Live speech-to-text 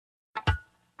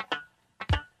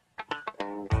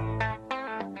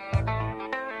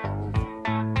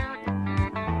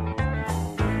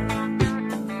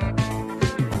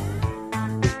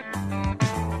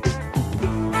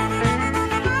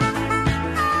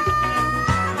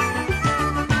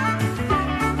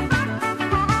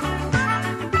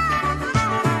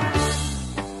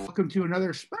welcome to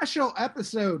another special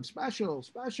episode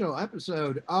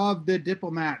of The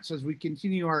Diplomats as we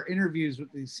continue our interviews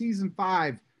with the Season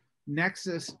 5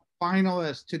 Nexus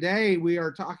finalists. Today, we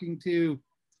are talking to,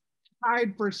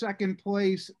 tied for second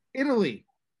place, Italy.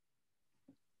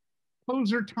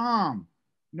 Posertom,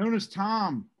 known as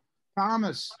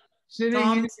Thomas,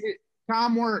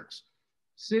 Tom Works,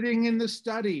 sitting in the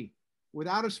study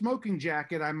without a smoking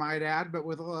jacket, I might add, but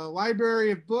with a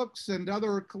library of books and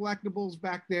other collectibles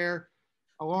back there,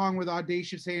 along with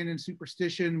Audacious Hand and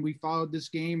Superstition. We followed this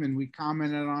game and we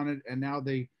commented on it, and now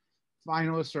the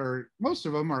finalists most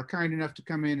of them are kind enough to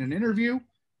come in and interview,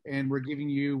 and we're giving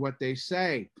you what they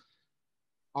say.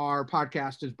 Our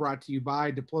podcast is brought to you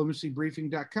by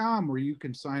diplomacybriefing.com, where you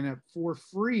can sign up for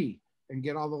free and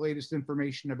get all the latest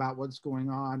information about what's going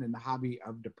on in the hobby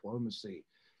of diplomacy.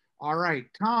 All right,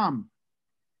 Tom,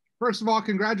 first of all,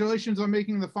 congratulations on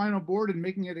making the final board and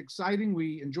making it exciting.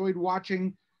 We enjoyed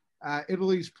watching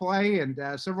Italy's play, and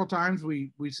several times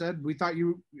we said we thought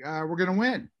you were going to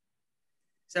win.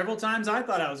 Several times I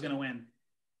thought I was going to win.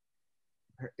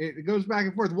 It goes back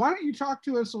and forth. Why don't you talk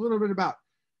to us a little bit about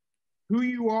who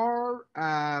you are?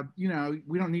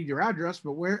 We don't need your address,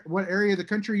 but what area of the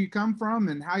country you come from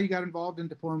and how you got involved in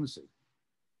diplomacy.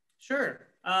 Sure.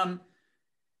 At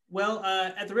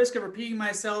the risk of repeating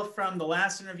myself from the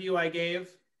last interview I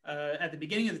gave at the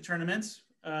beginning of the tournament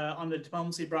on the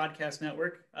Diplomacy Broadcast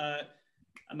Network,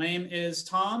 my name is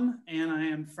Tom, and I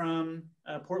am from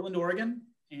Portland, Oregon,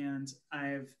 and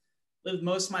I've lived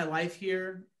most of my life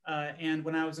here. And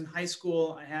when I was in high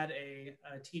school, I had a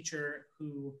teacher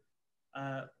who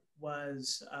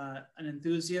was an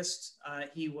enthusiast.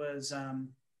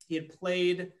 He had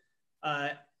played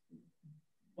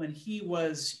when he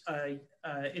was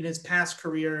in his past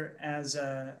career as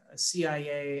a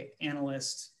CIA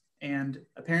analyst, and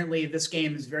apparently this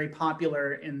game is very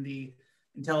popular in the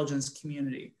intelligence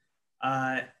community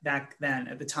back then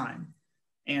at the time.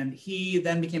 And he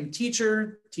then became a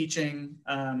teacher, teaching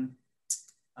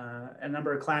a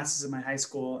number of classes in my high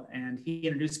school, and he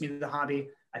introduced me to the hobby.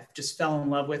 I just fell in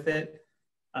love with it.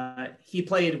 He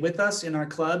played with us in our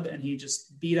club, and he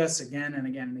just beat us again and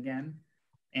again and again.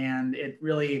 And it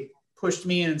really pushed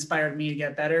me and inspired me to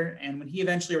get better. And when he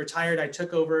eventually retired, I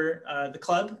took over the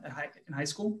club in high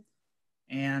school.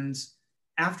 And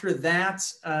after that,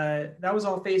 that was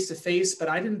all face-to-face, but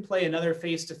I didn't play another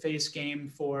face-to-face game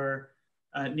for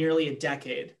nearly a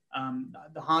decade.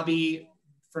 The hobby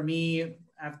for me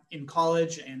in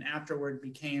college and afterward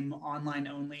became online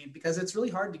only, because it's really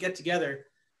hard to get together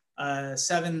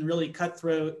 7 really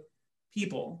cutthroat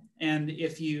people. And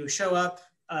if you show up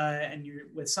and you're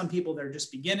with some people that are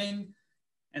just beginning,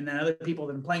 and then other people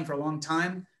that have been playing for a long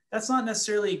time, that's not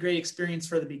necessarily a great experience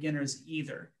for the beginners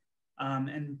either.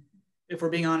 And if we're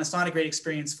being honest, not a great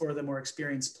experience for the more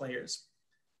experienced players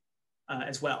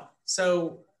as well.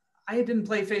 So I didn't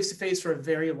play face-to-face for a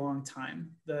very long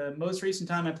time. The most recent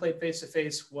time I played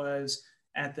face-to-face was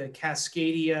at the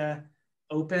Cascadia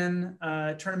Open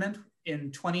tournament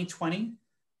in 2020.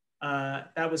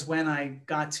 That was when I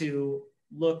got to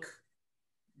look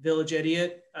Village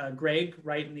Idiot Greg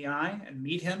right in the eye and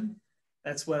meet him.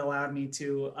 That's what allowed me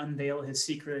to unveil his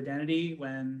secret identity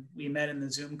when we met in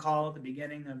the Zoom call at the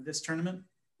beginning of this tournament.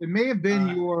 It may have been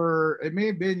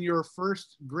your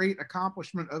first great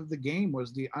accomplishment of the game,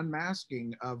 was the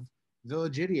unmasking of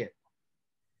Village Idiot.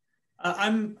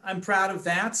 I'm proud of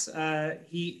that.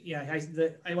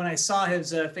 When I saw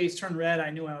his face turn red, I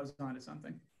knew I was onto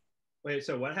something. Wait,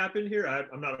 so what happened here?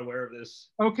 I'm not aware of this.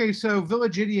 Okay, so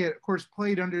Village Idiot, of course,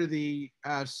 played under the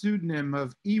pseudonym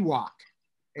of Ewok.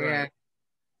 Right.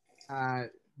 And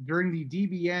during the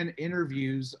DBN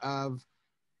interviews of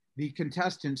the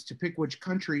contestants to pick which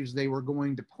countries they were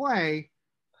going to play,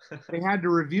 they had to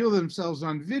reveal themselves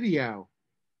on video.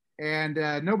 And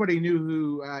nobody knew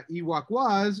who Ewok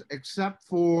was except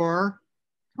for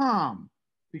Tom,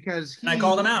 because I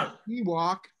called him out.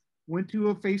 Ewok went to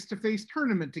a face-to-face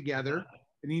tournament together,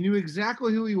 and he knew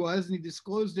exactly who he was, and he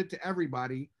disclosed it to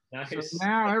everybody. Nice. So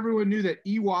now everyone knew that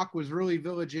Ewok was really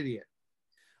Village Idiot.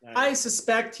 Nice. I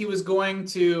suspect he was going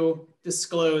to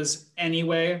disclose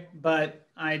anyway, but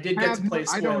I did get to play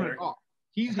spoiler. I don't at all.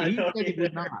 He said he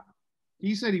would not.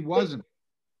 He said he wasn't.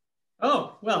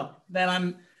 Oh, well, then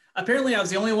I was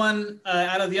the only one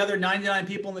out of the other 99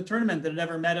 people in the tournament that had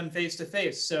ever met him face to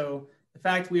face. So the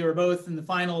fact we were both in the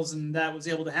finals and that was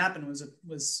able to happen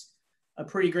was a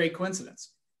pretty great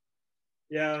coincidence.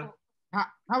 Yeah.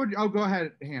 How would you, go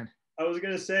ahead, Hand. I was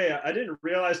going to say, I didn't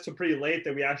realize till pretty late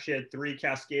that we actually had 3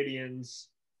 Cascadians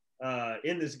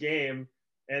in this game.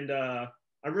 And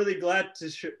I'm really glad to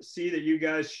see that you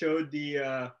guys showed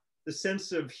the the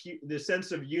sense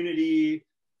of unity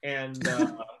and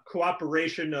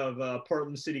cooperation of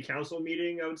Portland City Council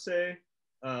meeting, I would say.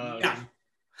 Yeah.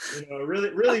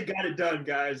 Really got it done,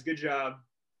 guys. Good job.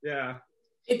 Yeah.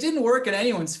 It didn't work in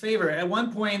anyone's favor. At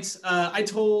one point, I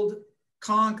told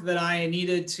Conk that I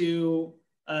needed to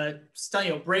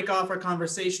break off our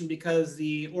conversation because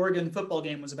the Oregon football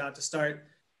game was about to start.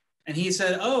 And he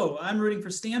said, "Oh, I'm rooting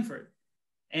for Stanford."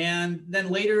 And then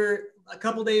later, a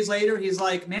couple days later, he's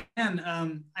like, "Man,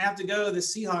 I have to go. The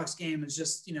Seahawks game is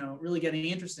just, really getting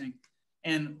interesting."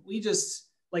 And we just,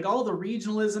 like, all the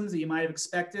regionalisms that you might have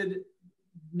expected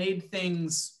made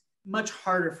things much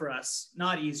harder for us,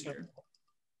 not easier.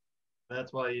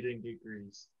 That's why you didn't get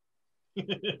Greece.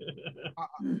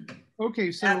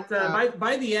 Okay, so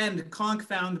by the end, Conk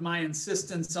found my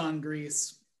insistence on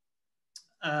Greece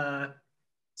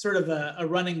sort of a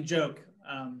running joke.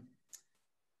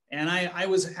 And I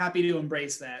was happy to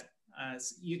embrace that.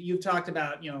 You've talked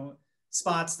about,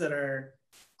 spots that are,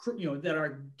 that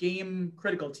are game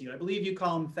critical to you. I believe you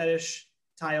call them fetish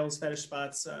tiles, fetish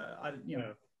spots,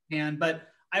 but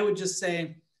I would just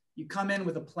say you come in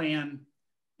with a plan,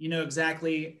 you know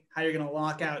exactly how you're going to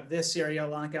lock out this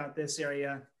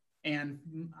area, and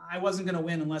I wasn't going to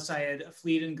win unless I had a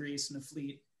fleet in Greece and a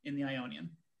fleet in the Ionian.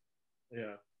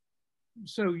 Yeah.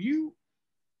 So you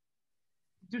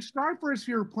describe for us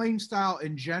your playing style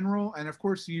in general, and of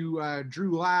course you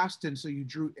drew last, and so you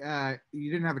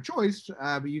didn't have a choice,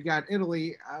 but you got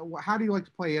Italy. How do you like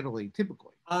to play Italy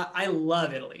typically? I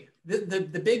love Italy.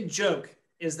 The big joke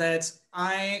is that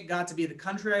I got to be the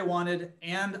country I wanted,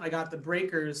 and I got the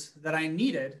breakers that I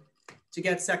needed to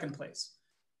get second place.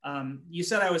 You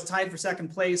said I was tied for second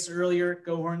place earlier,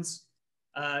 Go Horns.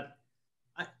 Well,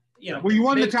 you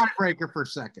won the tiebreaker for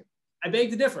second. I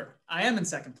beg to differ. I am in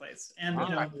second place, and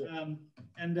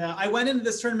I went into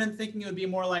this tournament thinking it would be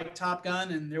more like Top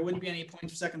Gun, and there wouldn't be any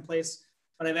points for second place.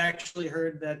 But I've actually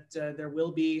heard that there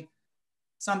will be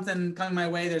something coming my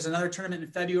way. There's another tournament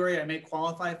in February I may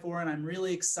qualify for, and I'm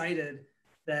really excited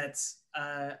that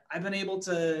I've been able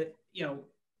to,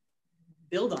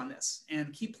 build on this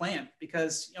and keep playing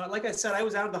because, like I said, I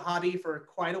was out of the hobby for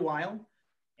quite a while,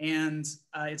 and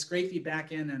it's great to be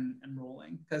back in and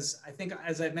rolling because I think,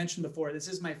 as I've mentioned before, this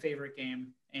is my favorite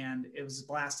game, and it was a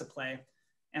blast to play,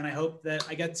 and I hope that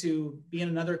I get to be in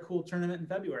another cool tournament in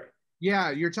February.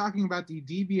 Yeah, you're talking about the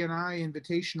DBNI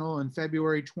Invitational in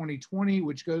February 2020,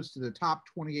 which goes to the top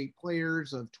 28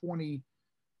 players of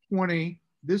 2020.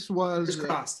 This was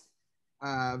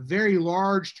a very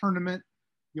large tournament.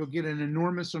 You'll get an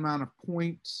enormous amount of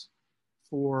points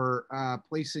for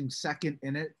placing second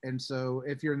in it. And so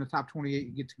if you're in the top 28,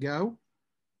 you get to go.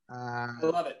 I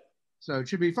love it. So it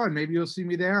should be fun. Maybe you'll see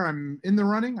me there. I'm in the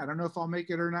running. I don't know if I'll make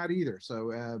it or not either.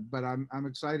 So, but I'm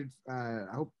excited.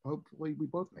 Hopefully we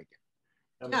both make it.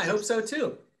 Yeah, I hope so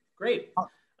too. Great.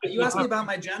 You asked me about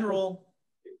my general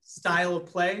style of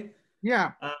play.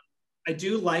 Yeah. I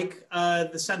do like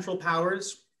the Central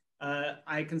Powers.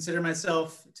 I consider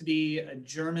myself to be a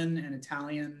German and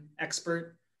Italian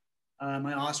expert.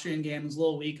 My Austrian game is a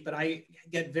little weak, but I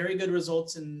get very good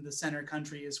results in the center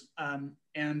countries,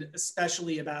 and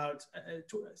especially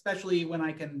when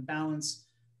I can balance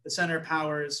the center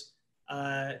powers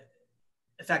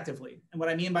effectively. And what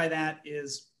I mean by that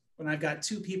is when I've got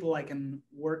two people I can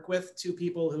work with, two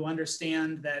people who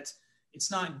understand that it's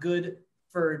not good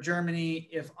for Germany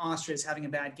if Austria is having a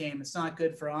bad game. It's not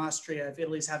good for Austria if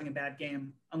Italy's having a bad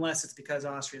game, unless it's because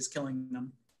Austria is killing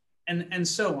them, and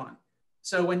so on.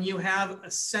 So when you have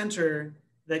a center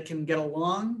that can get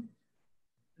along,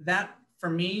 that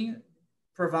for me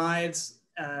provides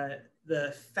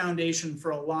the foundation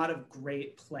for a lot of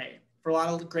great play, for a lot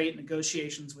of great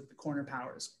negotiations with the corner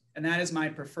powers. And that is my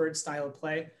preferred style of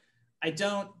play. I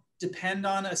don't depend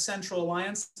on a central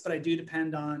alliance, but I do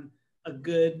depend on a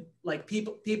good, like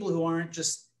people who aren't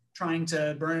just trying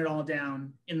to burn it all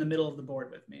down in the middle of the board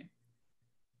with me.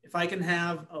 If I can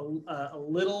have a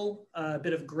little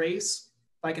bit of grace,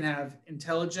 if I can have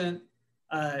intelligent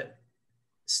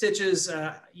stitches,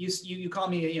 you call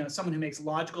me someone who makes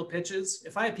logical pitches.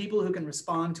 If I have people who can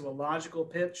respond to a logical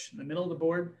pitch in the middle of the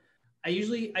board, I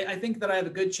think that I have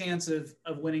a good chance of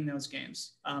winning those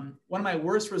games. One of my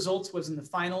worst results was in the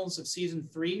finals of season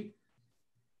 3.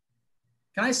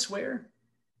 Can I swear?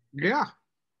 Yeah,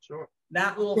 sure.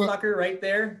 That little fucker right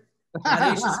there,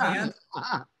 Nadesh's hand,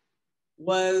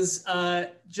 was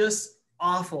just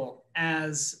awful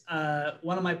as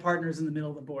one of my partners in the middle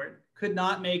of the board. Could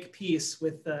not make peace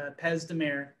with Pez de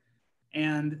Mer,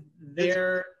 and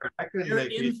their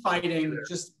infighting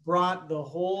just brought the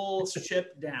whole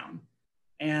ship down.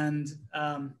 And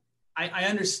I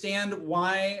understand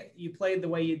why you played the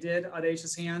way you did,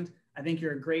 Audacious Hand. I think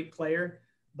you're a great player,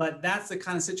 but that's the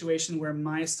kind of situation where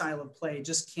my style of play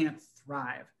just can't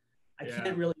thrive. I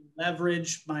can't really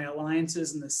leverage my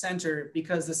alliances in the center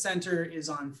because the center is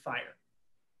on fire.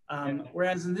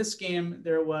 Whereas in this game,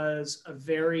 there was a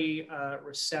very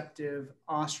receptive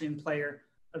Austrian player,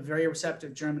 a very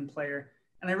receptive German player,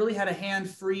 and I really had a hand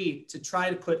free to try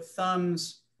to put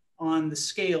thumbs on the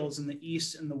scales in the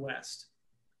East and the West.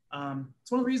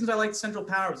 It's one of the reasons I like Central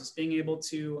Powers, is being able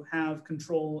to have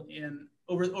control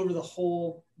over the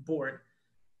whole board.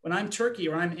 When I'm Turkey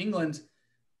or I'm England,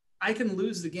 I can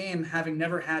lose the game having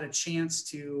never had a chance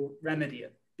to remedy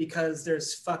it because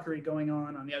there's fuckery going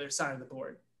on the other side of the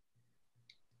board.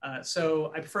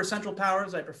 So I prefer Central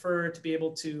Powers. I prefer to be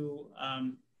able to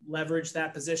leverage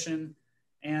that position.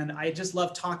 And I just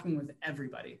love talking with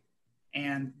everybody.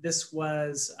 And this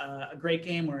was a great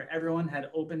game where everyone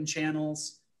had open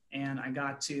channels and I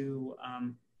got to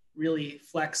really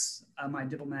flex my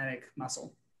diplomatic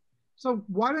muscle. So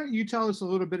why don't you tell us a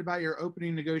little bit about your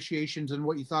opening negotiations and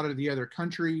what you thought of the other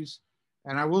countries?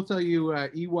 And I will tell you,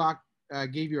 Ewok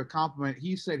gave you a compliment.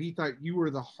 He said he thought you were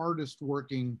the hardest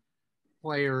working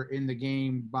player in the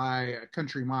game by a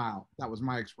country mile. That was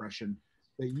my expression,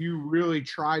 that you really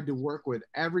tried to work with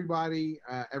everybody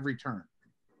every turn.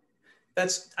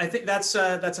 I think that's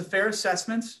a fair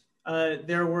assessment.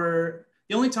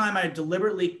 The only time I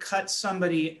deliberately cut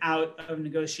somebody out of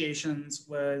negotiations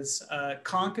was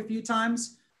Conk a few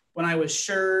times when I was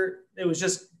sure it was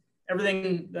just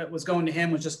everything that was going to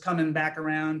him was just coming back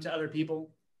around to other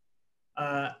people.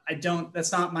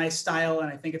 That's not my style, and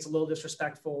I think it's a little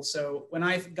disrespectful. So when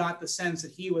I got the sense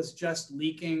that he was just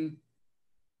leaking,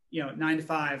 9 to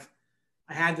 5,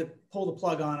 I had to pull the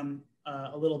plug on him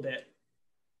a little bit.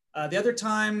 The other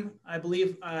time, I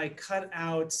believe I cut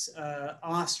out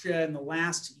Austria in the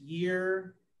last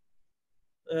year,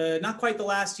 not quite the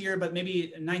last year, but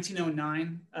maybe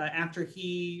 1909, after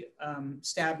he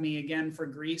stabbed me again for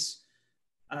Greece.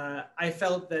 I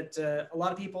felt that a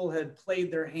lot of people had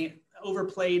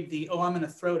overplayed the, oh, I'm going to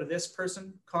throw to this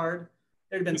person card.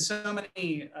 There had been so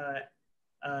many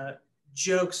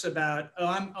jokes about,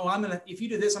 I'm going to, if you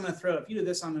do this, I'm going to throw. If you do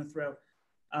this, I'm going to throw.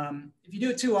 If you do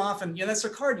it too often, that's a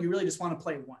card you really just want to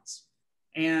play once.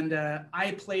 And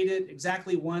I played it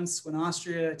exactly once when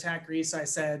Austria attacked Greece. I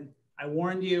said, I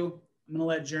warned you, I'm going to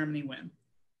let Germany win.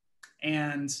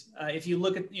 And if you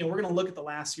look at, we're going to look at the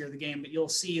last year of the game, but you'll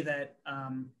see that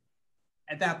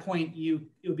at that point, it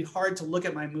would be hard to look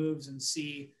at my moves and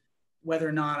see whether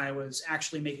or not I was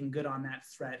actually making good on that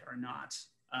threat or not.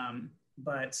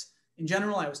 But in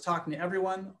general, I was talking to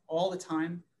everyone all the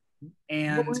time.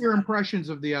 And what were your impressions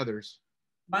of the others?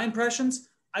 My impressions,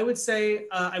 I would say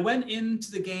I went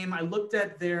into the game, I looked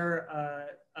at their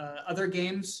other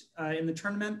games in the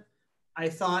tournament. I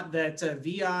thought that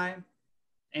VI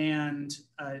and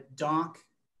Doc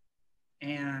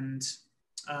and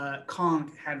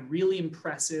Conk had really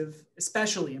impressive,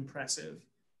 especially impressive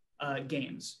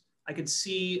games. I could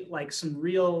see like some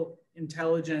real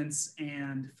intelligence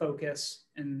and focus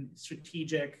and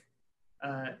strategic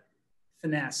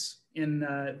finesse in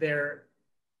their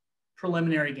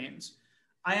preliminary games.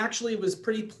 I actually was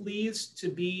pretty pleased to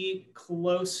be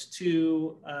close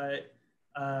to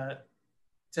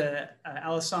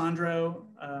Alessandro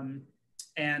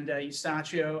and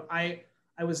Eustachio. I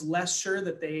was less sure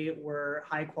that they were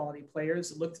high quality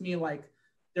players. It looked to me like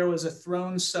there was a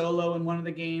throne solo in one of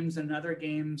the games, and in other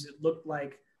games it looked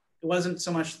like it wasn't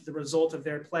so much the result of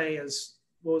their play as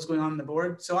what was going on the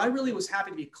board. So I really was happy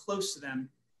to be close to them.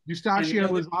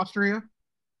 Eustachio was Austria?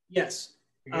 Yes.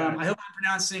 I hope I'm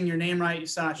pronouncing your name right,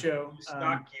 Eustachio.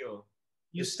 Eustachio.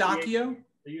 Eustachio?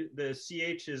 The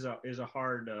CH is a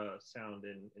hard sound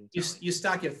in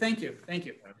Eustachio. Thank you.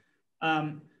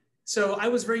 So I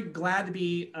was very glad to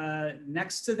be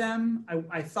next to them.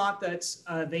 I thought that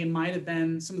they might have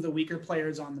been some of the weaker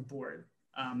players on the board.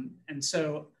 And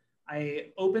so I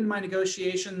opened my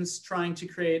negotiations trying to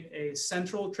create a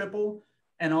central triple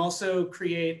and also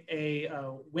create a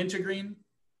wintergreen.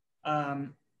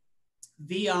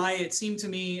 VI, it seemed to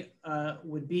me,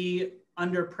 would be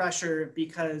under pressure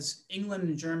because England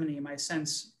and Germany, my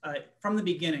sense from the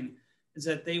beginning, is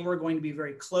that they were going to be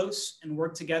very close and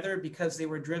work together because they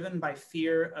were driven by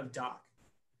fear of Doc.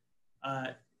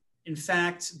 In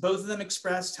fact, both of them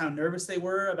expressed how nervous they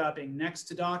were about being next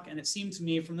to Doc, and it seemed to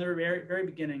me from the very, very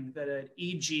beginning that an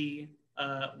EG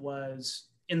was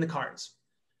in the cards.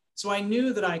 So I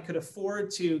knew that I could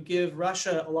afford to give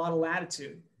Russia a lot of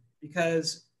latitude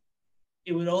because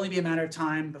it would only be a matter of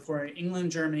time before England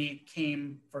and Germany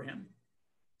came for him.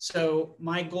 So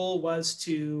my goal was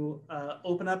to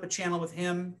open up a channel with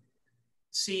him,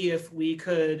 see if we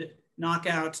could knock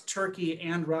out Turkey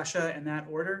and Russia in that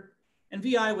order. And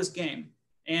VI was game.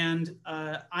 And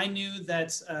I knew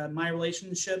that my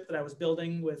relationship that I was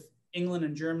building with England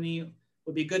and Germany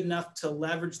would be good enough to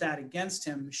leverage that against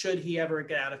him should he ever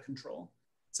get out of control.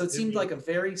 So it seemed like a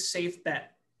very safe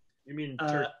bet. You mean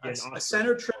Turkey and Austria? A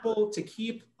center triple to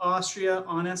keep Austria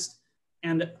honest,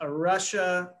 and a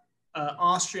Russia,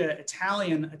 Austria,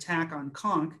 Italian attack on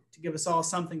Konk to give us all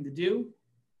something to do.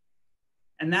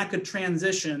 And that could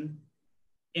transition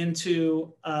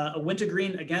into a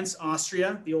wintergreen against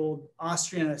Austria, the old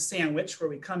Austrian sandwich where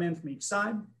we come in from each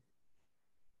side.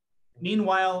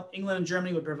 Meanwhile, England and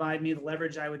Germany would provide me the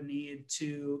leverage I would need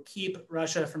to keep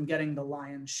Russia from getting the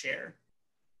lion's share.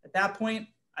 At that point,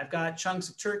 I've got chunks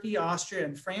of Turkey, Austria,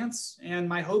 and France, and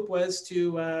my hope was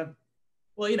to,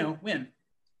 win.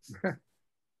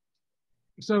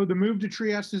 So the move to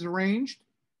Trieste is arranged?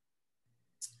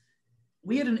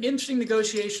 We had an interesting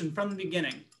negotiation from the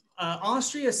beginning.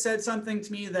 Austria said something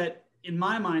to me that, in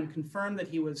my mind, confirmed that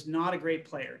he was not a great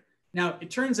player. Now,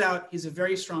 it turns out he's a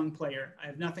very strong player. I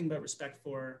have nothing but respect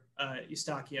for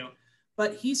Eustachio.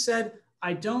 But he said,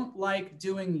 I don't like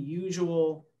doing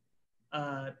usual,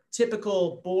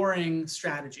 typical, boring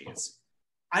strategies.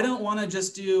 I don't want to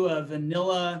just do a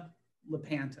vanilla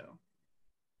Lepanto.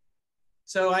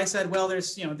 So I said, well,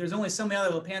 there's only so many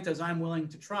other Lepantos I'm willing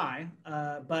to try,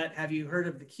 but have you heard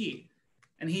of the key?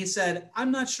 And he said,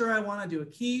 I'm not sure I want to do a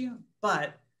key,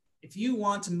 but if you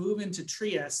want to move into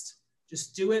Trieste,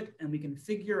 just do it and we can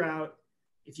figure out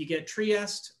if you get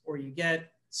Trieste or you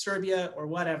get Serbia or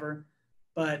whatever.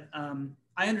 But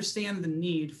I understand the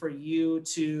need for you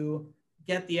to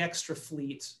get the extra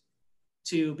fleet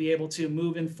to be able to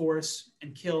move in force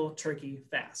and kill Turkey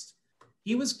fast.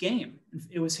 He was game.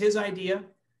 It was his idea.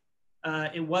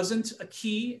 It wasn't a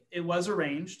key, it was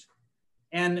arranged.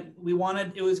 And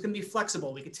it was going to be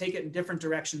flexible. We could take it in different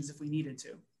directions if we needed to.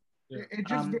 Yeah.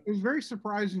 It was very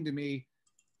surprising to me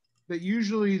that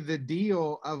usually the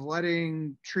deal of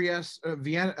letting Trieste,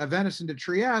 Venice into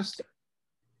Trieste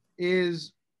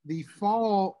is the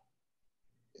fall.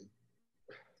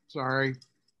 Sorry.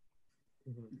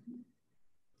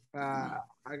 I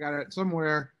got it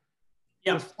somewhere.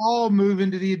 Yeah. The fall move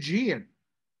into the Aegean.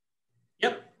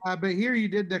 Yep. But here you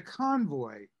did the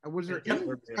convoy. Was there any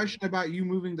discussion about you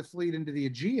moving the fleet into the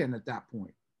Aegean at that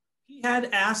point? He had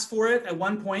asked for it at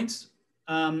one point,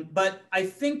 but I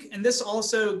think, and this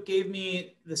also gave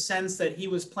me the sense that he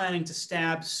was planning to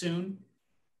stab soon.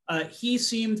 He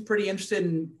seemed pretty interested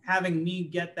in having me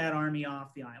get that army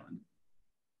off the island.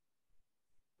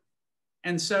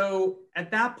 And so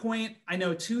at that point, I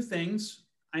know two things.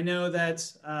 I know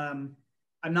that I'm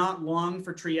not long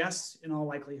for Trieste in all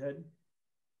likelihood.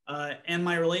 And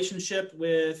my relationship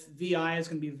with VI is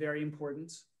going to be very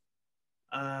important.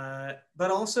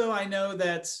 But also I know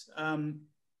that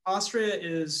Austria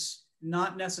is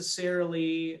not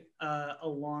necessarily a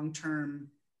long-term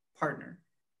partner.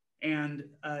 And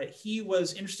he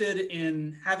was interested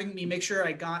in having me make sure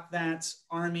I got that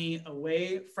army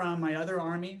away from my other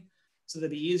army so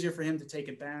that'd be easier for him to take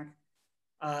it back.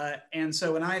 And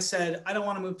so when I said, I don't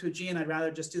want to move to Aegean, I'd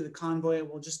rather just do the convoy.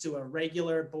 We'll just do a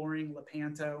regular, boring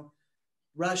Lepanto.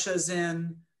 Russia's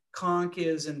in, Konk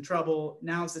is in trouble.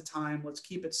 Now's the time. Let's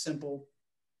keep it simple.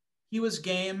 He was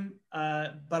game,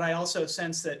 but I also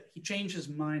sensed that he changed his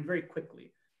mind very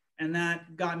quickly. And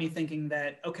that got me thinking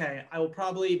that, okay, I will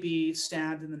probably be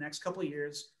stabbed in the next couple of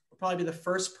years. I'll probably be the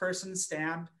first person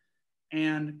stabbed.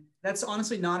 And that's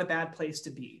honestly not a bad place to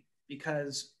be,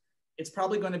 because it's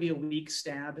probably going to be a weak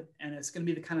stab, and it's going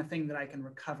to be the kind of thing that I can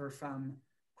recover from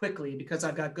quickly because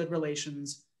I've got good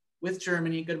relations with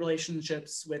Germany, good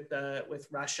relationships with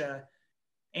Russia.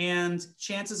 And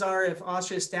chances are, if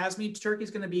Austria stabs me, Turkey's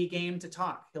going to be game to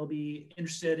talk. He'll be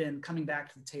interested in coming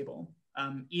back to the table,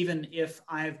 even if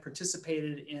I've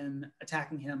participated in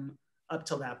attacking him up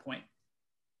till that point.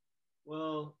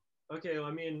 Well, okay. Well,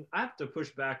 I mean, I have to push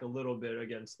back a little bit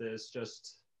against this.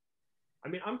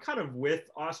 I'm kind of with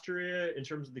Austria in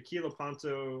terms of the Key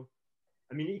Lepanto.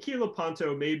 I mean, Key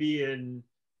Lepanto maybe in,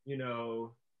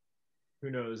 who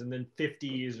knows, and then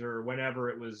 50s or whenever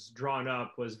it was drawn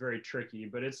up was very tricky,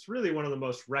 but it's really one of the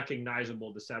most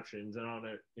recognizable deceptions. And on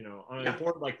a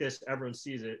board like this, everyone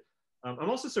sees it. I'm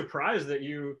also surprised that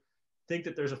you think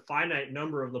that there's a finite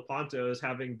number of Lepantos,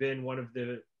 having been one of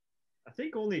the, I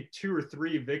think, only 2 or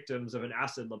 3 victims of an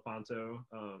acid Lepanto.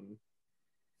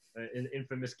 In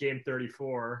infamous Game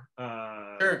 34.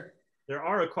 Sure. There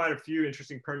are quite a few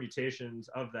interesting permutations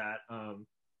of that.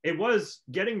 it was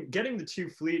getting the two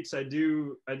fleets. I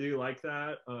do like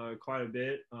that quite a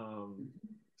bit.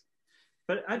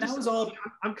 But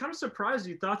I'm kind of surprised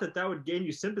you thought that would gain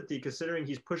you sympathy, considering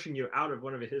he's pushing you out of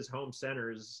one of his home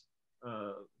centers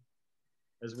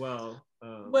as well.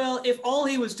 Well, if all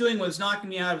he was doing was knocking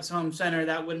me out of his home center,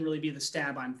 that wouldn't really be the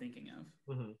stab I'm thinking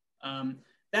of. Mm-hmm.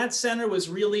 That center was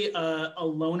really a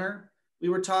loner. We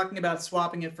were talking about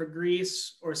swapping it for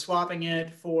Greece or swapping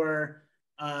it for,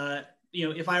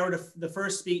 if I were the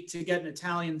first speak to get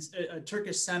a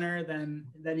Turkish center,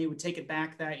 then he would take it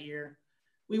back that year.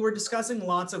 We were discussing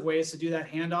lots of ways to do that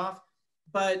handoff,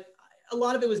 but a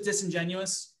lot of it was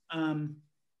disingenuous.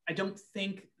 I don't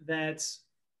think that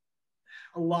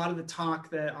a lot of the talk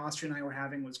that Austria and I were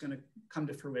having was going to come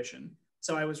to fruition.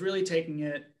 So I was really taking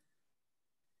it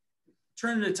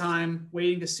turn at a time,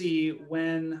 waiting to see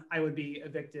when I would be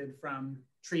evicted from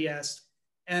Trieste.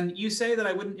 And you say that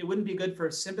it wouldn't be good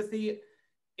for sympathy.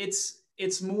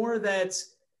 It's more that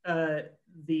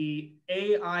the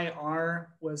AIR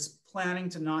was planning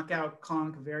to knock out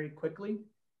Conk very quickly.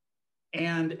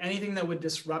 And anything that would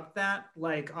disrupt that,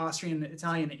 like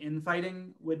Austrian-Italian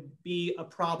infighting, would be a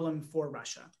problem for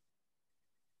Russia.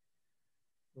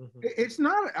 It's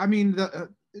not, I mean,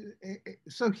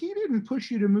 so he didn't push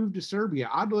you to move to Serbia.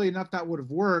 Oddly enough, that would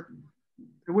have worked.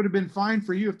 It would have been fine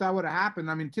for you if that would have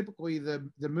happened. I mean, typically the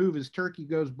move is Turkey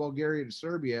goes Bulgaria to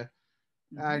Serbia,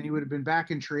 and you would have been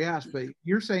back in Trieste. But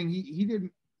you're saying he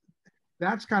didn't,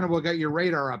 that's kind of what got your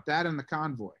radar up, that and the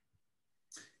convoy.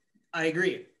 I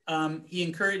agree. He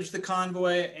encouraged the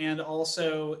convoy, and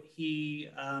also he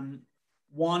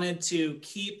wanted to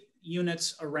keep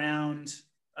units around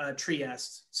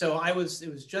Trieste. So it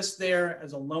was just there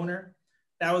as a loner.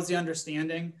 That was the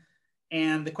understanding.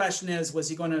 And the question is, was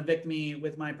he going to evict me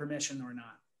with my permission or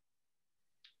not?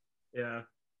 Yeah.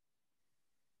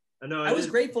 I know. I was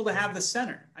grateful to have the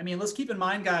center. I mean, let's keep in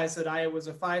mind, guys, that I was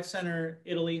a 5-center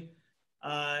Italy.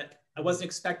 I wasn't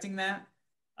expecting that.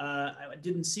 I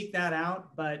didn't seek that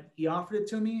out, but he offered it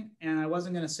to me, and I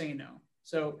wasn't going to say no.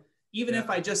 So even if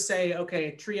I just say,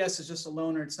 okay, Trieste is just a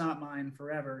loner, it's not mine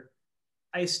forever,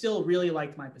 I still really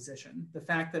liked my position. The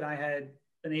fact that I had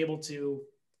been able to,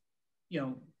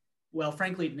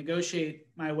 frankly, negotiate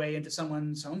my way into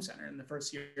someone's home center in the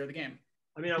first year of the game.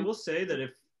 I mean, I will say that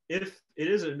if it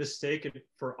is a mistake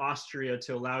for Austria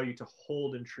to allow you to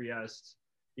hold in Trieste,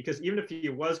 because even if he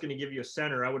was going to give you a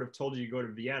center, I would have told you to go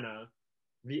to Vienna,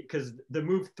 because the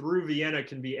move through Vienna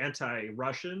can be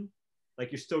anti-Russian.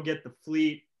 Like, you still get the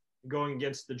fleet going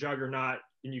against the juggernaut,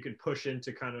 and you could push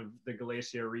into kind of the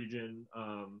Galicia region.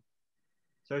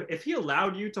 So if he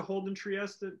allowed you to hold in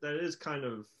Trieste, that is kind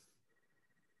of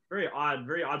very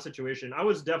odd situation. I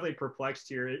was definitely perplexed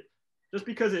here, just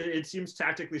because it seems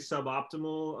tactically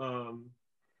suboptimal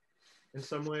in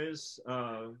some ways.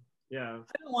 Yeah.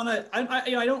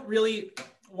 I don't really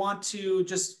want to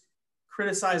just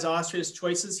criticize Austria's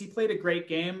choices. He played a great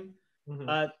game.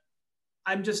 Mm-hmm.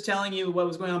 I'm just telling you what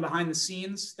was going on behind the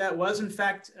scenes. That was, in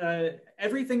fact,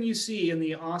 everything you see in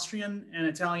the Austrian and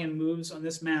Italian moves on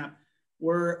this map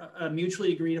were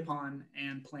mutually agreed upon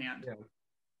and planned. Yeah.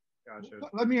 Gotcha.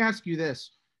 Let me ask you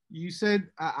this. You said,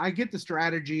 I get the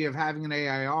strategy of having an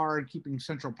AIR and keeping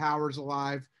Central Powers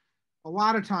alive. A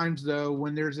lot of times, though,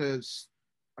 when there's a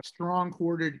strong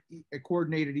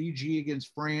coordinated EG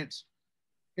against France,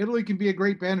 Italy can be a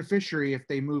great beneficiary if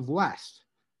they move west.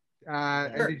 Sure.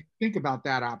 And did you think about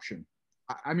that option?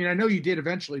 I mean, I know you did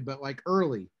eventually, but like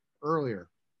earlier.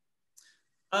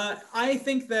 I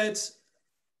think that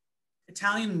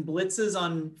Italian blitzes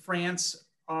on France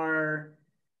are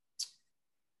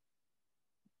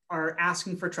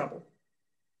asking for trouble.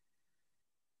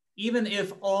 Even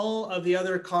if all of the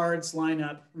other cards line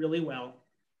up really well,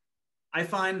 I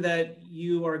find that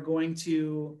you are going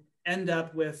to end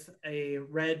up with a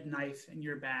red knife in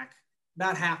your back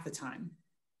about half the time.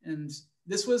 And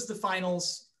this was the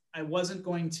finals. I wasn't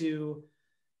going to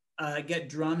get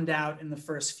drummed out in the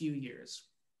first few years.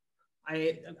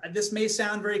 This may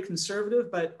sound very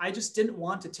conservative, but I just didn't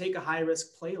want to take a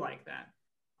high-risk play like that.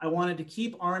 I wanted to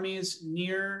keep armies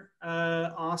near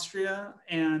Austria,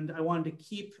 and I wanted to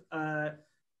keep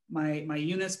my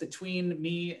units between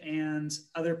me and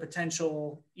other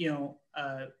potential,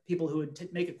 people who would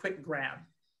make a quick grab.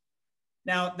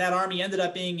 Now, that army ended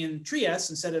up being in Trieste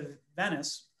instead of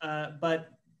Venice, but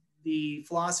the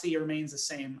philosophy remains the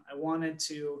same. I wanted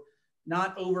to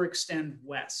not overextend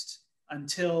west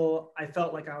until I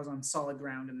felt like I was on solid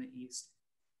ground in the east.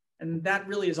 And that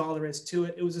really is all there is to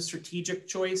it. It was a strategic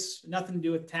choice, nothing to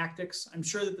do with tactics. I'm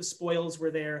sure that the spoils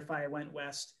were there if I went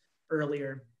west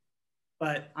earlier,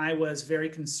 but I was very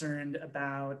concerned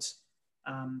about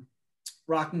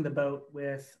rocking the boat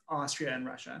with Austria and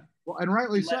Russia. Well, and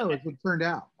rightly so, as it turned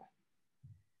out.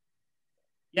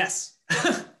 Yes.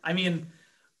 I mean,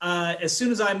 as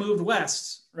soon as I moved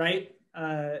west, right,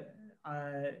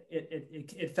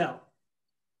 it fell.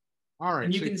 All right.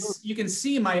 And you can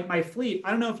see my fleet.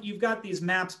 I don't know if you've got these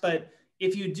maps, but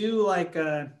if you do like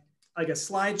a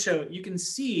slideshow, you can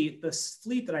see the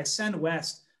fleet that I send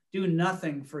west do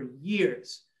nothing for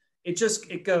years.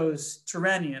 It goes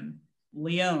Tyrrhenian,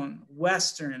 Lyon,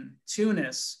 Western,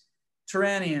 Tunis,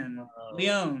 Tyrrhenian,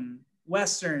 Lyon,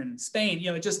 Western, Spain.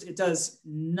 You know, it does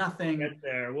nothing.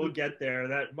 We'll get there.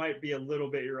 That might be a little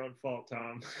bit your own fault,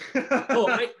 Tom.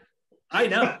 I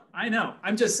know.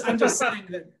 I'm just saying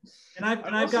that, and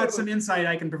I've got some insight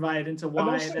I can provide into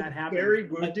why that happened. Very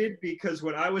wounded because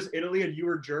when I was Italy and you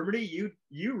were Germany,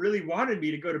 you really wanted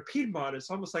me to go to Piedmont. It's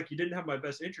almost like you didn't have my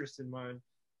best interest in mind.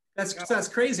 That's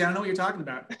crazy. I don't know what you're talking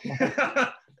about.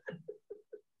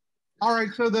 All right,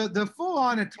 so the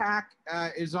full-on attack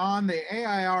is on. The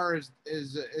AIR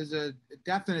is a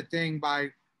definite thing by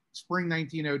spring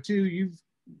 1902.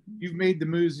 You've made the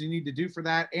moves you need to do for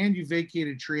that, and you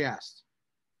vacated Trieste.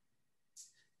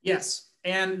 Yes,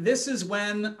 and this is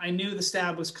when I knew the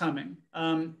stab was coming.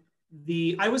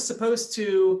 I was supposed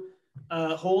to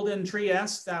hold in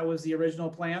Trieste. That was the original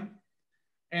plan.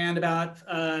 And about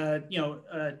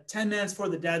 10 minutes before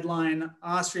the deadline,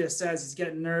 Austria says he's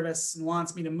getting nervous and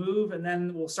wants me to move, and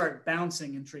then we'll start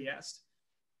bouncing in Trieste.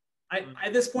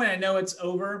 At this point, I know it's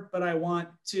over, but I want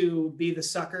to be the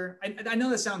sucker. I know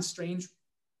that sounds strange.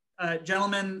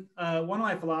 Gentlemen, one of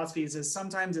my philosophies is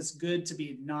sometimes it's good to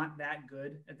be not that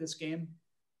good at this game.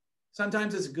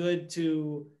 Sometimes it's good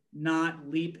to not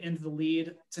leap into the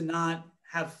lead, to not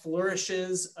have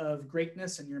flourishes of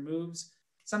greatness in your moves.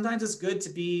 Sometimes it's good to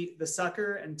be the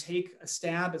sucker and take a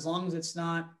stab as long as it's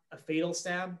not a fatal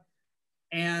stab.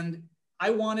 And I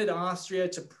wanted Austria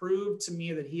to prove to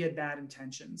me that he had bad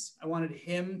intentions. I wanted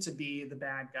him to be the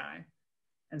bad guy.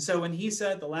 And so when he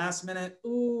said at the last minute,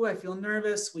 "Ooh, I feel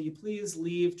nervous. Will you please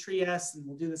leave Trieste and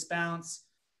we'll do this bounce?"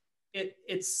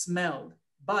 It smelled.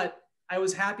 But I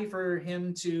was happy for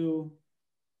him to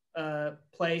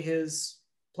play his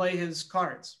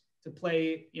cards, to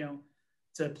play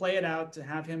it out, to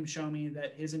have him show me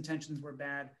that his intentions were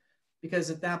bad. Because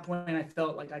at that point, I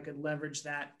felt like I could leverage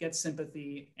that, get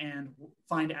sympathy, and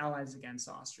find allies against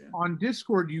Austria. On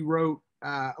Discord, you wrote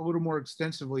a little more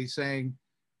extensively saying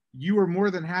you were more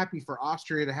than happy for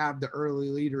Austria to have the early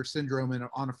leader syndrome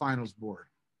on a finals board.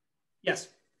 Yes,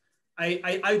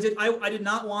 I did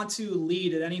not want to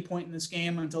lead at any point in this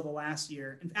game until the last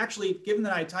year. And actually, given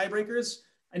that I had tiebreakers,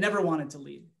 I never wanted to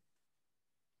lead.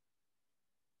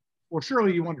 Well,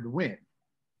 surely you wanted to win.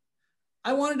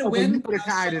 I wanted to win, but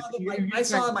I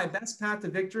saw my best path to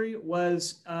victory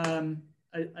was a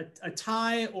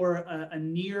tie or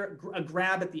a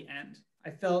grab at the end. I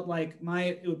felt like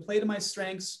it would play to my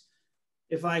strengths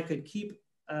if I could keep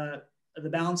the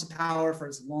balance of power for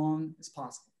as long as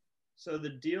possible. So the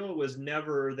deal was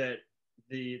never that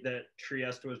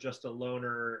Trieste was just a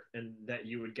loner and that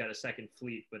you would get a second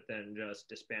fleet, but then just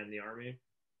disband the army?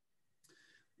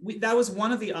 That was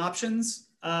one of the options,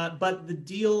 but the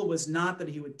deal was not that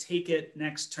he would take it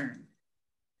next turn.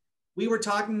 We were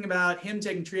talking about him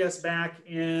taking Trieste back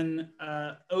in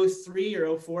 03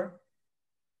 or 04.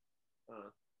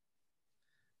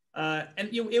 And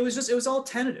it was all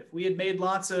tentative. We had made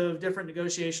lots of different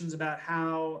negotiations about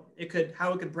how it could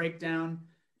break down.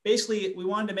 Basically, we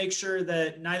wanted to make sure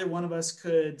that neither one of us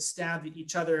could stab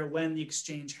each other when the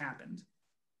exchange happened.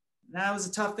 That was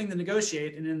a tough thing to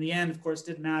negotiate, and in the end, of course,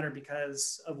 didn't matter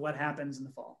because of what happens in the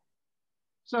fall.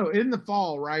 So in the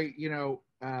fall, right?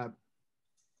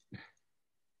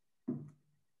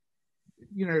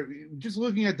 Just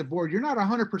looking at the board, you're not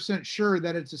 100% sure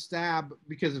that it's a stab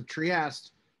because of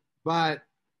Trieste, but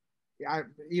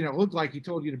it looked like he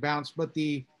told you to bounce. But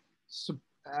the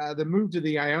move to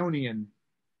the Ionian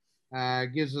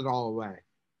gives it all away.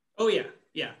 Oh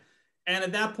yeah. And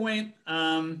at that point,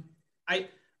 I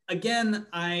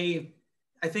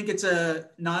think it's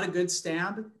not a good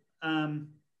stab.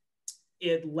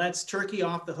 It lets Turkey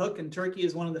off the hook, and Turkey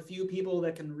is one of the few people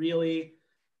that can really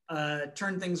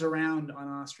turn things around on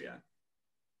Austria.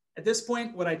 At this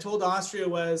point, what I told Austria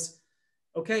was,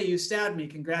 "Okay, you stabbed me.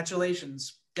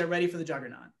 Congratulations. Get ready for the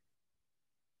juggernaut."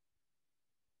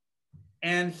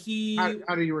 And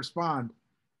how do you respond?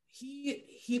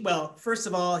 Well, first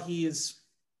of all,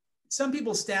 some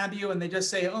people stab you and they just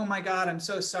say, "Oh my God, I'm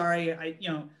so sorry.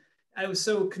 I was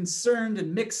so concerned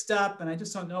and mixed up, and I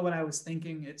just don't know what I was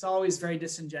thinking." It's always very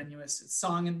disingenuous. It's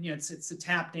song and it's a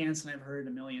tap dance, and I've heard it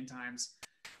a million times.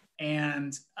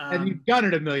 And you've done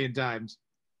it a million times.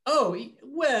 Oh,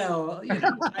 well, you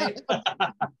know,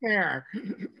 Fair.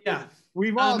 yeah.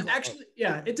 We've all Actually,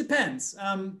 yeah, it depends.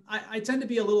 I tend to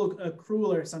be a little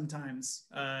crueler sometimes.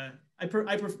 You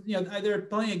know, there are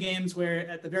plenty of games where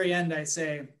at the very end I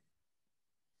say,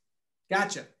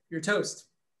 "Gotcha, you're toast.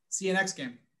 See you next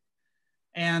game."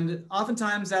 And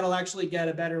oftentimes that'll actually get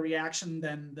a better reaction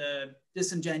than the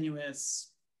disingenuous,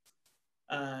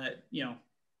 you know,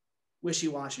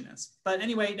 wishy-washiness. But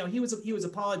anyway, no, he was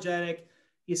apologetic.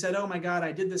 He said, "Oh my God,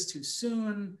 I did this too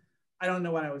soon. I don't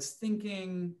know what I was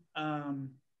thinking."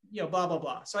 You know, blah blah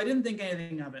blah. So I didn't think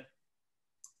anything of it.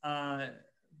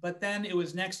 But then it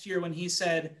was next year when he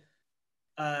said,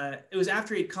 it was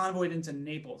after he'd convoyed into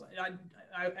Naples.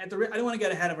 I don't want to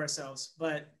get ahead of ourselves,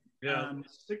 but yeah,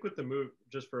 stick with the move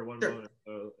just for one sure. moment.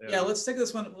 So, yeah, let's stick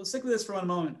with this for one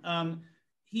moment.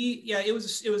 It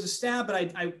was a stab, but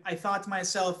I thought to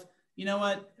myself, you know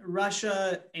what,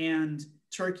 Russia and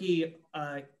Turkey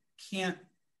can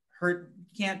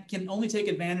only take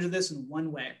advantage of this in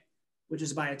one way, which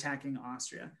is by attacking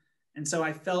Austria. And so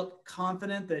I felt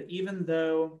confident that even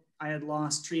though I had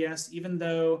lost Trieste, even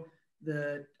though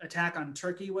the attack on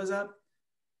Turkey was up,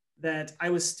 that I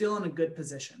was still in a good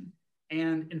position.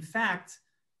 And in fact,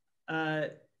 I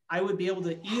would be able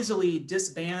to easily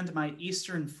disband my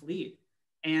Eastern fleet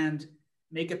and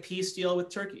make a peace deal with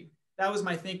Turkey. That was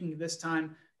my thinking this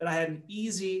time, that I had an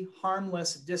easy,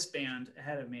 harmless disband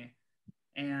ahead of me,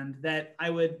 and that I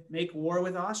would make war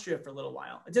with Austria for a little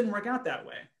while. It didn't work out that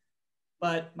way.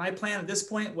 But my plan at this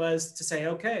point was to say,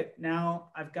 okay, now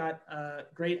I've got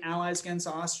great allies against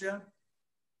Austria,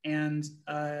 and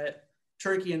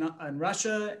Turkey and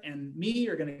Russia and me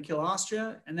are going to kill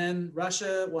Austria. And then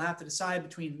Russia will have to decide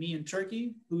between me and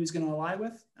Turkey who he's going to ally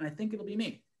with. And I think it'll be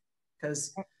me.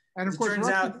 Because and of course,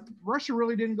 Russia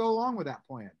really didn't go along with that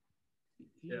plan.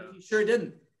 He sure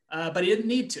didn't. But he didn't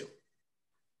need to,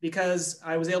 because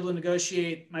I was able to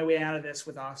negotiate my way out of this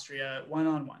with Austria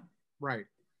one-on-one. Right.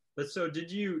 But so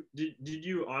did you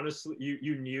honestly,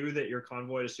 you knew that your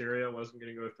convoy to Syria wasn't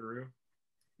going to go through?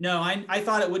 No, I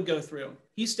thought it would go through.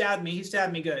 He stabbed me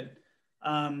good.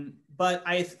 But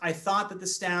I thought that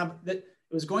that it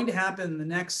was going to happen in the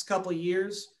next couple of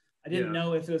years. I didn't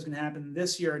know if it was going to happen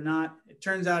this year or not. It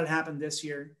turns out it happened this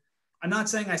year. I'm not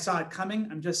saying I saw it coming.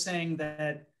 I'm just saying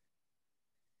that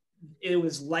it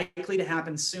was likely to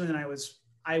happen soon, and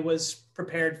I was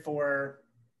prepared for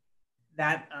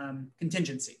that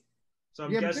contingency. So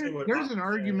I'm guessing there's an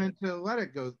argument to let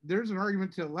it go. There's an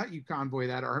argument to let you convoy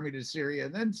that army to Syria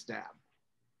and then stab.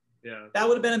 Yeah, that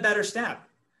would have been a better stab.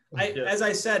 As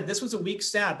I said, this was a weak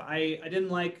stab. I didn't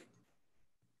like.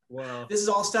 Well, this is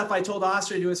all stuff I told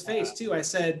Austria to his face too. I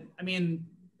said, I mean,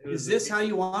 is this how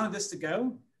you wanted this to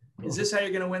go? Is this how you're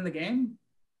going to win the game?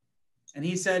 And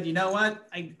he said, you know what?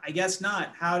 I guess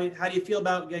not. How do you feel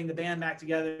about getting the band back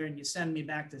together and you send me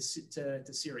back to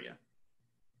Syria?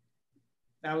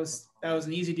 That was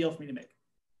an easy deal for me to make.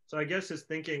 So I guess his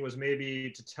thinking was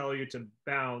maybe to tell you to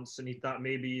bounce, and he thought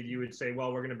maybe you would say,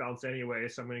 well, we're going to bounce anyway,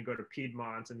 so I'm going to go to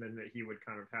Piedmont, and then that he would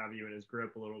kind of have you in his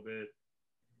grip a little bit.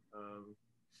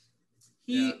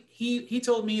 He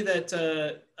told me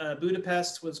that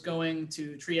Budapest was going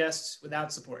to Trieste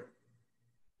without support.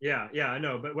 Yeah, I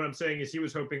know. But what I'm saying is he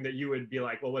was hoping that you would be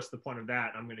like, well, what's the point of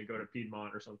that? I'm going to go to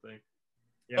Piedmont or something.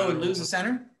 Yeah, and lose the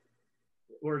center?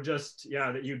 Or just,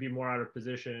 that you'd be more out of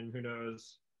position. Who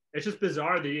knows? It's just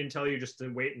bizarre that he didn't tell you just to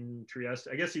wait in Trieste.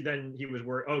 I guess he was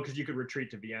worried. Oh, because you could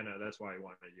retreat to Vienna. That's why he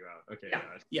wanted you out. Okay.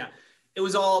 Yeah. It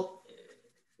was all,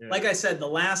 like I said, the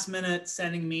last minute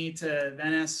sending me to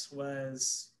Venice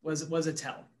was a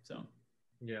tell. So.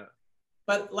 Yeah.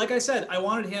 But like I said, I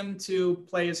wanted him to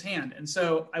play his hand. And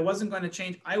so I wasn't going to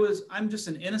change. I'm just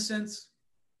an innocent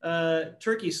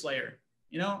turkey slayer.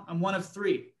 You know, I'm one of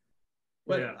three.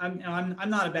 But I'm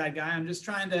not a bad guy. I'm just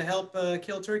trying to help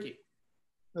kill Turkey.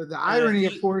 The irony,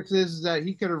 of course, is that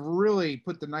he could have really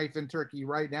put the knife in Turkey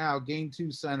right now, gained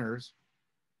 2 centers,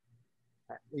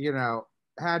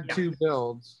 had 2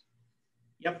 builds.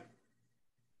 Yep.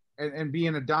 And be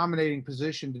in a dominating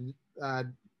position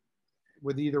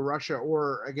with either Russia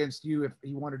or against you if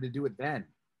he wanted to do it then.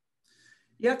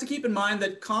 You have to keep in mind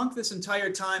that Conk this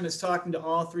entire time is talking to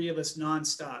all 3 of us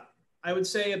nonstop. I would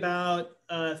say about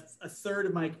a third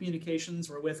of my communications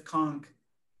were with Conk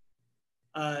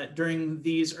during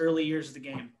these early years of the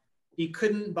game. He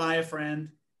couldn't buy a friend.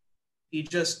 He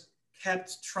just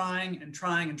kept trying and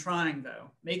trying and trying, though,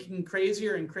 making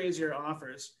crazier and crazier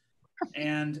offers.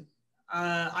 And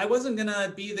I wasn't going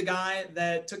to be the guy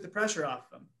that took the pressure off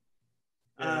of him.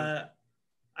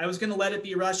 I was going to let it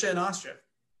be Russia and Austria.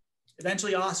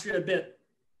 Eventually, Austria bit.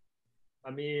 I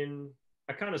mean,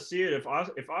 I kind of see it.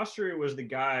 If Austria was the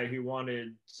guy who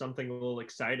wanted something a little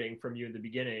exciting from you in the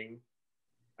beginning,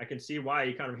 I can see why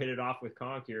you kind of hit it off with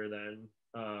Conk here. Then,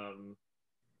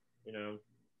 you know,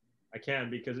 I can,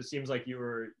 because it seems like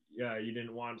you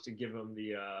didn't want to give him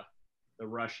the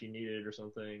rush he needed or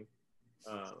something.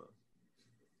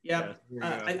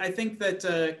 I think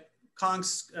that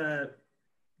Conk's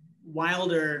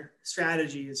wilder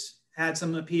strategies had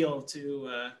some appeal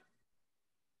to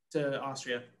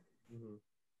Austria. Mm-hmm.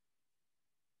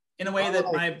 In a way that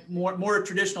my more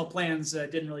traditional plans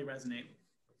didn't really resonate.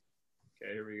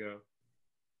 Okay, here we go.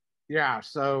 Yeah.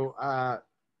 So,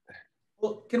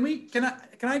 well, can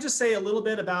I just say a little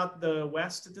bit about the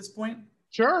West at this point?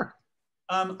 Sure.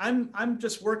 I'm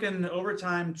just working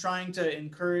overtime trying to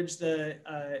encourage the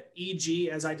EG,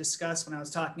 as I discussed when I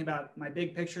was talking about my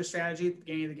big picture strategy at the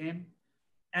beginning of the game,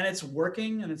 and it's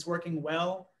working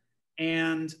well.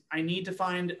 And I need to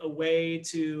find a way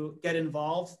to get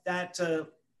involved. That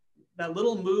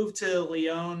little move to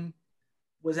Lyon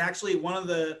was actually one of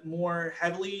the more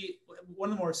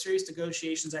serious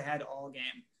negotiations I had all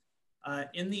game.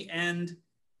 In the end,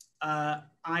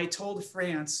 I told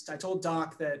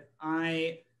Doc that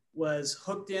I was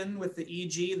hooked in with the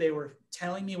EG. They were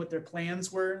telling me what their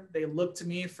plans were. They looked to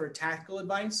me for tactical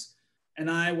advice, and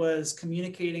I was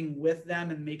communicating with them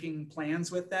and making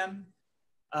plans with them.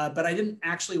 But I didn't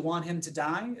actually want him to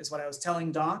die, is what I was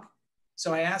telling Doc.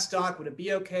 So I asked Doc, would it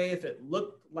be okay if it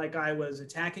looked like I was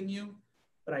attacking you?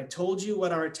 But I told you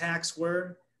what our attacks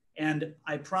were, and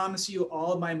I promise you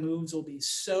all of my moves will be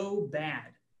so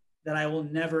bad that I will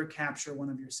never capture one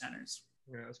of your centers.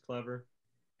 Yeah, that's clever.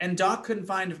 And Doc couldn't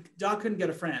get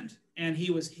a friend, and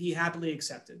he happily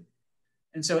accepted.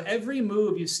 And so every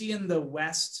move you see in the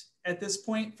West at this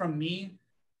point from me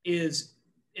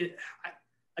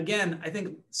again, I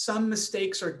think some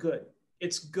mistakes are good.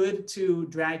 It's good to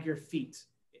drag your feet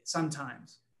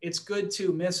sometimes. It's good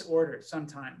to miss orders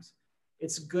sometimes.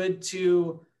 It's good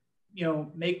to,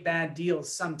 make bad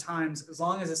deals sometimes, as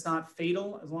long as it's not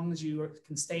fatal, as long as you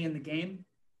can stay in the game.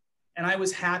 And I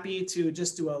was happy to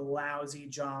just do a lousy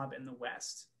job in the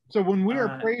West. So when we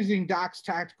are praising Doc's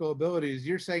tactical abilities,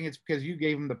 you're saying it's because you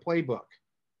gave him the playbook.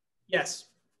 Yes.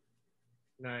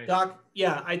 Nice. Doc,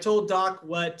 yeah, I told Doc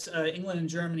what England and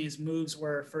Germany's moves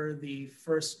were for the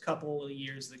first couple of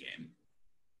years of the game.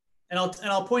 And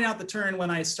I'll point out the turn when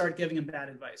I start giving him bad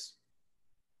advice.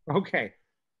 Okay.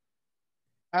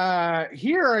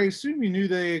 Here, I assume you knew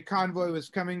the convoy was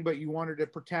coming, but you wanted to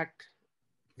protect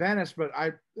Venice. But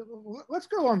let's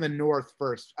go on the north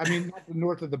first. I mean, not the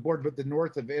north of the board, but the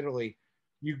north of Italy.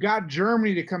 You got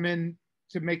Germany to come in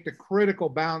to make the critical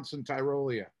bounce in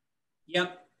Tyrolia.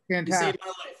 Yep. Fantastic. You saved my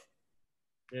life.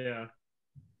 Yeah,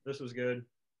 this was good.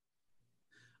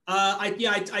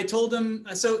 I told him,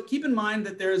 so keep in mind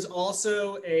that there's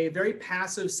also a very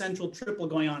passive central triple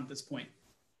going on at this point.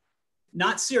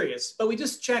 Not serious, but we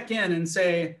just check in and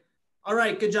say, all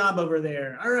right, good job over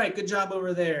there. All right, good job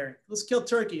over there. Let's kill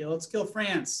Turkey. Let's kill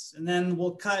France. And then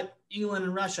we'll cut England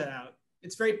and Russia out.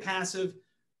 It's very passive.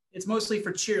 It's mostly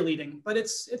for cheerleading, but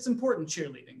it's important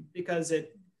cheerleading because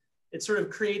it sort of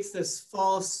creates this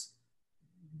false,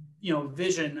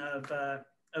 vision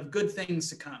of good things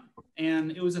to come.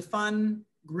 And it was a fun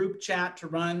group chat to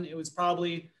run. It was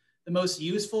probably the most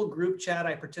useful group chat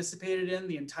I participated in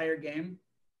the entire game,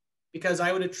 because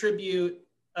I would attribute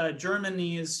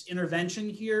Germany's intervention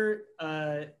here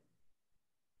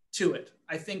to it.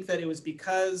 I think that it was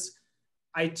because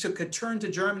I took a turn to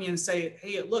Germany and say,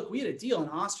 hey, look, we had a deal and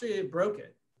Austria broke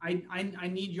it. I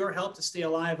need your help to stay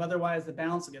alive. Otherwise the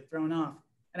balance will get thrown off.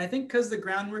 And I think because the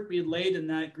groundwork we had laid in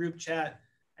that group chat,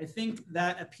 I think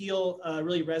that appeal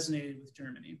really resonated with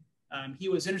Germany. He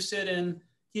was interested in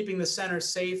keeping the center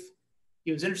safe.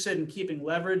 He was interested in keeping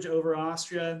leverage over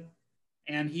Austria.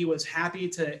 And he was happy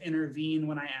to intervene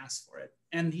when I asked for it.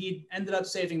 And he ended up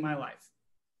saving my life.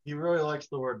 He really likes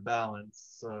the word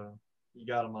balance, so you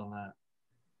got him on that.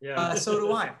 Yeah. So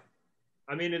do I.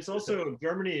 I mean, it's also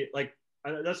Germany, like,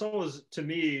 that's always, to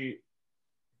me,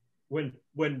 when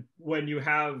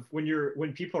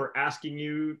people are asking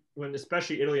you, when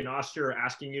especially Italy and Austria are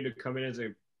asking you to come in as a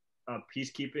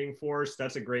peacekeeping force,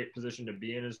 that's a great position to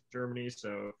be in as Germany.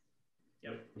 So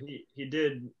he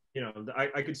did,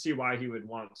 I could see why he would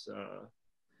want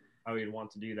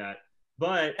to do that.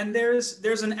 And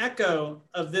there's an echo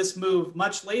of this move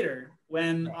much later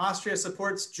when Austria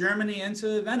supports Germany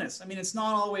into Venice. I mean, it's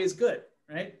not always good,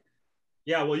 right?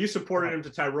 Yeah, well, you supported him to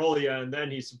Tyrolia, and then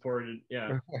he supported.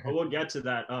 Yeah, but we'll get to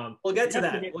that. We'll get to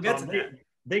that.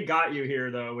 They got you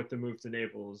here though with the move to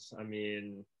Naples. I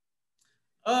mean,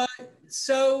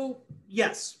 so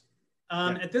yes,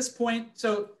 at this point,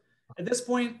 so At this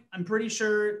point, I'm pretty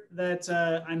sure that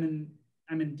I'm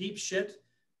in deep shit,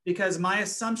 because my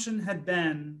assumption had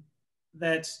been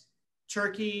that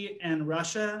Turkey and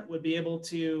Russia would be able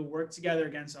to work together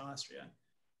against Austria.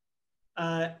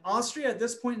 Austria, at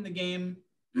this point in the game,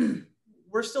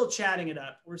 we're still chatting it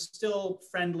up. We're still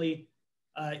friendly,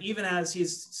 even as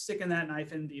he's sticking that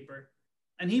knife in deeper.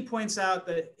 And he points out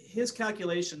that his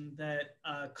calculation that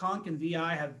Conk and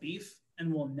VI have beef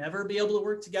and will never be able to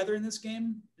work together in this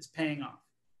game is paying off.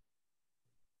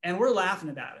 And we're laughing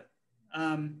about it.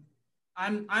 I'm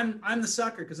the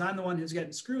sucker because I'm the one who's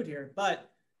getting screwed here. But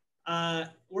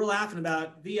we're laughing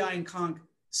about VI and Conk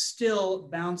still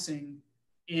bouncing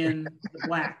in the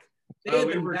black. They have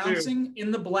been bouncing in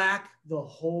the black the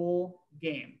whole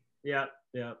game. Yeah,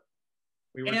 yeah.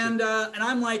 And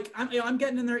I'm like, I'm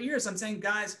getting in their ears. I'm saying,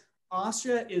 guys,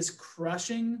 Austria is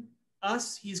crushing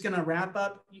us. He's going to wrap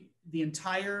up the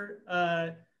entire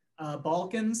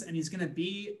Balkans, and he's going to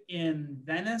be in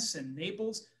Venice and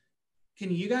Naples.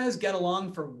 Can you guys get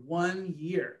along for 1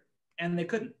 year? And they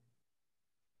couldn't.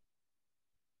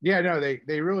 Yeah, no,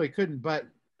 they really couldn't. But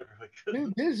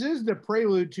this is the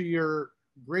prelude to your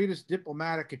greatest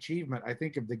diplomatic achievement, I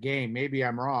think, of the game. Maybe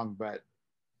I'm wrong, but.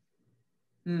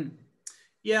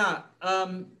 Yeah,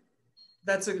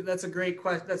 that's a great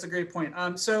question. That's a great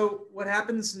point. So what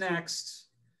happens next?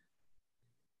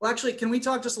 Well, actually, can we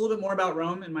talk just a little bit more about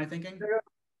Rome and my thinking?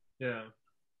 Yeah.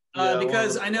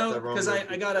 Because I know, because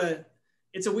I got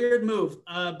it's a weird move,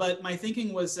 but my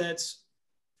thinking was that,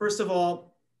 first of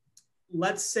all,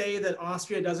 let's say that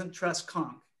Austria doesn't trust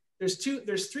Conk.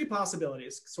 There's three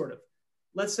possibilities, sort of.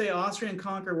 Let's say Austria and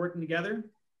Conk are working together.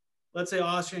 Let's say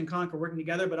Austria and Conk are working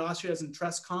together, but Austria doesn't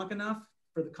trust Conk enough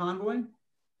for the convoy. And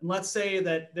let's say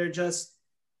that they're just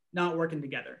not working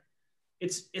together.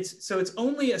 So it's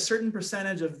only a certain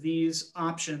percentage of these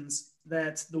options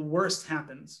that the worst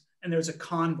happens and there's a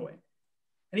convoy.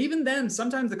 And even then,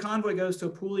 sometimes the convoy goes to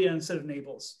Apulia instead of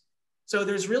Naples. So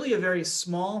there's really a very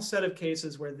small set of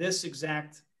cases where this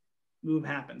exact move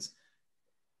happens.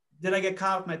 Did I get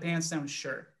caught with my pants down?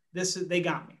 Sure. They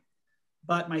got me.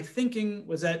 But my thinking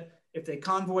was that if they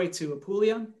convoy to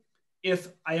Apulia, if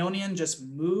Ionian just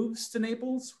moves to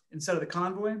Naples instead of the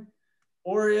convoy,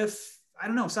 or if, I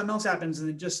don't know, something else happens and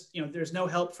it just, there's no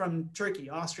help from Turkey.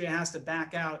 Austria has to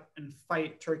back out and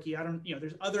fight Turkey.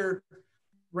 There's other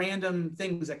random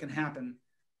things that can happen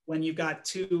when you've got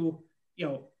two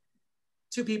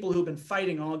people who've been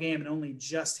fighting all game and only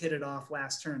just hit it off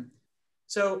last turn.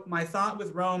 So my thought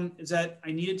with Rome is that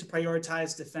I needed to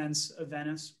prioritize defense of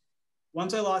Venice.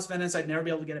 Once I lost Venice, I'd never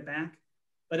be able to get it back.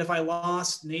 But if I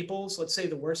lost Naples, let's say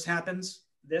the worst happens,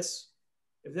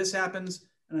 if this happens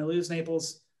and I lose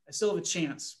Naples, I still have a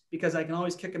chance because I can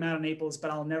always kick him out of Naples,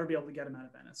 but I'll never be able to get him out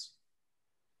of Venice.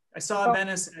 I saw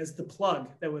Venice as the plug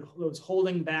that was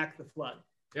holding back the flood.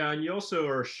 Yeah, and you also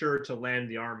are sure to land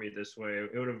the army this way.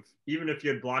 It would have, even if you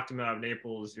had blocked him out of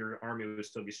Naples, your army would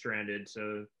still be stranded.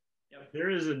 So yep. There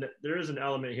is an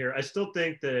element here. I still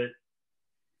think that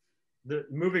the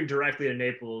moving directly to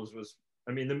Naples was,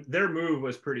 their move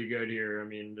was pretty good here.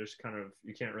 There's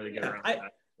you can't really get around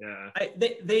that.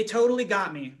 Yeah. They totally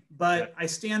got me, but I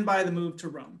stand by the move to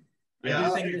Rome. Yeah. I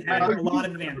do think it had a lot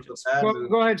of advantages.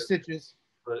 Go ahead, Stitches.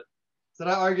 But so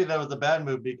I argue that was a bad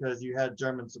move because you had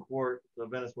German support, so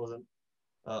Venice wasn't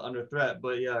under threat.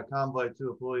 But yeah, a convoy to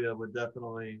Apulia would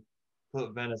definitely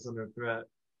put Venice under threat,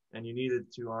 and you needed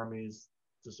two armies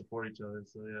to support each other.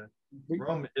 So yeah,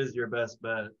 Rome is your best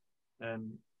bet,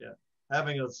 and yeah,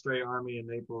 having a straight army in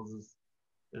Naples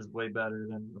is way better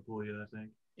than Apulia, I think.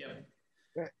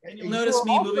 Yeah. And you'll notice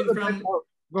me moving from.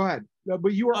 Go ahead. No,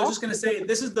 but you were. I was just going to say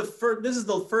this is the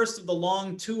first of the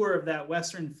long tour of that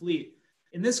Western fleet.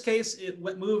 In this case, it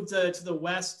moved to the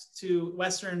west, to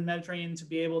Western Mediterranean, to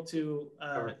be able to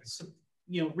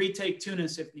retake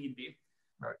Tunis if need be.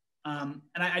 Right. And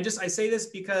I say this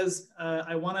because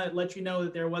I want to let you know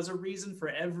that there was a reason for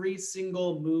every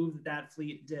single move that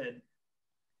fleet did.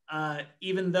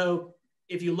 Even though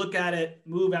if you look at it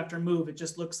move after move, it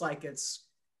just looks like it's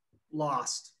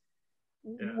lost.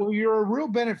 Yeah. Well, you're a real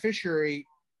beneficiary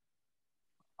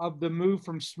of the move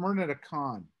from Smyrna to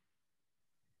Khan.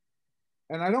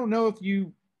 And I don't know if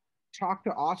you talked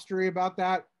to Austria about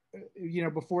that,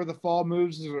 before the fall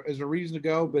moves as a reason to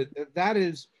go, but that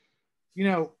is,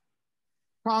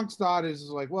 Konk's thought is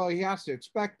like, well, he has to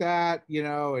expect that,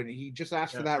 and he just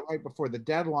asked for that right before the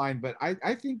deadline. But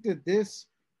I think that this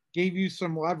gave you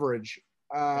some leverage,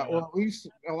 or at least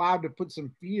allowed to put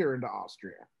some fear into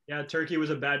Austria. Yeah, Turkey was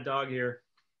a bad dog here.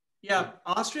 Yeah,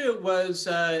 Austria was,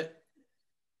 at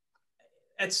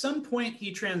some point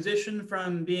he transitioned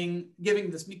from giving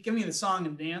the song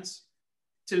and dance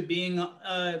to being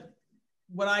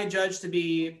what I judge to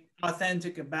be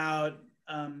authentic about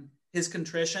his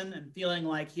contrition and feeling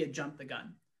like he had jumped the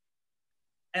gun.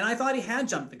 And I thought he had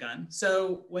jumped the gun.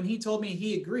 So when he told me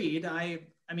he agreed, I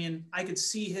mean, I could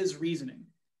see his reasoning.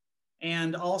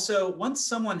 And also, once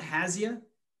someone has you,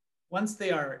 once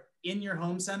they are in your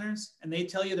home centers and they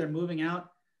tell you they're moving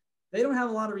out, they don't have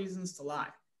a lot of reasons to lie.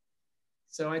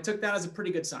 So I took that as a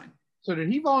pretty good sign. So did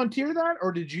he volunteer that,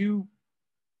 or did you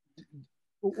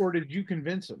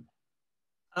convince him?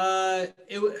 I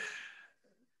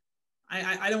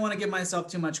don't want to give myself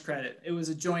too much credit. It was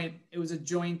a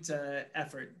joint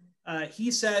effort.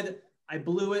 He said, I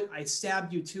blew it. I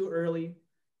stabbed you too early.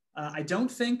 I don't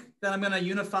think that I'm going to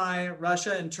unify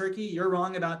Russia and Turkey. You're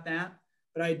wrong about that.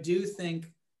 But I do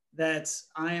think that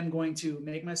I am going to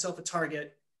make myself a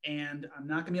target, and I'm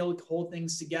not going to be able to hold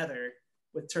things together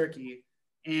with Turkey.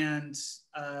 And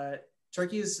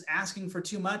Turkey is asking for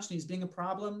too much, and he's being a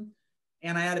problem.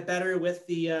 And I had it better with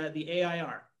the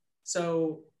AIR.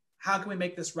 So how can we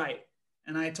make this right?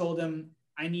 And I told him,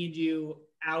 I need you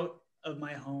out of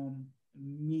my home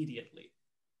immediately.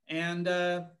 And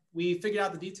we figured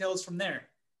out the details from there.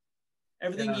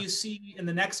 Everything you see in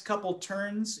the next couple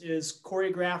turns is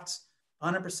choreographed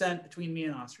 100% between me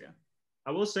and Austria.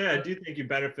 I will say, I do think you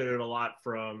benefited a lot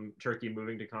from Turkey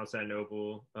moving to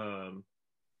Constantinople.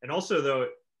 And also, though,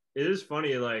 it is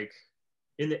funny, like,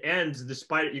 in the end,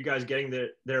 despite you guys getting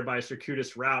there by a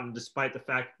circuitous route, and despite the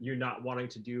fact you're not wanting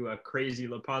to do a crazy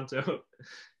Lepanto,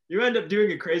 you end up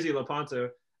doing a crazy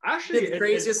Lepanto. Actually, the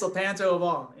craziest Lepanto of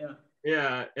all, yeah.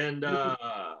 Yeah, and though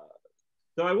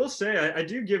I will say, I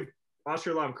do give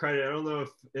Austria a lot of credit. I don't know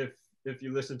if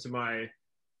you listened to my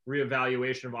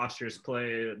reevaluation of Austria's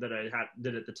play that I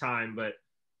did at the time, but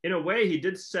in a way, he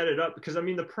did set it up, because, I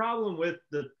mean, the problem with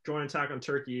the joint attack on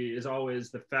Turkey is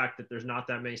always the fact that there's not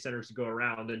that many centers to go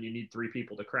around and you need 3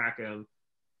 people to crack them.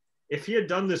 If he had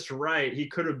done this right, he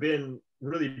could have been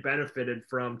really benefited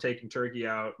from taking Turkey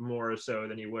out more so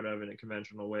than he would have in a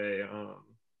conventional way.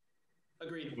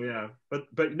 Agreed. Yeah,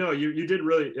 but no, you did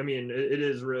really, I mean, it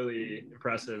is really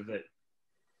impressive that,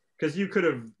 because you could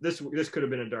have, this could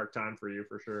have been a dark time for you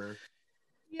for sure.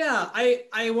 Yeah,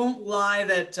 I won't lie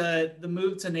that the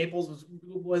move to Naples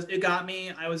was it got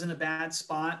me. I was in a bad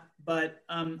spot, but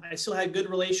I still had good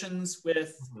relations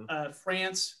with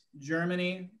France,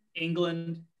 Germany,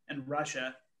 England, and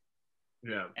Russia.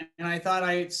 Yeah. And I thought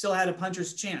I still had a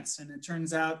puncher's chance. And it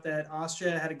turns out that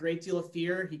Austria had a great deal of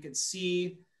fear. He could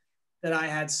see that I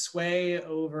had sway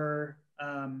over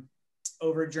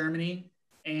Germany,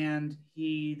 and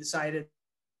he decided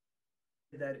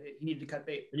that he needed to cut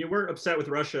bait. And you weren't upset with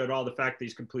Russia at all, the fact that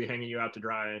he's completely hanging you out to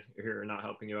dry here and not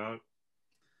helping you out?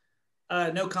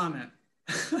 No comment.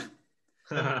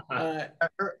 I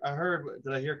heard,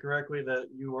 did I hear correctly that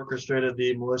you orchestrated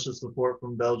the militia support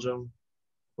from Belgium,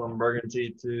 from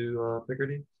Burgundy to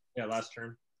Picardy? Yeah, last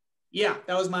turn. Yeah,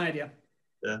 that was my idea.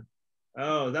 Yeah.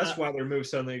 Oh, that's why their move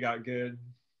suddenly got good.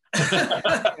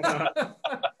 Ouch.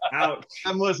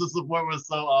 That militia support was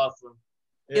so awesome.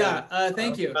 Yeah,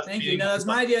 thank you. Thank you. No, that's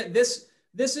my idea. This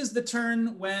is the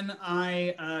turn when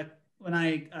I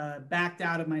backed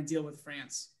out of my deal with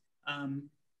France. And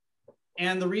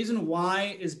the reason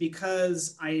why is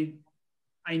because I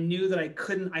knew that I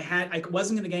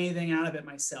wasn't going to get anything out of it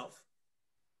myself.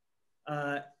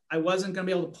 I wasn't going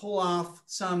to be able to pull off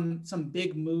some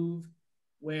big move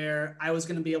where I was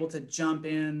going to be able to jump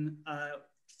in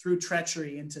through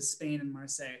treachery into Spain and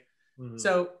Marseille. Mm-hmm.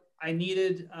 So I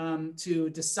needed to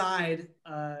decide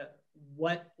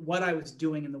what I was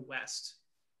doing in the West.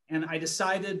 And I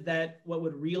decided that what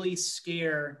would really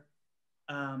scare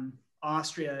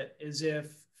Austria is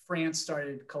if France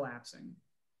started collapsing.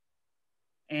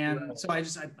 And so I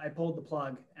pulled the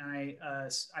plug, and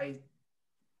I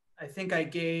think I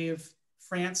gave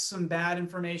France some bad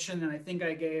information, and I think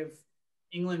I gave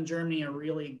England and Germany a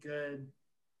really good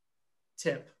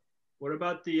tip. What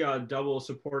about the double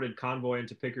supported convoy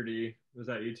into Picardy? Was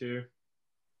that you two?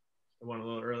 The one a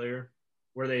little earlier,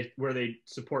 where they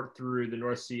support through the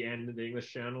North Sea and the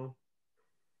English Channel?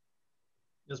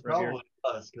 It's probably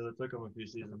us, because it took them a few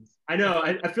seasons. I know.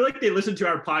 I feel like they listened to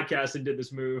our podcast and did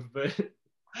this move, but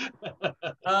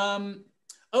oh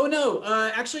no,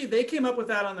 actually they came up with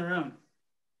that on their own.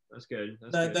 That's good.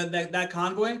 That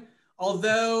convoy.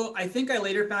 Although I think I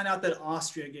later found out that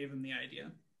Austria gave them the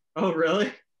idea. Oh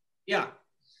really? Yeah.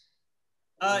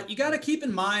 You got to keep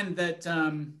in mind that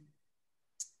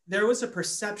there was a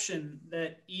perception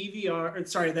that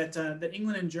that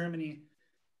England and Germany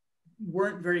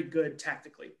weren't very good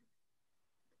tactically.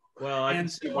 Well, I can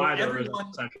see why there was a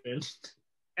perception.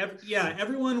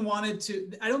 Everyone wanted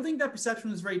to. I don't think that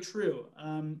perception was very true,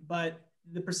 but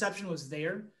the perception was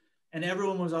there, and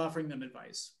everyone was offering them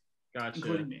advice, Gotcha.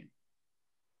 including me.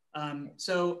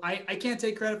 So I can't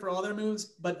take credit for all their moves,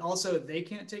 but also they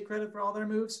can't take credit for all their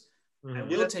moves. I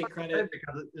will take credit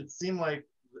because it seemed like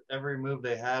every move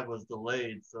they had was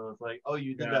delayed. So it's like, oh,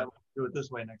 you did that. Do it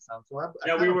this way next time. So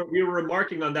we were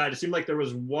remarking on that. It seemed like there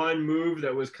was one move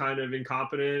that was kind of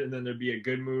incompetent, and then there'd be a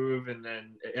good move, and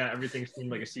then everything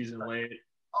seemed like a season late.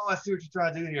 Oh, I see what you're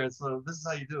trying to do here. So this is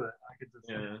how you do it. I could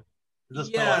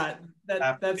just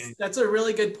that's a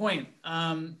really good point.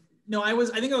 No, I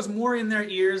think I was more in their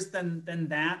ears than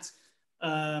that.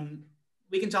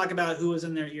 We can talk about who was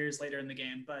in their ears later in the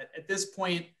game, but at this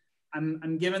point, I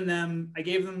gave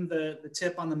them the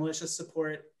tip on the malicious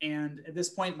support, and at this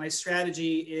point, my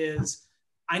strategy is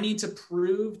I need to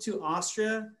prove to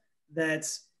Austria that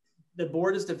the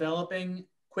board is developing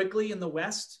quickly in the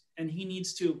West, and he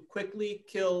needs to quickly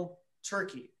kill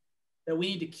Turkey. That we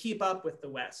need to keep up with the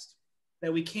West.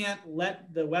 That we can't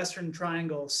let the Western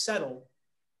Triangle settle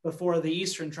before the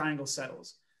Eastern Triangle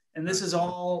settles. And this is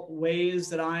all ways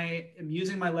that I am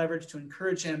using my leverage to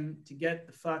encourage him to get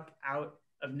the fuck out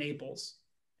of Naples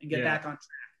and get back on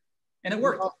track. And it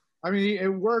worked. Well, I mean, it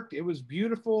worked. It was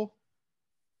beautiful.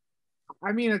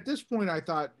 I mean, at this point, I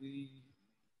thought,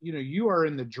 you are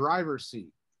in the driver's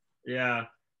seat. Yeah.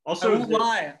 Also, I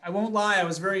won't lie. I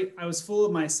was full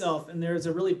of myself. And there's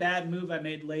a really bad move I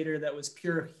made later that was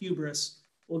pure hubris.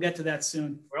 We'll get to that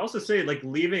soon. I also say, like,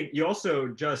 leaving, you also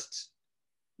just,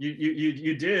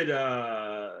 you did,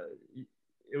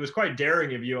 it was quite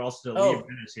daring of you also to leave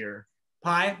Venice here.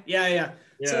 Pie? Yeah.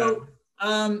 So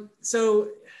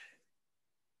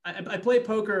I play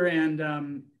poker,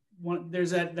 and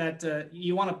there's that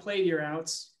you want to play to your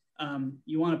outs.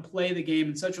 You want to play the game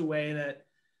in such a way that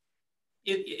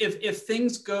if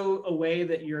things go away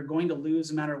that you're going to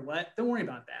lose no matter what, don't worry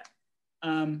about that.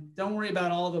 Don't worry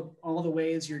about all the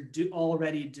ways you're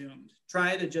already doomed.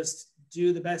 Try to just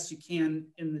do the best you can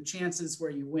in the chances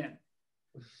where you win.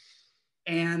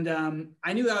 And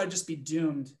I knew I would just be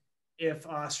doomed if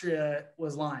Austria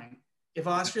was lying. If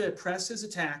Austria pressed his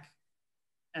attack,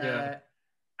 there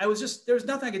was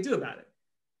nothing I could do about it.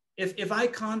 If I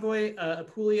convoy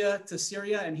Apulia to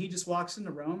Syria and he just walks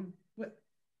into Rome,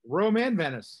 Rome and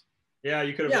Venice. Yeah,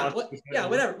 you could have.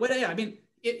 Whatever. I mean,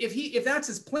 if that's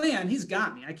his plan, he's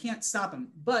got me. I can't stop him.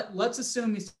 But let's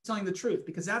assume he's telling the truth,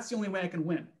 because that's the only way I can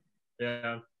win.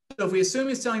 Yeah. So if we assume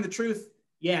he's telling the truth,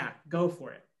 go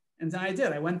for it. And then I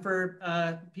did. I went for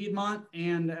Piedmont,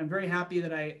 and I'm very happy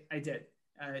that I did.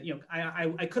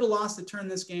 I could have lost the turn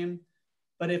this game,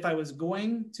 but if I was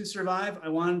going to survive, I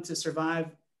wanted to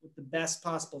survive with the best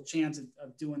possible chance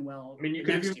of doing well. I mean, you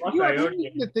could you have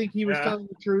reason to think he was telling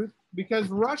the truth, because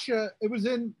it was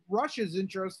in Russia's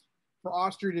interest for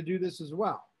Austria to do this as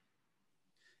well.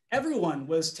 Everyone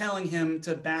was telling him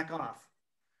to back off.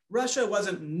 Russia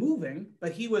wasn't moving,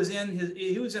 but he was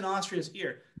in Austria's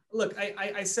ear. Look,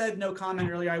 I said no comment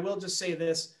earlier. I will just say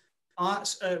this.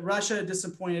 Russia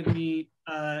disappointed me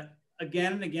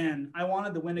again and again. I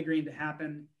wanted the wintergreen to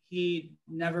happen. He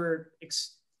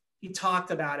talked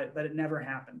about it, but it never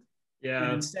happened. Yeah.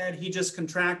 And instead, he just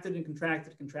contracted.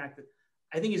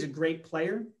 I think he's a great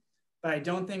player, but I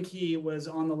don't think he was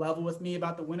on the level with me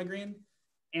about the wintergreen.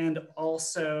 And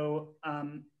also,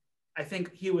 I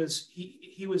think he was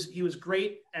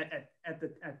great at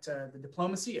the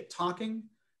diplomacy, at talking,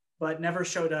 but never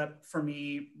showed up for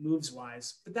me moves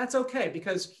wise. But that's okay,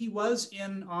 because he was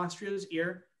in Austria's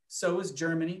ear. So was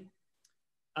Germany,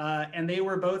 and they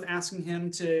were both asking him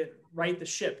to right the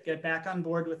ship, get back on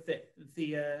board with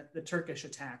the Turkish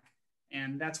attack,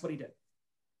 and that's what he did.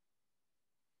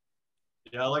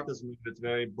 Yeah, I like this move. It's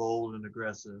very bold and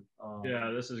aggressive.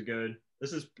 This is good.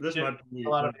 This might be a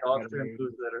lot of the Austrian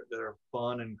moves that are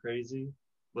fun and crazy,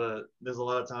 but there's a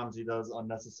lot of times he does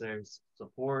unnecessary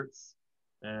supports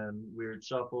and weird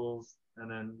shuffles,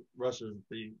 and then Russia's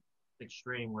the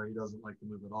extreme where he doesn't like to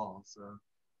move at all. So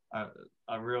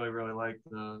I really, really like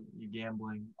you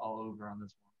gambling all over on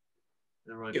this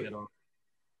one. It really paid off.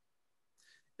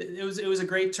 It was a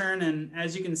great turn, and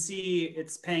as you can see,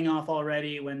 it's paying off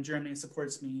already when Germany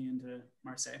supports me into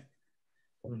Marseille.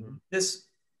 Mm-hmm. This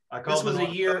was a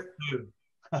year.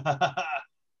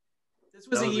 This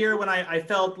was a year when I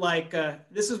felt like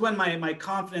this is when my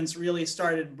confidence really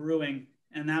started brewing,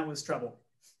 and that was trouble.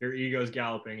 Your ego's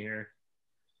galloping here.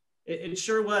 It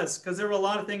sure was, because there were a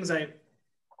lot of things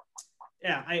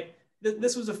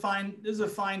this was a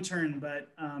fine turn, but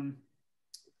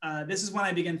this is when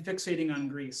I began fixating on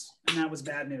Greece, and that was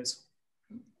bad news.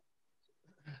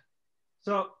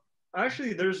 So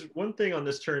actually, there's one thing on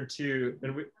this turn too,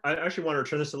 and I actually want to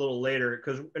return this a little later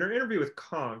because in our interview with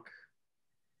Conk,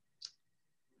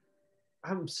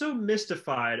 I'm so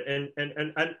mystified, and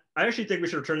I actually think we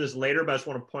should return this later, but I just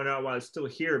want to point out why it's still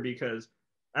here because,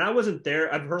 and I wasn't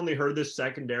there. I've only heard this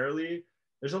secondarily.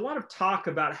 There's a lot of talk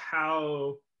about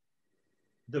how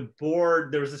the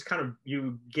board, there was this kind of,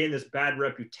 you gain this bad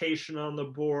reputation on the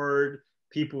board.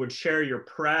 People would share your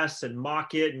press and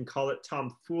mock it and call it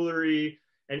tomfoolery.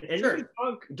 And Sure. even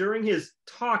Conk, during his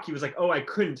talk, he was like, "Oh, I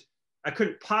couldn't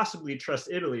possibly trust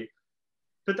Italy."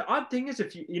 But the odd thing is,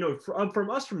 if you know,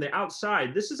 from us from the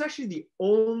outside, this is actually the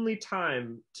only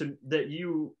time that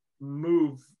you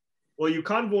move. Well, you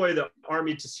convoy the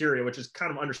army to Syria, which is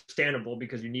kind of understandable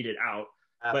because you need it out.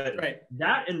 But Right.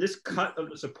 that and this cut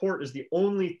of the support is the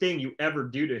only thing you ever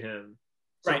do to him.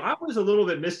 So Right. I was a little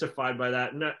bit mystified by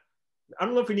that. And I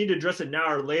don't know if we need to address it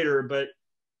now or later, but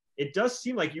it does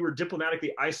seem like you were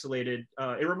diplomatically isolated.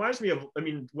 It reminds me of, I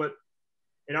mean, what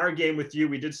in our game with you,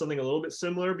 we did something a little bit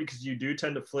similar because you do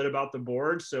tend to flit about the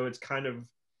board. So it's kind of,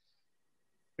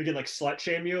 we can like slut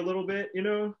shame you a little bit, you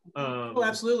know? Oh,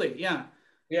 absolutely. Yeah.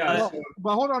 Yeah. Well,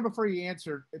 but hold on before you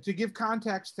answer. To give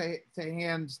context to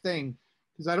Han's thing,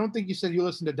 because I don't think you said you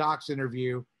listened to Doc's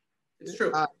interview. It's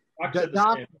true.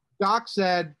 Doc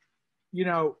said, you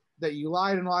know, that you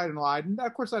lied and lied and lied. And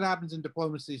of course that happens in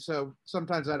diplomacy. So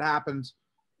sometimes that happens.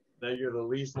 That you're the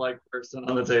least liked person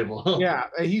on the table. Yeah.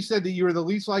 He said that you were the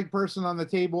least liked person on the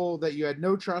table, that you had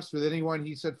no trust with anyone.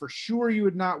 He said for sure you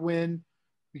would not win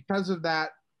because of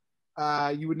that.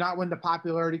 You would not win the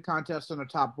popularity contest on a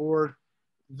top board.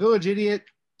 Village Idiot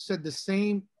said the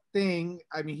same thing.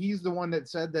 I mean, he's the one that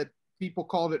said that people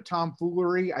called it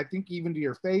tomfoolery, I think even to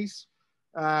your face,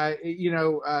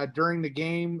 during the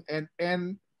game.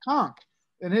 And Conk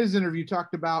in his interview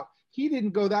talked about, he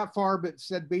didn't go that far, but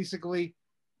said basically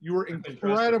you were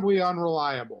incredibly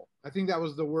unreliable. I think that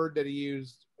was the word that he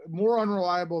used, more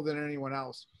unreliable than anyone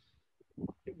else.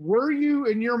 Were you,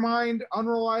 in your mind,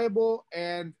 unreliable?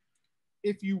 And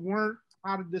if you weren't,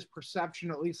 how did this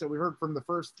perception, at least that we heard from the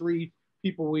first three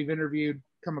people we've interviewed,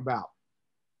 come about?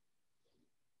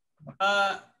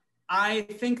 I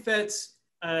think that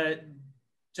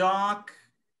Doc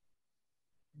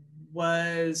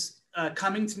was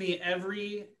coming to me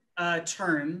every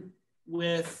turn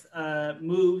with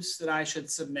moves that I should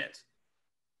submit.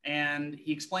 And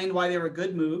he explained why they were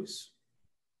good moves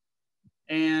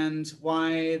and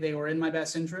why they were in my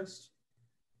best interest.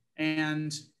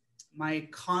 And my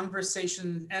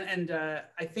conversation, and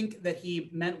I think that he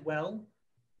meant well,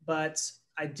 but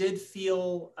I did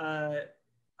feel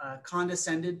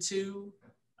condescended to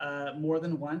more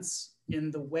than once in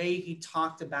the way he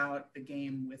talked about the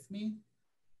game with me.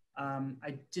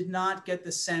 I did not get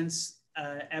the sense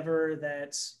ever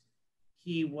that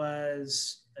he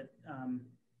was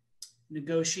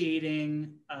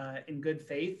negotiating in good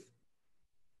faith.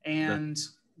 And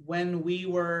when we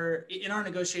were in our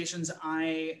negotiations,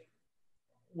 I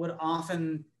would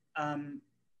often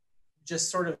just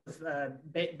sort of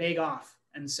beg off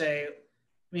and say, I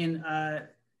mean,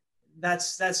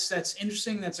 that's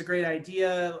interesting. That's a great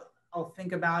idea. I'll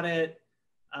think about it.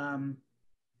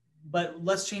 But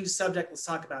let's change the subject. Let's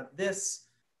talk about this.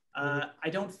 I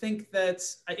don't think that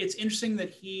it's interesting that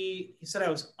he said I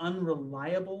was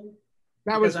unreliable.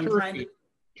 That was Turkey.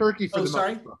 Turkey for the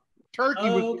sorry. most part. Turkey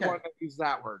was the one that used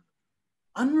that word.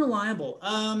 Unreliable.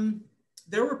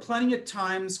 There were plenty of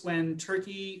times when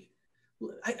Turkey,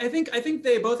 I think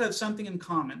they both have something in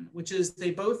common, which is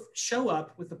they both show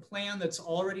up with a plan that's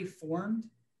already formed.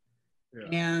 Yeah.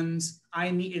 And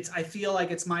I feel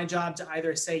like it's my job to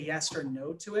either say yes or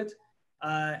no to it.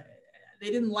 They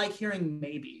didn't like hearing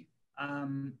maybe.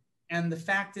 And the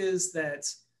fact is that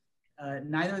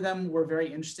neither of them were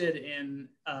very interested in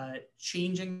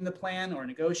changing the plan or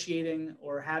negotiating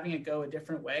or having it go a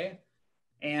different way.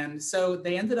 And so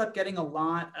they ended up getting a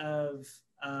lot of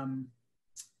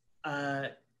I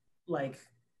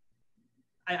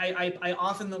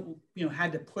often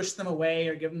had to push them away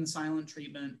or give them the silent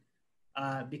treatment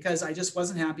because I just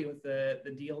wasn't happy with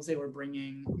the deals they were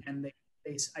bringing, and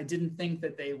I didn't think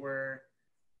that they were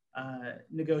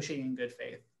negotiating in good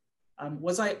faith.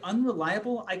 Was I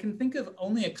unreliable? I can think of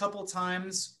only a couple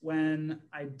times when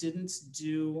I didn't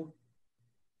do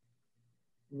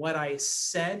what I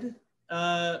said.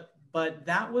 But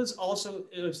that was also,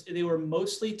 they were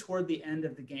mostly toward the end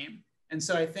of the game. And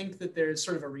so I think that there's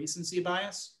sort of a recency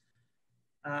bias.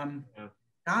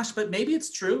 Gosh, but maybe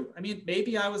it's true. I mean,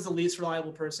 maybe I was the least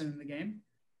reliable person in the game.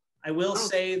 I will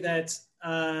say that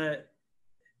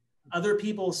other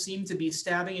people seem to be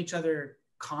stabbing each other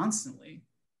constantly.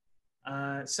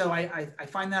 So I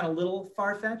find that a little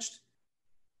far-fetched,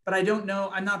 but I don't know.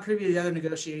 I'm not privy to the other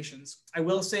negotiations. I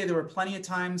will say there were plenty of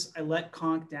times I let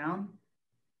Conk down.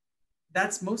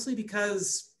 That's mostly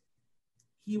because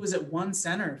he was at one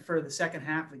center for the second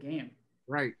half of the game.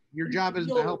 Right. Your job is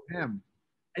to help him.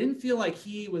 I didn't feel like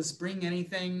he was bringing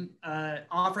anything,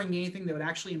 offering me anything that would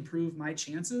actually improve my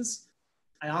chances.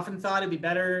 I often thought it'd be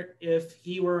better if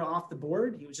he were off the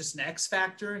board. He was just an X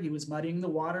factor. He was muddying the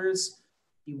waters.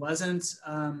 He wasn't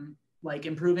like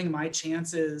improving my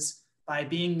chances by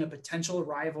being a potential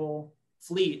rival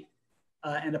fleet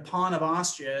and a pawn of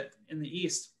Austria in the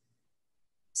East.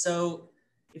 So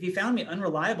if he found me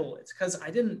unreliable, it's because I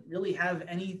didn't really have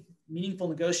any meaningful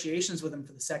negotiations with him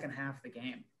for the second half of the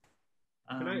game.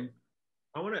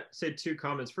 I want to say two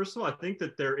comments. First of all, I think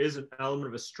that there is an element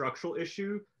of a structural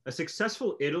issue. A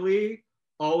successful Italy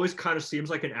always kind of seems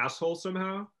like an asshole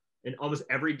somehow in almost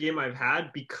every game I've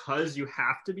had because you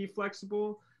have to be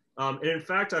flexible. And in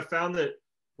fact, I found that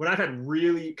when I've had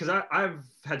because I've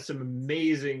had some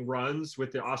amazing runs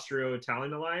with the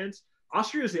Austro-Italian alliance,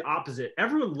 Austria is the opposite.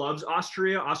 Everyone loves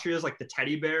Austria. Austria is like the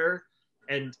teddy bear.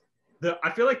 And I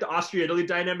feel like the Austria-Italy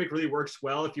dynamic really works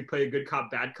well if you play a good cop,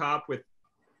 bad cop, with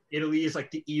Italy is like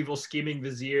the evil scheming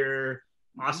vizier.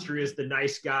 Austria is the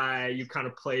nice guy. You kind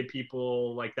of play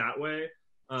people like that way.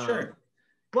 Sure.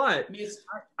 But if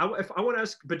I want to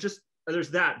ask, but just there's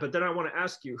that. But then I want to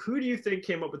ask you, who do you think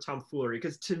came up with tomfoolery?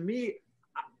 Because to me,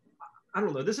 I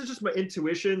don't know. This is just my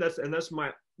intuition. That's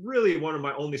my really one of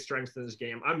my only strengths in this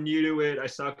game. I'm new to it. I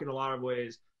suck in a lot of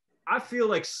ways. I feel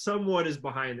like someone is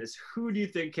behind this. Who do you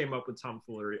think came up with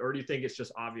tomfoolery, or do you think it's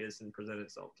just obvious and presented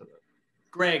itself to them?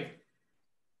 Greg.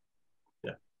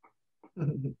 Yeah.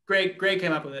 Greg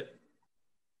came up with it.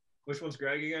 Which one's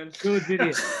Greg again? Village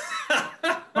idiot.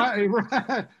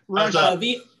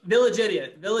 Village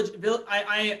idiot.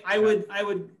 I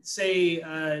would say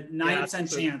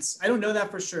 90% chance. I don't know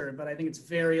that for sure, but I think it's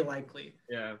very likely.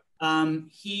 Yeah.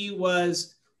 He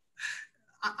was.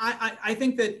 I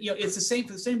think that it's the same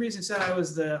for the same reason he said I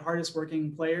was the hardest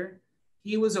working player.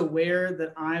 He was aware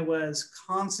that I was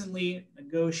constantly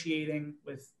negotiating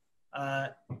with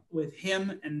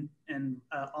him and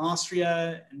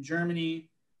Austria and Germany.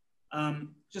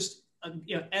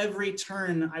 Every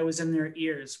turn I was in their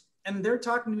ears, and they're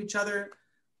talking to each other.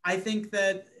 I think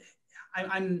that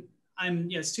I'm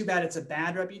it's too bad it's a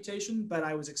bad reputation, but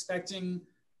I was expecting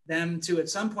them to at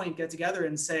some point get together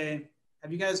and say,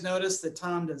 have you guys noticed that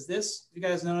Tom does this? Have you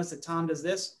guys noticed that Tom does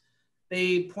this?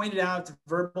 They pointed out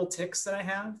verbal tics that I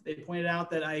have. They pointed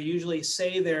out that I usually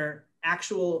say their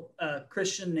actual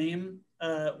Christian name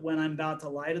when I'm about to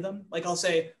lie to them. Like I'll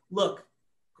say, look,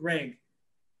 Greg,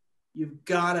 you've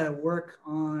got to work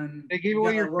on. They gave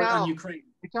away your on Ukraine.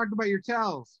 They talked about your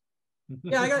tells.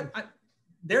 Yeah,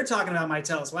 they're talking about my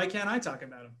tells. Why can't I talk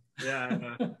about them?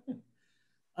 Yeah.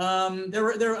 There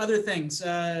were other things.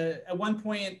 At one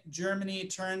point, Germany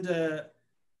turned to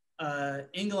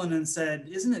England and said,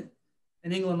 "Isn't it?"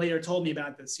 And England later told me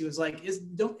about this. He was like,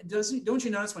 "Don't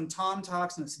you notice when Tom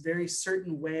talks in this very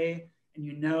certain way,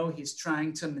 and he's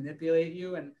trying to manipulate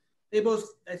you?" And they both,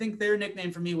 I think their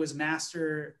nickname for me was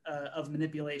Master of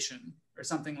Manipulation or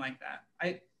something like that.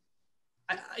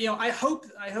 I hope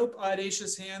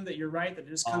audacious hand that you're right, that it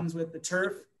just comes with the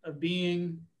turf of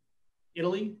being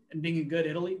Italy and being a good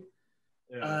Italy.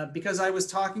 Yeah. Because I was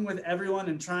talking with everyone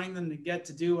and trying them to get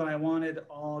to do what I wanted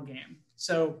all game.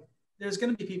 So there's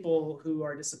going to be people who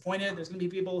are disappointed. There's going to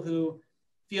be people who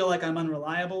feel like I'm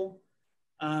unreliable.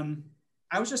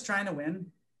 I was just trying to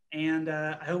win. And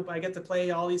I hope I get to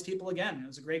play all these people again. It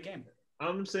was a great game. All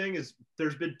I'm saying is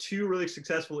there's been two really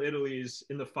successful Italys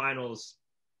in the finals.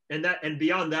 And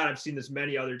beyond that, I've seen this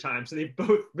many other times. And they've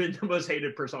both been the most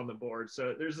hated person on the board.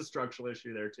 So there's a structural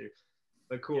issue there too.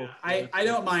 But cool. Yeah, I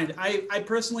don't mind. I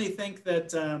personally think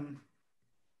that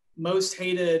most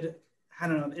hated, I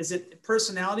don't know, is it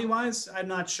personality-wise? I'm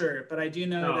not sure. But I do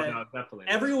know that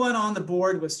everyone on the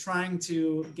board was trying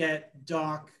to get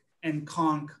Doc and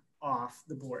Conk off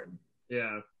the board.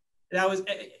 Yeah. That was,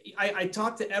 I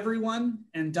talked to everyone,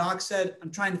 and Doc said,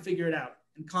 I'm trying to figure it out.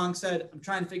 And Kong said, I'm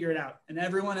trying to figure it out. And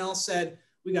everyone else said,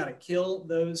 we got to kill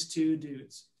those two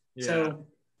dudes. Yeah. So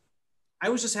I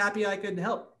was just happy I could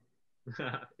help.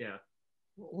 Yeah.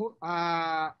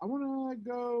 I want to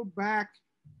go back.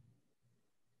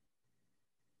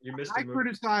 You missed I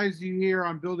criticized you here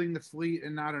on building the fleet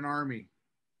and not an army.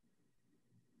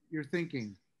 You're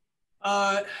thinking.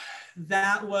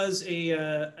 That was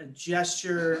a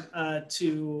gesture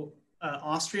to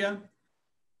Austria,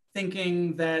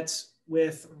 thinking that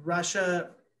with Russia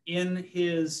in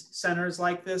his centers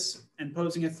like this and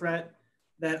posing a threat,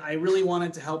 that I really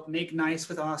wanted to help make nice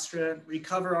with Austria,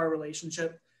 recover our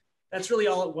relationship. That's really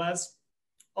all it was.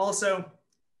 Also,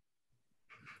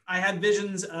 I had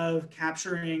visions of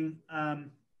capturing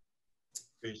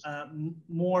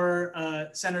more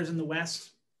centers in the West,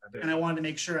 and I wanted to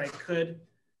make sure I could,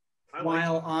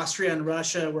 while Austria and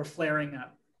Russia were flaring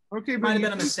up. Okay, Might have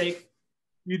been a mistake.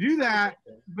 You do that,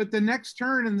 but the next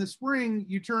turn in the spring,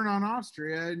 you turn on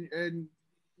Austria, and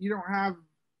you don't have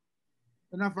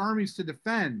enough armies to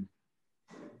defend.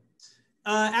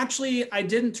 Actually, I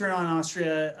didn't turn on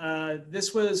Austria.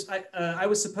 This was, I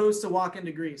was supposed to walk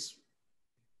into Greece.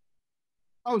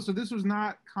 Oh, so this was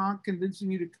not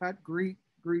convincing you to cut Greece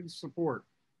support.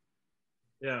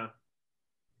 Yeah,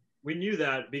 we knew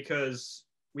that because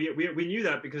we knew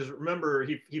that because remember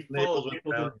he followed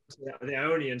Naples the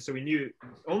Ionian, so we knew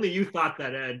only you thought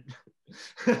that, Ed.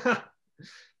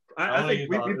 I think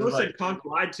we both said Conk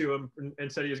lied to him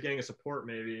and said he was getting a support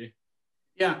maybe.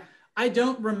 Yeah, I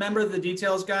don't remember the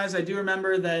details, guys. I do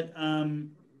remember that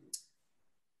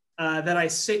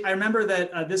I remember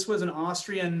that this was an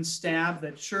Austrian stab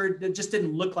that just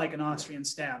didn't look like an Austrian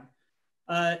stab.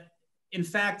 In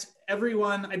fact,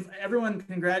 everyone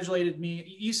congratulated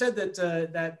me. You said that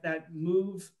that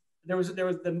move, there was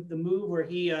the move where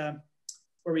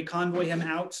where we convoy him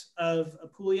out of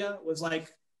Apulia was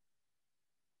like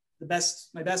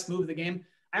my best move of the game.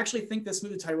 I actually think this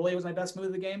move to Tyrolia was my best move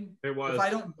of the game. It was.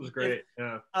 It was great.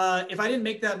 Yeah. If I didn't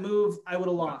make that move, I would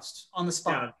have lost on the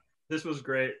spot. Yeah, this was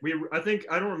great. I think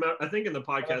in the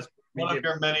podcast one of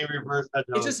your many reverse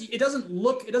hedgehogs. It doesn't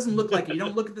look like it. You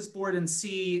don't look at this board and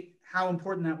see how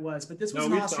important that was. But this was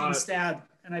an Austrian stab,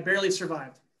 and I barely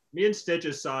survived. Me and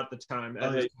Stitches saw it at the time.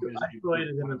 But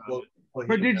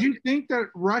did you think that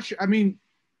Russia? I mean,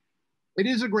 it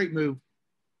is a great move.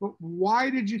 But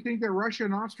why did you think that Russia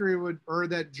and Austria would, or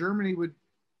that Germany would,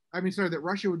 that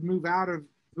Russia would move out of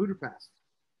Budapest?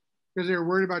 Because they were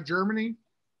worried about Germany?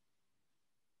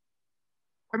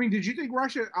 I mean, did you think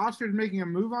Austria was making a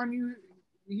move on you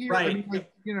here? Right. I mean,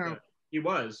 Yeah, he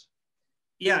was.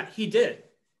 Yeah, he did.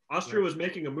 Austria was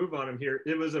making a move on him here.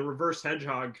 It was a reverse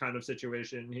hedgehog kind of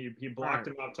situation. He blocked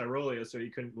him off Tyrolia so he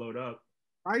couldn't load up.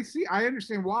 I see. I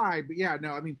understand why. But yeah,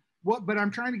 no, I mean, but I'm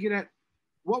trying to get at,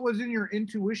 what was in your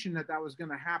intuition that was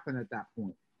going to happen at that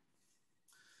point?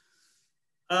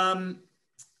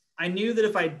 I knew that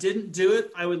if I didn't do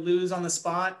it, I would lose on the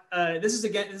spot. This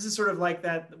is sort of like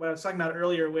that, what I was talking about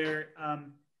earlier, where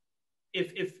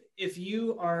if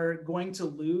you are going to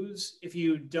lose, if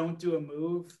you don't do a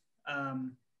move,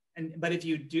 but if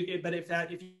you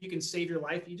can save your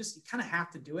life, you kind of have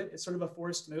to do it. It's sort of a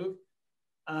forced move.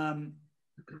 I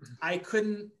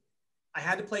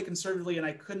had to play conservatively, and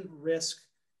I couldn't risk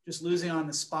just losing on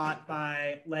the spot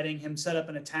by letting him set up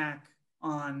an attack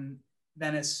on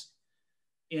Venice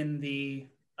in the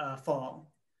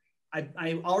fall.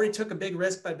 I already took a big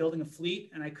risk by building a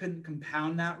fleet, and I couldn't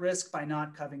compound that risk by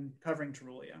not covering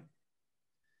Tyrolia.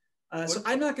 So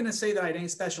I'm not going to say that I had any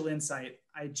special insight.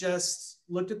 I just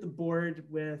looked at the board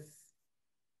with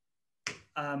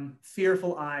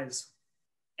fearful eyes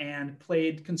and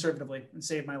played conservatively and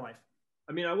saved my life.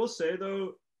 I mean, I will say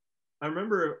though, I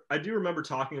do remember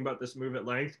talking about this move at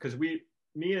length because me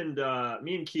and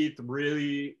Keith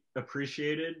really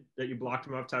appreciated that you blocked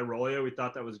him off Tyrolia. We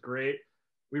thought that was great.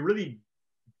 We really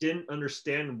didn't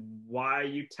understand why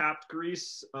you tapped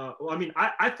Greece. I mean,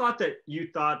 I thought that you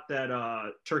thought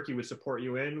that Turkey would support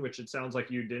you in, which it sounds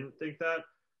like you didn't think that.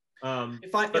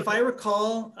 If I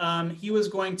recall,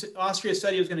 Austria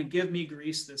said he was going to give me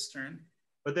Greece this turn.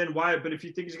 But then why? But if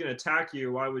you think he's going to attack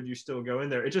you, why would you still go in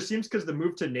there? It just seems because the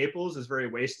move to Naples is very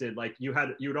wasted. Like you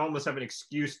would almost have an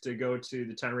excuse to go to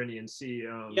the Tyrrhenian Sea.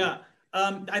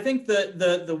 I think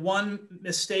the one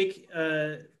mistake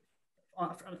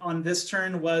on this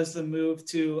turn was the move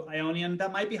to Ionian.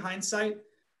 That might be hindsight,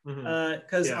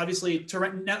 because obviously,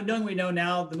 knowing we know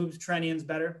now, the move to Tyrrhenian is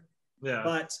better. Yeah.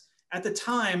 But at the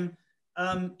time,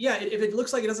 if it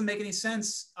looks like it doesn't make any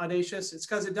sense, Audacious, it's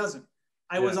because it doesn't.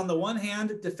 I was on the one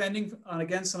hand defending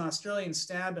against an Australian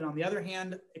stab, and on the other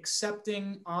hand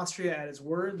accepting Austria at his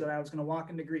word that I was going to walk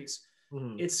into Greece.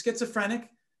 Mm-hmm. It's schizophrenic,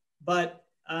 but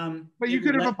you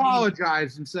could have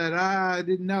apologized and said, "I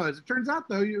didn't know." As it turns out,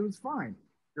 though, it was fine.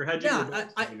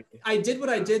 I did what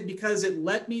I did because it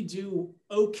let me do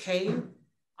okay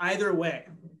either way.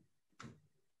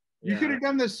 You could have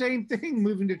done the same thing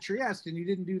moving to Trieste, and you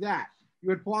didn't do that. You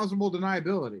had plausible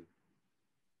deniability.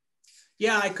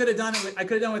 Yeah, I could have done it. I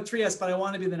could have done it with Trieste, but I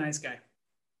want to be the nice guy.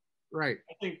 Right.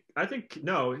 I think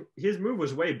no. His move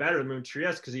was way better than move to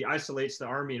Trieste because he isolates the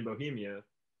army in Bohemia.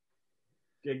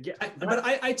 But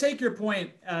I take your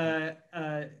point,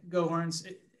 Go Horns.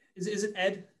 Is it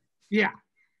Ed? Yeah.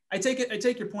 I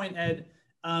take your point, Ed.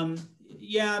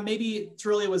 Yeah, maybe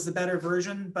Trulia was the better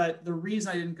version, but the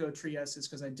reason I didn't go Trieste is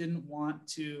because I didn't want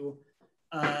to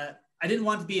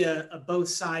be a both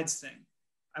sides thing.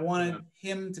 I wanted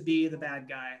him to be the bad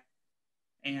guy.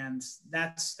 And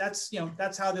that's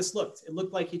how this looked. It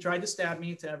looked like he tried to stab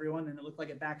me to everyone, and it looked like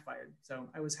it backfired. So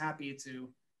I was happy to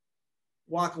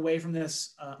walk away from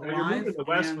this alive. Your move in the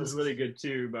West was really good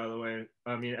too, by the way.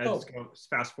 I mean, Ed's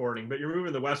fast forwarding, but your move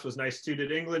in the West was nice too.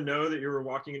 Did England know that you were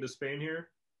walking into Spain here?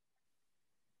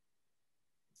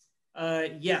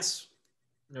 Yes.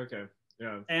 Okay.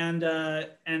 Yeah. And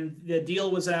the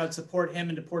deal was that I would support him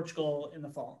into Portugal in the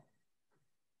fall.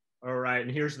 All right, and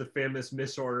here's the famous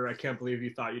misorder. I can't believe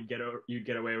you thought you'd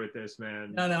get away with this,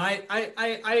 man. No,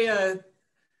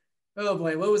 oh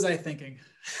boy, what was I thinking?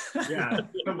 Yeah,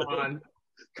 come on.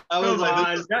 I was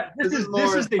like, this is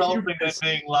more insulting than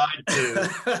being lied to.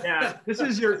 Yeah, this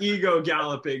is your ego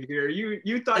galloping here.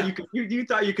 You thought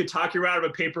you could talk your way out of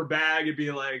a paper bag and be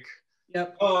like,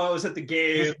 yep. Oh, I was at the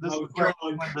game. This I was drunk.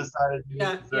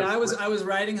 I was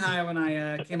riding high when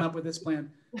I came up with this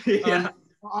plan. Yeah.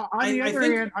 On the other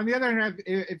hand,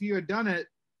 if you had done it,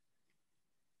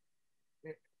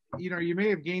 you may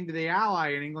have gained the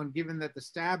ally in England, given that the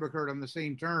stab occurred on the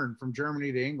same turn from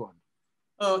Germany to England.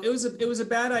 Oh, it was a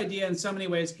bad idea in so many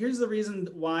ways. Here's the reason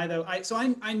why, though.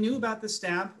 I knew about the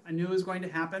stab. I knew it was going to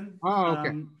happen. Oh,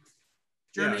 okay.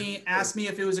 Germany asked me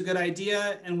if it was a good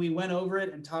idea, and we went over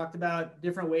it and talked about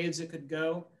different ways it could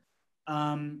go.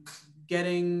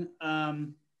 Getting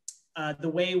the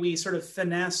way we sort of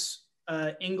finesse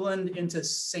England into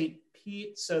St.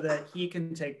 Pete so that he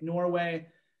can take Norway.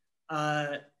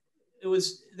 There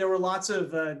were lots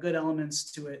of good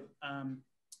elements to it.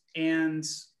 And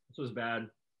this was bad.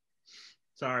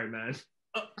 Sorry, man.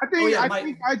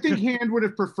 I think Hand would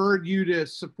have preferred you to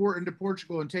support into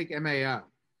Portugal and take MAO.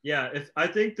 Yeah, I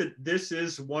think that this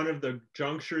is one of the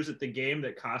junctures at the game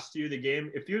that cost you the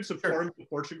game. If you had supported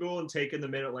Portugal and taken the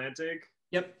Mid-Atlantic.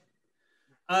 Yep.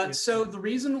 So the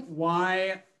reason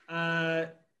why,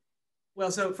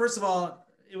 so first of all,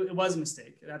 it was a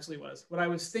mistake. It absolutely was. What I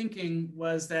was thinking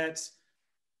was that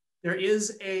there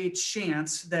is a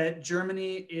chance that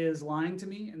Germany is lying to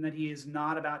me and that he is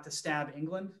not about to stab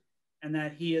England and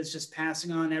that he is just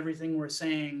passing on everything we're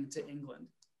saying to England.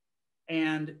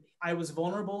 And I was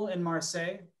vulnerable in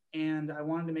Marseille, and I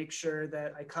wanted to make sure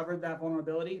that I covered that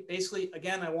vulnerability. Basically,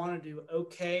 again, I wanted to do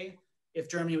okay if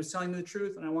Germany was telling me the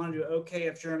truth, and I wanted to do okay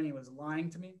if Germany was lying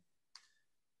to me.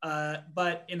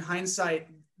 But in hindsight,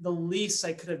 the least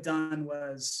I could have done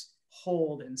was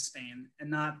hold in Spain and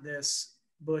not this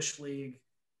Bush League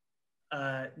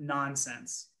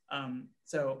nonsense.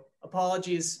 So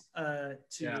apologies to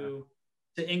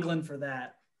England for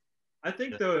that. I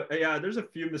think though, there's a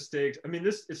few mistakes. I mean,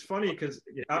 this is funny because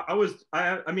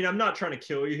I'm not trying to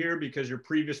kill you here because your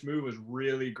previous move was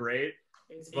really great.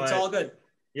 It's all good.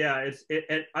 Yeah,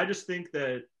 I just think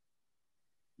that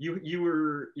you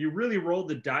really rolled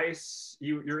the dice.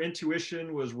 Your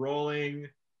intuition was rolling.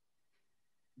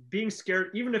 Being scared,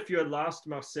 even if you had lost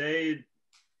Marseille,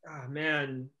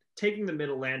 taking the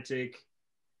Mid-Atlantic,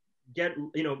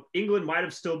 England might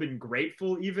have still been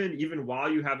grateful even while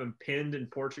you have them pinned in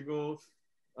Portugal.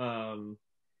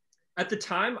 At the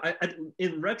time,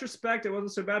 in retrospect, it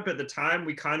wasn't so bad, but at the time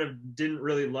we kind of didn't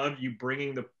really love you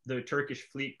bringing the Turkish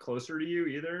fleet closer to you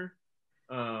either.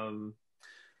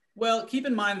 Well, keep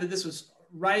in mind that this was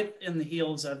right in the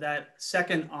heels of that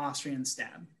second Austrian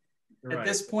stab. Right. At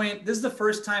this point, this is the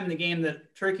first time in the game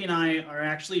that Turkey and I are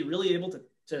actually really able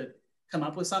to come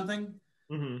up with something.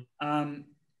 Mm-hmm.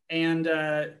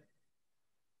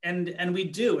 And we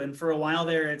do. And for a while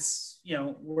there, it's,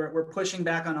 we're pushing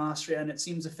back on Austria and it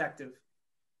seems effective.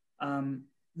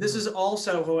 This is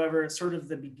also, however, sort of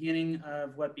the beginning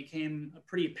of what became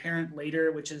pretty apparent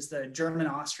later, which is the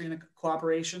German-Austrian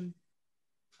cooperation.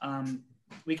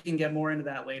 We can get more into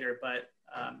that later, but.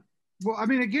 Well, I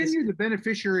mean, again, you're the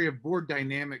beneficiary of board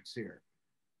dynamics here.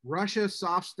 Russia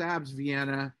soft stabs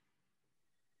Vienna.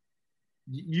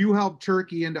 You help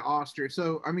Turkey into Austria.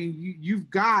 So, I mean, you've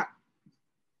got,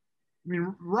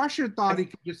 Russia thought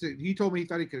he told me he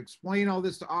thought he could explain all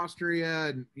this to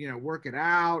Austria and, work it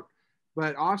out.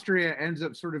 But Austria ends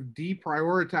up sort of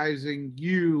deprioritizing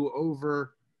you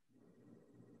over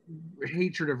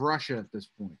hatred of Russia at this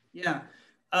point. Yeah.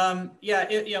 It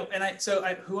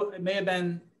may have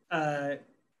been,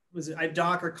 was it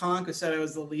Doc or Conk who said I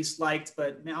was the least liked,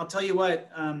 but I'll tell you what,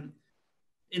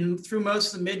 through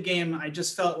most of the mid game, I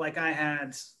just felt like I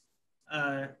had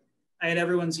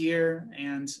everyone's ear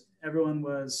and everyone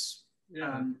was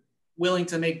willing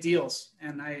to make deals.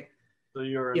 And So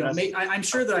you're you know, I'm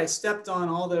sure that I stepped on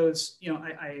all those, you know,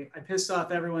 I pissed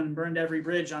off everyone and burned every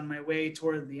bridge on my way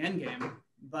toward the end game.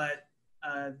 But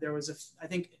there was I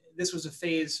think this was a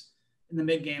phase in the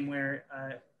mid game where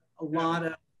a lot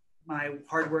of my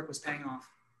hard work was paying off.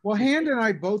 Well, Hand and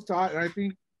I both thought, and I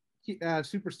think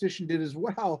Superstition did as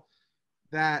well,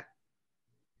 that,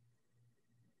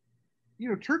 you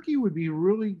know, Turkey would be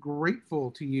really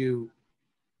grateful to you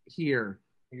here.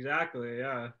 Exactly.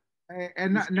 Yeah.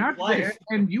 And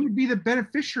and you would be the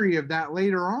beneficiary of that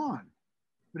later on,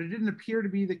 but it didn't appear to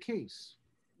be the case.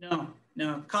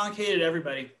 No, Conk hated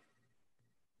everybody.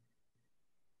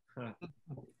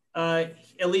 At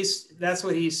least that's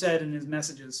what he said in his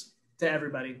messages to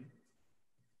everybody.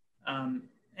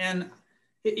 And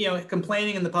you know,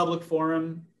 complaining in the public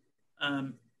forum,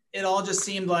 it all just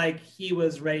seemed like he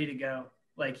was ready to go,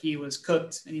 like he was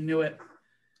cooked and he knew it.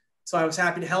 So I was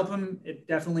happy to help him. It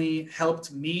definitely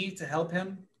helped me to help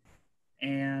him.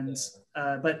 And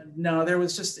but no, there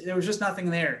was just nothing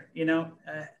there. You know,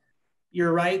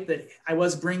 you're right that I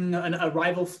was bringing a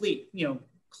rival fleet, you know,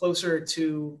 closer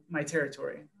to my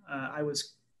territory. I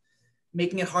was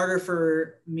making it harder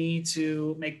for me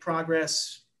to make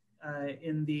progress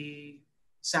in the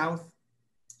south.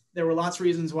 There were lots of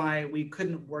reasons why we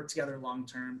couldn't work together long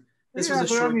term. This was a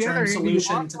short-term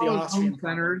solution to the Austrian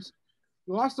centers.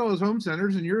 You lost all his home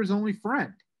centers, and you're his only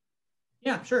friend.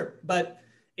 Yeah, sure, but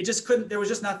it just couldn't. There was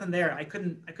just nothing there. I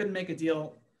couldn't make a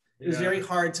deal. It was very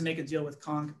hard to make a deal with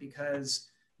Conk because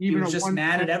he was just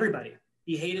mad at everybody.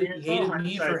 He hated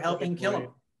me for helping kill him.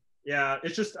 Yeah,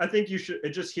 it's just, I think you should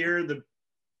just hear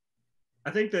I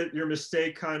think that your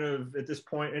mistake kind of at this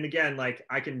point, and again, like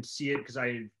I can see it because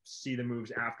I see the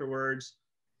moves afterwards.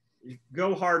 You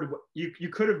go hard. You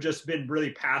could have just been really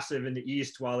passive in the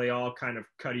East while they all kind of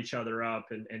cut each other up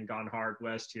and gone hard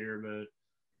West here. But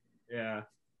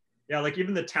yeah, like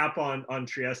even the tap on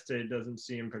Trieste doesn't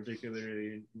seem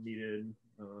particularly needed.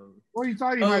 Well, you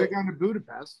thought he might have gone to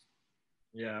Budapest.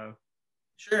 Yeah,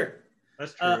 sure.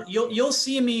 That's true. You'll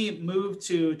see me move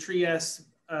to Trieste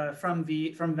from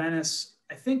Venice.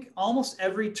 I think almost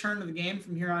every turn of the game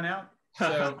from here on out.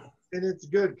 So and it's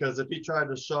good because if he tried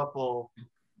to shuffle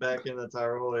back in the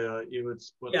Tyrolia, you would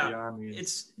split the army.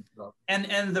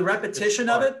 And the repetition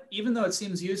of it, even though it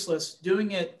seems useless,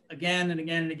 doing it again and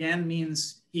again and again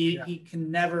means he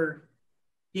can never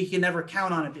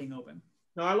count on it being open.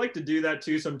 No, I like to do that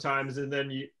too sometimes, and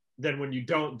then when you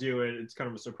don't do it, it's kind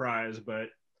of a surprise. But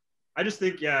I just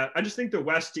think the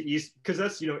west to east, because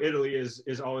that's, you know, Italy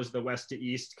is always the west to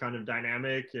east kind of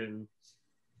dynamic, and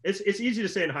it's easy to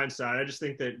say in hindsight. I just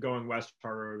think that going west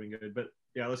harder would be good, but.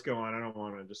 Yeah, let's go on. I don't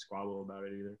want to just squabble about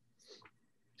it either.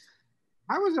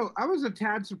 I was a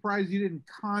tad surprised you didn't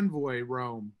convoy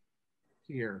Rome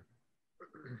here.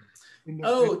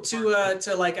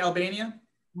 To like Albania?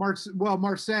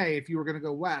 Marseille, if you were going to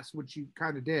go west, which you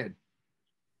kind of did.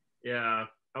 Yeah,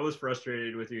 I was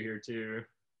frustrated with you here too.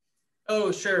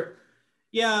 Oh, sure.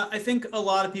 Yeah, I think a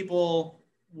lot of people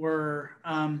were.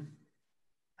 I'm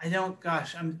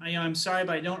sorry,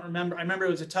 but I don't remember. I remember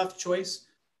it was a tough choice.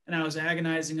 And I was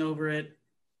agonizing over it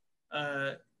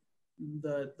the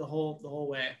whole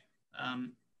way.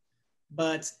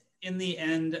 But in the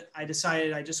end, I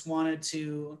decided I just wanted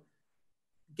to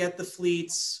get the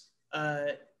fleets,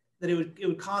 that it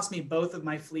would cost me both of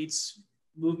my fleets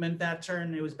movement that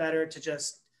turn. It was better to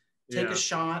just take a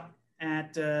shot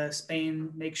at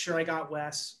Spain, make sure I got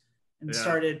west, and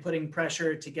started putting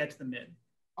pressure to get to the mid.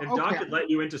 If Doc had let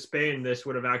you into Spain, this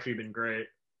would have actually been great.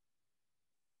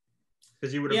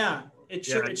 Because you would have. Yeah,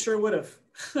 it sure would have.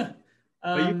 But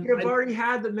you could have already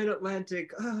had the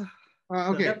Mid-Atlantic.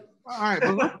 Okay. Yep. All right.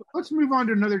 Well, let's move on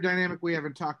to another dynamic we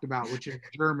haven't talked about, which is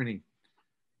Germany.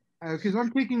 Because I'm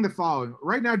thinking the following.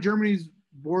 Right now, Germany's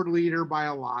board leader by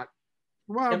a lot.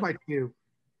 Well, by 2.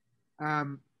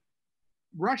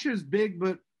 Russia's big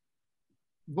but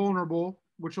vulnerable,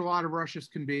 which a lot of Russias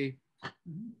can be.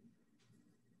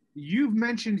 You've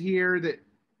mentioned here that,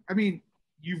 I mean,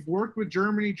 you've worked with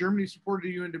Germany. Germany supported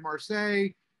you into Marseille.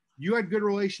 You had good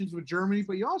relations with Germany,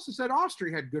 but you also said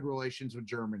Austria had good relations with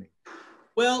Germany.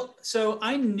 Well, so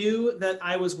I knew that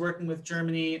I was working with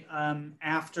Germany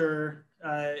after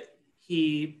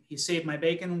he saved my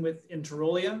bacon in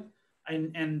Tyrolia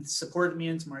and supported me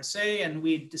into Marseille, and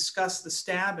we discussed the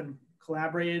stab and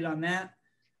collaborated on that.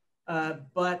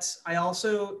 But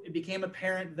it became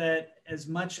apparent that as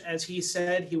much as he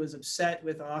said he was upset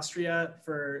with Austria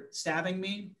for stabbing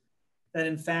me, that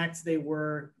in fact they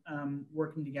were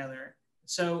working together.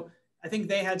 So I think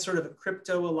they had sort of a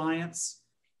crypto alliance.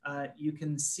 You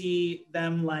can see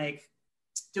them like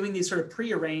doing these sort of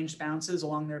prearranged bounces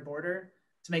along their border.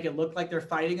 to make it look like they're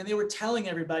fighting, and they were telling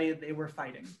everybody that they were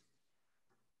fighting.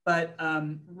 But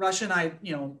Russia and I,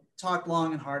 talked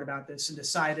long and hard about this and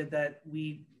decided that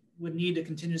we would need a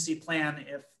contingency plan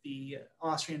if the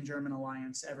Austrian-German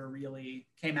alliance ever really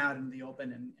came out into the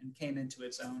open and came into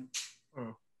its own.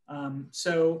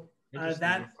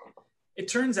 That it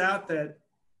turns out that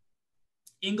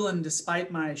England,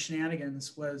 despite my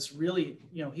shenanigans, was really,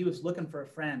 he was looking for a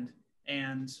friend.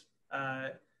 And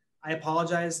I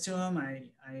apologized to him. I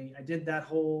did that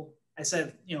whole, I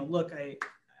said, look,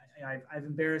 I've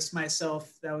embarrassed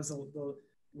myself. That was the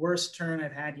worst turn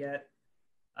I've had yet.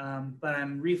 But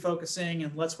I'm refocusing,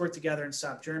 and let's work together and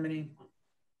stop Germany.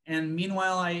 And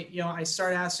meanwhile, I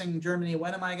start asking Germany,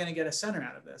 when am I going to get a center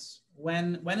out of this?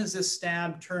 When is this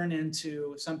stab turn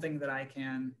into something that I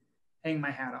can hang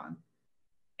my hat on?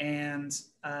 And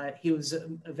he was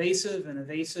evasive and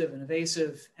evasive and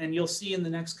evasive. And you'll see in the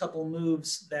next couple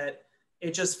moves that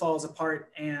it just falls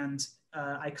apart. And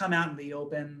I come out in the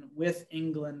open with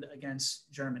England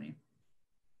against Germany.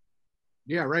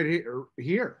 Yeah, right here.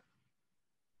 Yeah.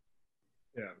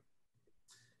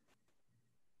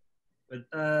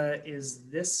 Is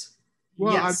this?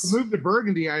 Well, yes. the move to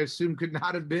Burgundy, I assume, could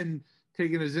not have been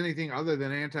taken as anything other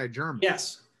than anti-German.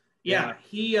 Yes. Yeah.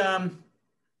 He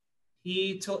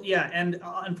told. Yeah, and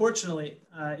unfortunately,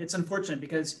 it's unfortunate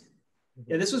because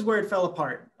this was where it fell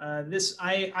apart.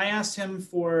 I asked him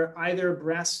for either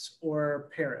Brest or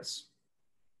Paris,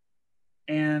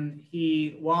 and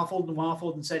he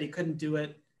waffled and said he couldn't do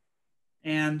it.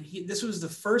 And this was the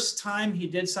first time he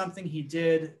did something he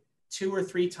did 2 or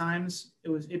 3 times.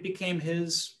 It became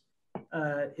his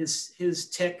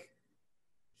tick.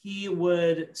 He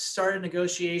would start a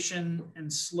negotiation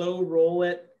and slow roll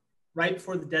it right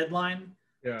before the deadline,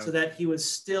 so that he was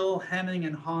still hemming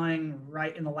and hawing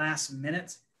right in the last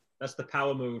minute. That's the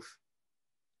power move.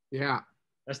 Yeah.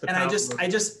 That's the and power move.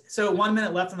 So 1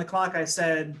 minute left on the clock, I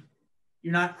said,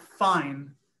 "You're not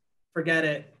fine. Forget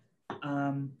it.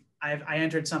 I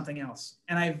entered something else."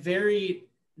 And I very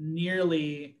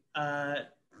nearly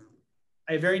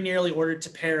ordered to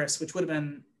Paris, which would have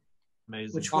been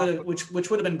amazing. Which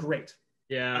would have been great.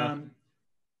 Yeah.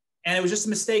 And it was just a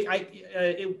mistake.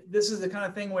 This is the kind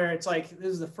of thing where it's like, this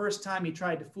is the first time he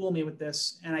tried to fool me with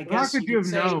this, and I guess you could have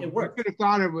known. It worked. You could have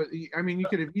thought it was. I mean, you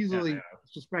could have easily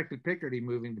suspected Picardy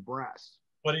moving to Brest.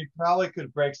 But he probably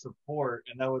could break support,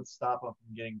 and that would stop him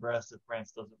from getting Brest if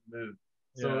France doesn't move.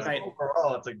 So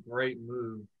overall, it's a great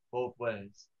move both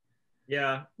ways.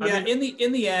 Yeah. In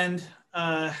the end,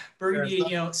 Burgundy,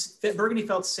 Burgundy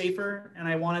felt safer, and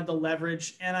I wanted the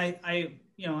leverage, and I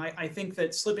think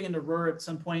that slipping into Ruhr at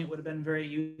some point would have been very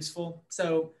useful.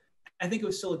 So I think it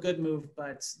was still a good move,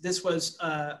 but this was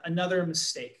another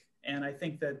mistake. And I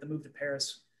think that the move to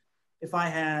Paris, if I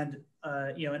had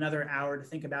another hour to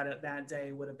think about it that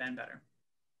day, would have been better.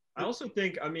 I also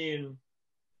think,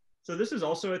 so this is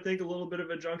also, I think, a little bit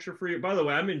of a juncture for you. By the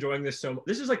way, I'm enjoying this so much.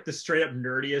 This is like the straight up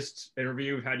nerdiest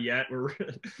interview we've had yet.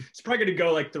 It's probably going to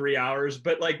go like 3 hours,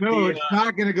 but like it's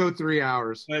not going to go 3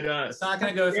 hours. But it's not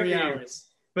going to go 3 hours.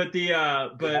 But you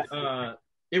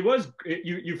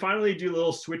finally do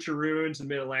little switcheroos in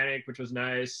mid-Atlantic, which was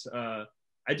nice. I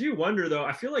do wonder though.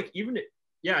 I feel like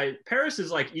Paris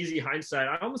is like easy hindsight.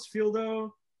 I almost feel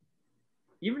though,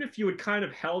 even if you had kind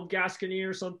of held Gascony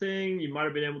or something, you might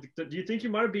have been able to. Do you think you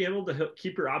might have been able to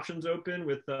keep your options open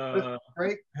with?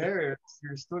 Great Paris,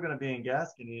 you're still going to be in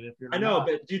Gascony, and if you're. I know,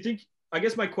 but do you think? I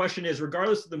guess my question is,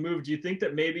 regardless of the move, do you think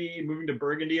that maybe moving to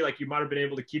Burgundy, like you might have been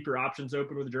able to keep your options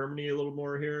open with Germany a little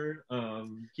more here?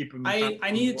 Keep them. I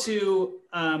needed to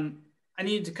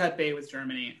cut bait with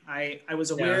Germany. I was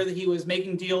aware that he was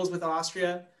making deals with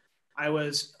Austria. I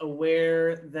was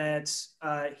aware that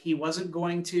he wasn't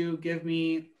going to give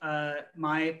me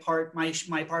my part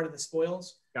of the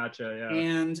spoils. Gotcha. Yeah.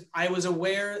 And I was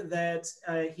aware that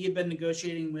he had been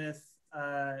negotiating with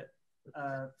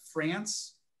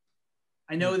France.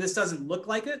 I know this doesn't look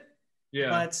like it,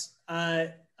 but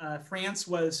France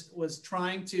was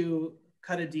trying to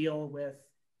cut a deal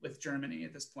with Germany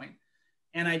at this point.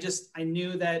 And I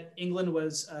knew that England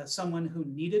was someone who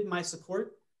needed my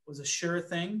support, was a sure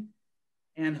thing,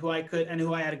 and who I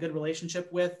had a good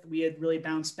relationship with. We had really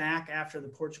bounced back after the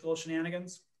Portugal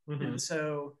shenanigans. Mm-hmm. And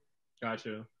so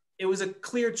gotcha. It was a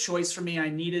clear choice for me. I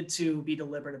needed to be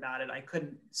deliberate about it. I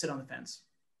couldn't sit on the fence.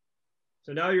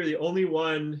 So now you're the only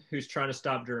one who's trying to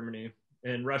stop Germany,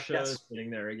 and Russia is sitting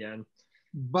there again.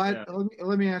 But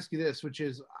let me ask you this, which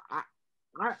is,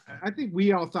 I think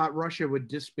we all thought Russia would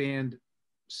disband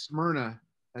Smyrna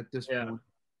at this point.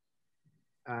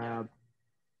 And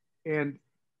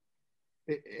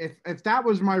if that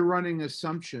was my running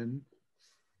assumption,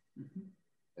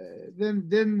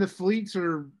 then the fleets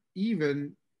are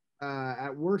even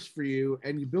at worst for you,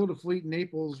 and you build a fleet in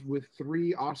Naples with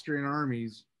 3 Austrian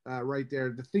armies right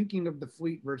there. The thinking of the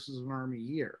fleet versus an army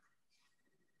here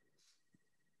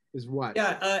is what?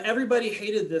 Yeah, everybody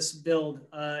hated this build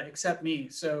except me.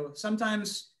 So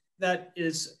sometimes that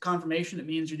is confirmation. It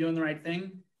means you're doing the right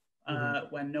thing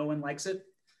when no one likes it.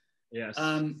 Yes.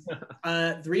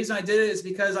 The reason I did it is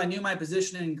because I knew my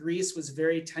position in Greece was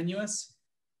very tenuous.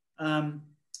 And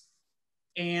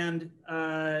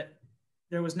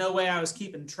there was no way I was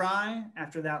keeping try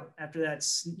after that,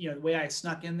 the way I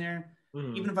snuck in there.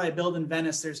 Even if I build in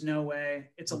Venice, there's no way.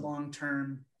 It's a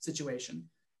long-term situation.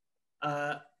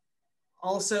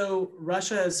 Also,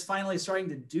 Russia is finally starting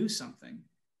to do something.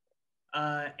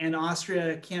 And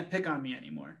Austria can't pick on me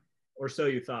anymore. Or so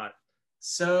you thought.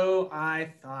 So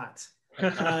I thought.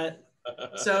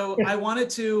 So I wanted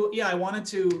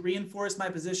to reinforce my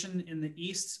position in the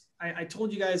East. I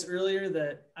told you guys earlier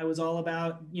that I was all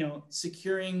about,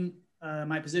 securing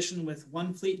my position with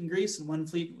 1 fleet in Greece and 1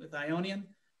 fleet with Ionian.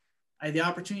 I had the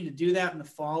opportunity to do that in the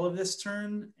fall of this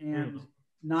turn, and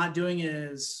not doing it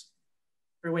is,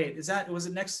 was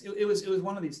it next? It was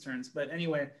one of these turns, but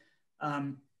anyway, I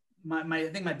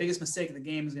think my biggest mistake of the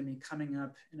game is going to be coming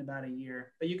up in about a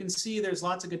year. But you can see there's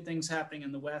lots of good things happening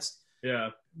in the West. Yeah.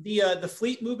 The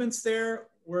fleet movements there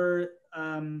were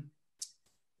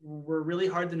really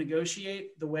hard to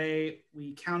negotiate. The way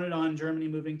we counted on Germany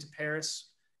moving to Paris,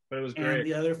 but it was great, and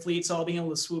the other fleets all being able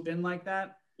to swoop in like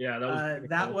that. Yeah,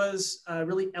 that was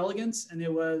really elegant, and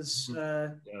it was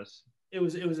yes. It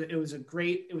was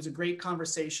a great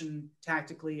conversation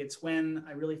tactically. It's when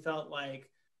I really felt like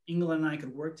England and I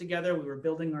could work together. We were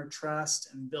building our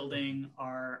trust and building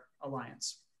our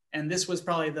alliance. And this was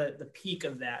probably the peak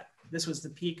of that. This was the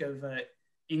peak of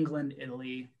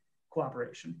England-Italy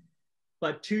cooperation.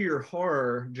 But to your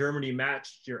horror, Germany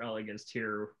matched your elegance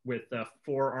here with a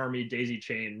 4-army daisy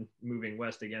chain moving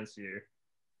west against you.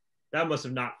 That must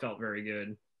have not felt very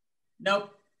good.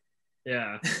 Nope.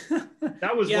 Yeah.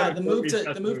 That was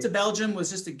the move to Belgium was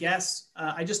just a guess.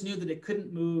 I just knew that it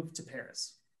couldn't move to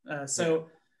Paris.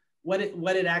 What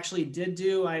it actually did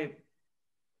do, I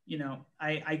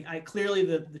clearly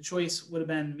the choice would have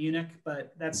been Munich,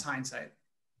 but that's hindsight.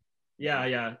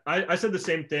 Yeah. I said the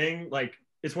same thing. Like,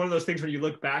 it's one of those things when you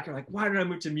look back, you're like, why did I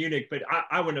move to Munich? But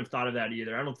I wouldn't have thought of that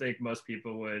either. I don't think most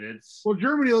people would. Well,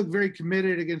 Germany looked very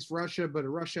committed against Russia, but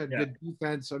Russia had good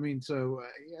defense. I mean, so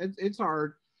it's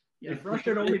hard. Yeah, if Russia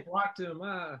had only blocked him.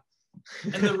 And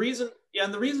the reason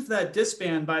for that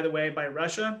disband, by the way, by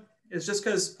Russia is just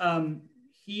because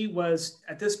he was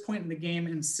at this point in the game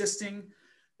insisting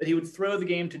that he would throw the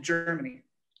game to Germany.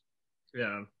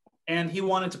 Yeah. And he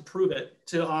wanted to prove it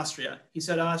to Austria. He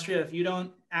said, Austria, if you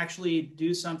don't actually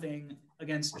do something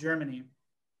against Germany,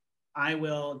 I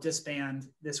will disband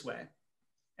this way.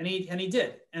 And he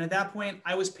did. And at that point,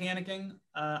 I was panicking.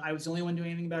 I was the only one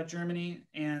doing anything about Germany,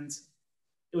 and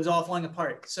it was all falling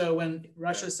apart. So when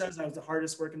Russia says I was the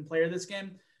hardest working player this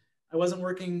game, I wasn't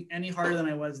working any harder than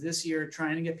I was this year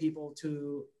trying to get people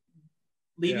to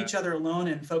leave each other alone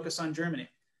and focus on Germany.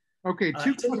 Okay,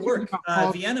 it didn't work.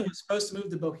 Vienna was supposed to move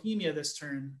to Bohemia this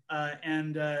turn,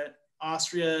 and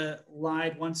Austria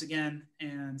lied once again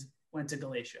and went to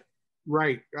Galicia.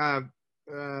 Right.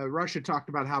 Russia talked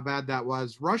about how bad that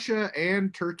was. Russia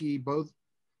and Turkey both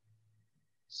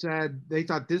said they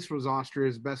thought this was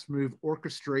Austria's best move,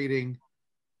 orchestrating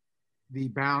the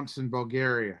bounce in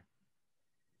Bulgaria.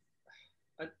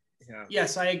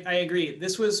 Yes, I agree.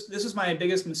 This was my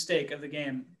biggest mistake of the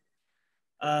game.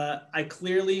 I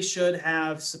clearly should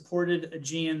have supported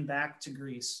Aegean back to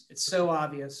Greece. It's so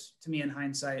obvious to me in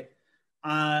hindsight.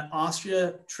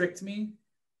 Austria tricked me.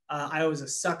 I was a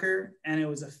sucker, and it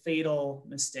was a fatal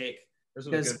mistake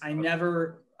because I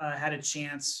never had a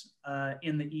chance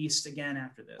in the East again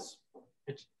after this.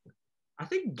 I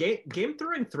think game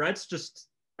throwing threats just,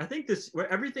 I think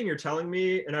everything you're telling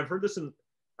me, and I've heard this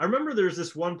I remember there's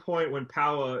this one point when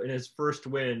Paua in his first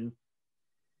win,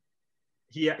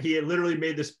 he literally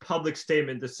made this public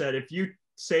statement that said, if you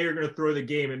say you're going to throw the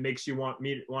game, it makes you want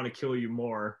to kill you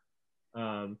more.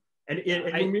 And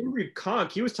when we read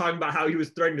Conk, he was talking about how he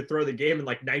was threatening to throw the game in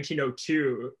like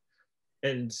 1902.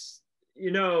 And,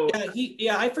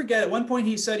 I forget. At one point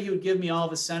he said he would give me all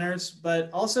the centers,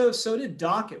 but also so did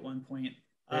Doc at one point.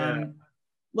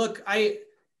 Look,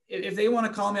 if they want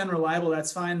to call me unreliable,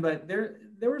 that's fine. But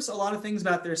there was a lot of things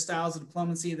about their styles of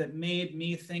diplomacy that made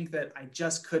me think that I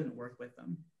just couldn't work with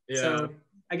them. Yeah. So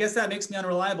I guess that makes me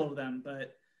unreliable to them.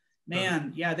 But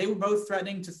man, they were both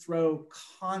threatening to throw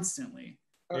constantly.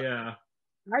 I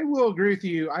will agree with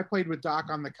you. I played with Doc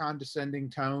on the condescending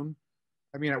tone.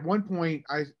 I mean, at one point,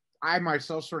 I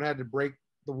myself sort of had to break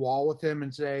the wall with him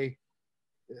and say,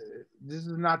 this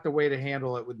is not the way to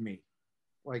handle it with me.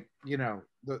 Like, you know,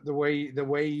 the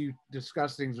way you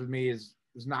discuss things with me is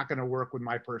not going to work with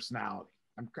my personality.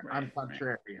 I'm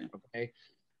contrarian, okay?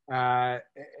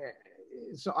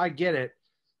 So I get it.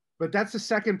 But that's the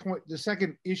second point, the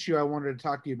second issue I wanted to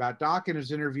talk to you about. Doc in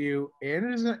his interview and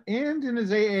in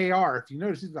his AAR, if you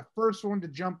notice, he's the first one to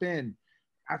jump in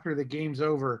after the game's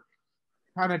over,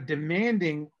 kind of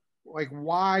demanding like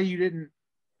why you didn't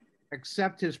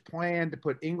accept his plan to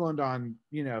put England on,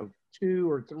 you know, 2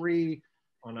 or 3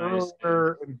 on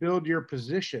earlier and build your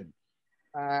position.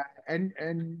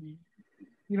 And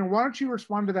you know, why don't you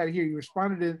respond to that here? You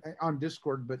responded on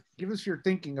Discord, but give us your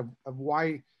thinking of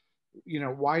why, you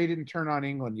know, why you didn't turn on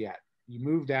England yet. You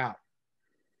moved out.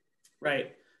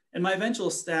 Right. And my eventual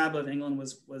stab of England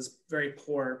was very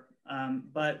poor.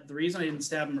 But the reason I didn't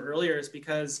stab him earlier is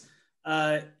because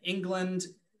England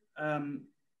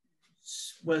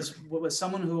was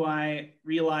someone who I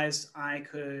realized I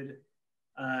could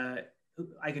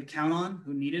count on,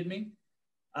 who needed me,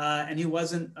 and who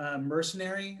wasn't a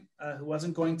mercenary, who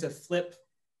wasn't going to flip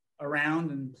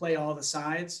around and play all the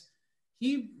sides.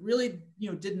 He really,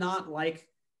 you know, did not like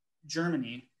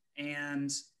Germany,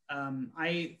 and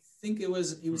I think he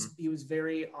was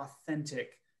very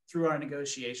authentic through our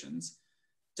negotiations.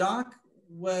 Doc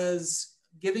was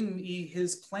giving me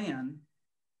his plan,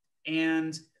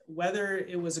 and whether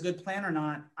it was a good plan or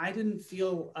not, I didn't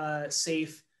feel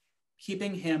safe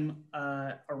keeping him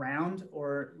around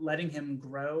or letting him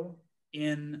grow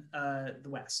in the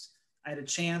West. I had a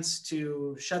chance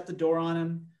to shut the door on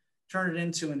him, turn it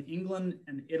into an England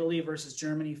and Italy versus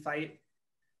Germany fight.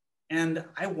 And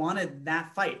I wanted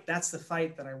that fight. That's the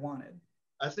fight that I wanted.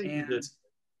 I think you did.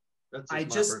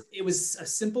 It was a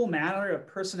simple matter of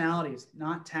personalities,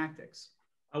 not tactics.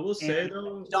 I will say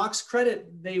though, Doc's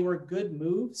credit, they were good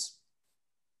moves,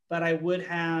 but I would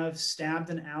have stabbed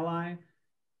an ally,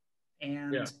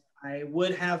 and I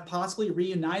would have possibly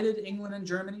reunited England and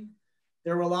Germany.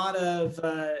 There were a lot of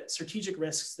strategic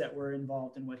risks that were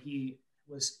involved in what he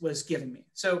was giving me.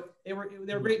 So they were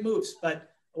great moves,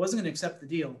 but I wasn't going to accept the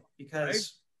deal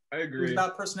because I agree. It was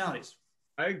about personalities.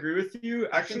 I agree with you.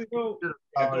 Actually, though,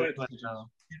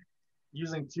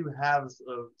 using 2 halves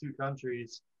of 2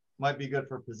 countries might be good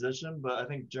for position, but I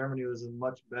think Germany was in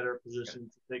much better position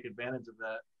to take advantage of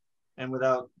that. And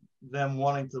without them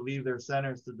wanting to leave their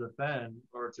centers to defend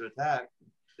or to attack,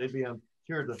 they'd be on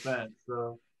pure defense.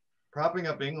 So propping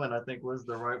up England, I think, was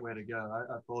the right way to go.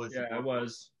 I fully support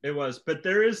it was. But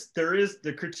there is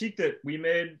the critique that we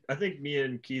made. I think me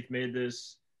and Keith made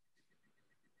this.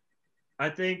 I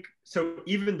think so.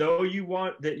 Even though you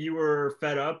were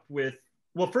fed up with,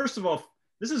 well, first of all,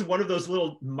 this is one of those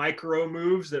little micro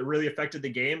moves that really affected the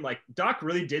game. Like Doc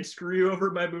really did screw you over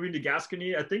by moving to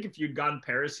Gascony. I think if you'd gotten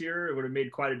Paris here, it would have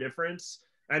made quite a difference.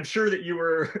 I'm sure that you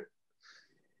were.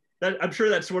 I'm sure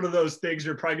that's one of those things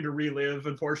you're probably going to relive.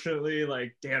 Unfortunately,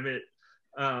 like damn it.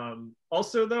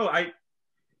 Also, though,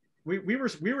 we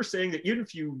were saying that even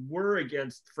if you were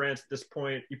against France at this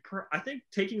point, I think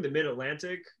taking the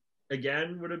Mid-Atlantic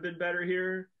again would have been better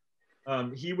here.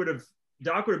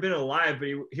 Doc would have been alive, but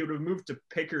he would have moved to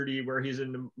Picardy, where he's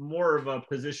in more of a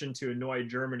position to annoy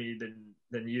Germany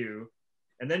than you.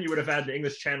 And then you would have had the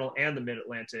English Channel and the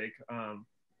Mid-Atlantic.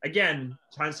 Again,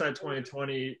 hindsight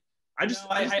 2020.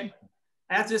 I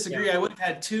have to disagree. Yeah. I would have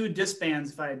had 2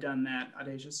 disbands if I had done that,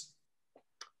 Audacious.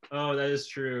 Oh, that is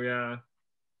true. Yeah,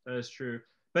 that is true.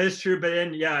 But it's true. But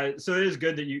then, yeah, so it is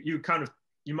good that you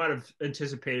might have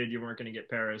anticipated you weren't going to get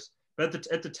Paris. But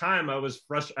at the time, I was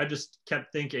frustrated. I just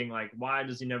kept thinking, like, why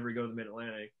does he never go to the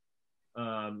Mid-Atlantic?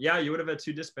 Yeah, you would have had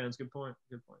 2 disbands. Good point.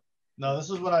 No,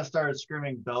 this is when I started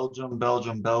screaming Belgium,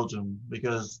 Belgium, Belgium,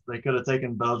 because they could have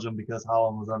taken Belgium because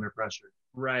Holland was under pressure.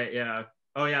 Right, yeah.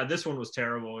 Oh, yeah, this one was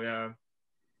terrible, yeah.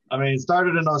 I mean, it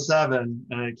started in 2007,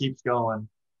 and it keeps going.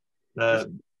 Yeah,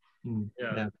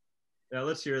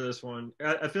 let's hear this one.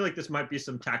 I feel like this might be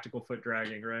some tactical foot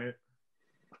dragging, right?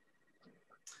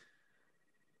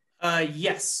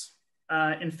 Yes.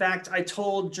 In fact, I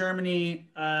told Germany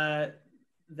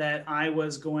that I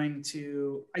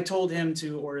told him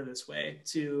to order this way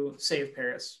to save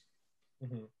Paris.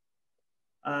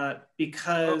 Mm-hmm.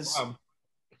 Because,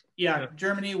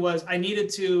 Germany I needed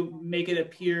to make it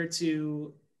appear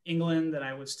to England that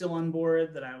I was still on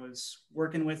board, that I was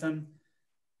working with them.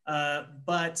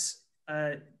 But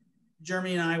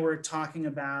Germany and I were talking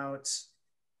about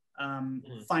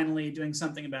finally doing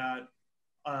something about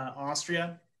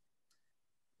Austria.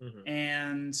 Mm-hmm.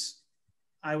 And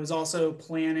I was also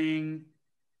planning,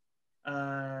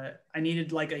 I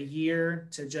needed like a year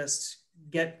to just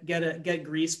get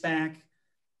Greece back,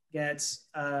 be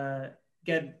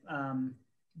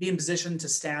in position to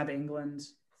stab England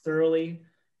thoroughly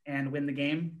and win the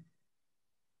game.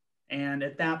 And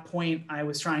at that point, I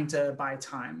was trying to buy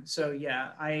time. So yeah,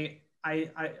 I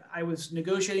was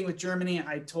negotiating with Germany.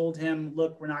 I told him,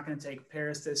 look, we're not going to take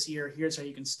Paris this year. Here's how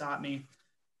you can stop me.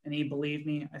 And he believed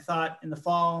me. I thought in the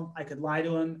fall I could lie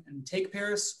to him and take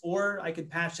Paris, or I could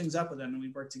patch things up with him and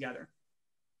we'd work together.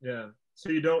 Yeah. So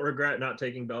you don't regret not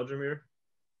taking Belgium here?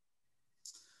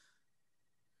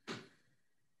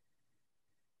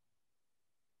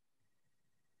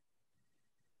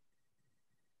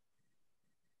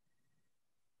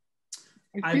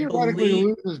 I theoretically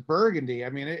loses Burgundy. I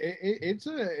mean, it's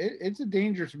a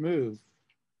dangerous move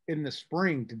in the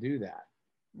spring to do that.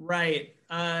 Right.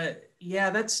 Yeah,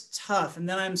 that's tough. And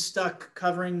then I'm stuck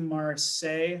covering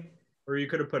Marseille. Or you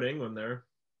could have put England there.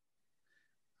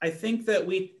 I think that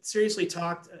we seriously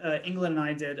talked, England and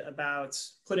I did, about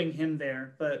putting him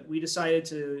there, but we decided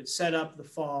to set up the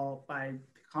fall by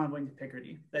convoying to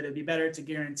Picardy, that it'd be better to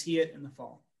guarantee it in the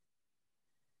fall.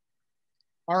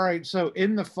 All right, so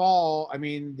in the fall, I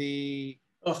mean,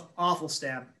 awful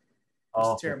stab.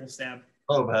 Oh, Terrible stab.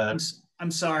 Oh, bad.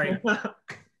 I'm sorry.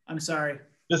 I'm sorry.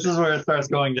 This is where it starts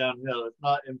going downhill. It's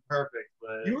not imperfect,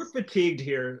 but you were fatigued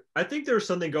here. I think there's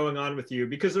something going on with you,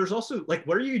 because there's also, like,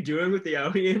 what are you doing with the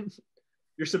Albion?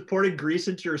 You're supporting Greece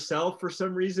into yourself for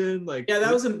some reason. Like, yeah,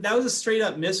 that was a straight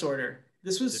up misorder.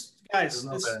 This was, guys.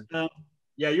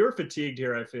 Yeah, you were fatigued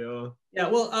here, I feel. Yeah,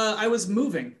 well, I was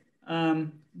moving.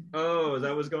 Oh, is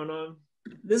that what's going on?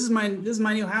 This is my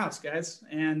new house, guys,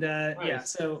 and nice. Yeah.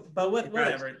 So, but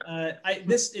whatever.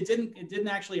 It didn't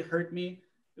actually hurt me.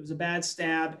 It was a bad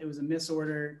stab. It was a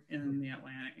misorder in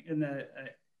the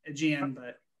Aegean,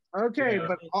 but okay. Yeah.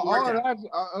 But all of that,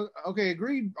 okay,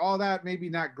 agreed. All that maybe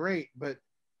not great, but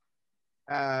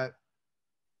at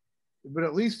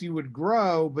least you would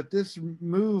grow. But this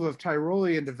move of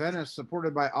Tyrolean to Venice,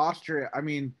 supported by Austria, I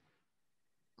mean,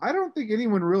 I don't think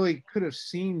anyone really could have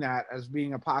seen that as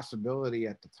being a possibility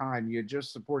at the time. You had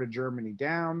just supported Germany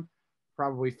down,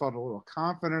 probably felt a little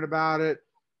confident about it.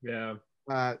 Yeah.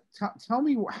 Tell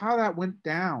me how that went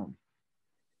down.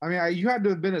 I mean, you had to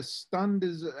have been as stunned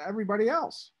as everybody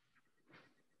else.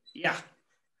 Yeah.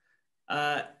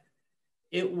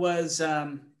 It was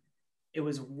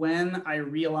when I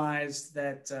realized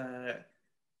that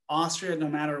Austria, no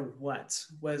matter what,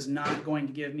 was not going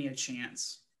to give me a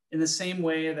chance. In the same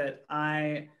way that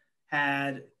I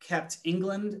had kept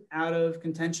England out of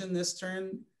contention this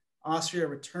turn, Austria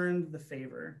returned the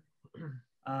favor.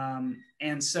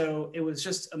 And so it was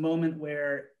just a moment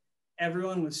where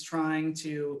everyone was trying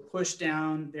to push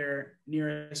down their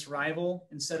nearest rival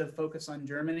instead of focus on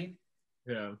Germany.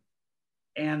 Yeah.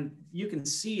 And you can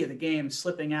see the game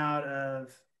slipping out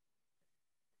of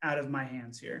my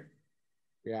hands here.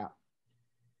 Yeah.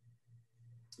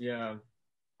 Yeah.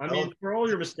 I mean, for all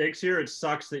your mistakes here, it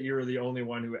sucks that you were the only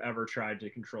one who ever tried to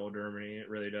control Germany. It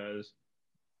really does.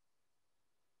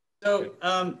 So,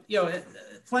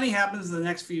 plenty happens in the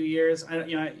next few years.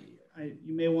 You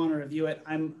may want to review it.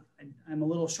 I'm a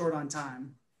little short on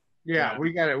time. Yeah,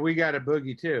 we got it. We got a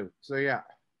boogie too. So yeah.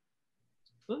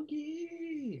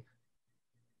 Boogie.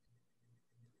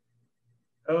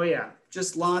 Oh yeah,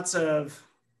 just lots of.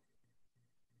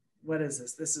 What is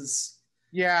this? This is.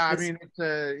 Yeah, I mean, it's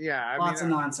lots of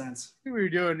nonsense. See what you're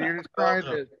doing. You're just trying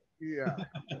to. Yeah.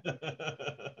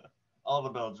 All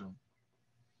the Belgium.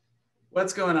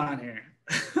 What's going on here?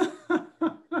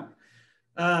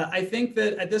 I think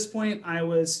that at this point I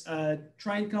was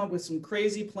trying to come up with some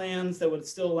crazy plans that would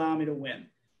still allow me to win.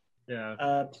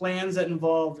 Yeah. Plans that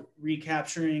involved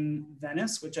recapturing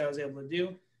Venice, which I was able to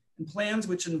do, and plans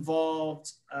which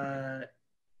involved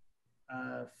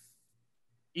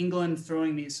England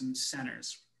throwing me some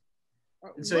centers.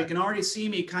 And so you can already see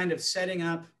me kind of setting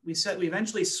up. We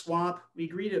eventually swap. We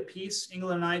agree to a peace,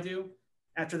 England and I do,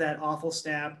 after that awful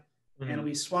stab. Mm-hmm. And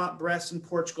we swapped Brest and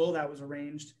Portugal. That was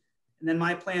arranged. And then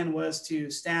my plan was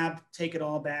to stab, take it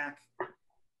all back,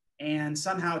 and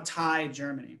somehow tie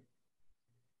Germany.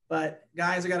 But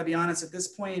guys, I got to be honest, at this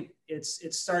point, it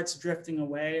starts drifting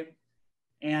away.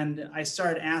 And I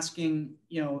started asking,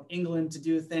 England to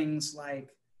do things like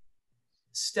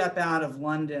step out of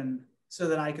London so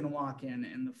that I can walk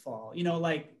in the fall. Well,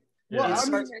 I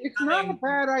mean, it's not a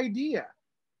bad idea.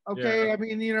 Okay, yeah. I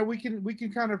mean, we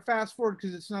can kind of fast forward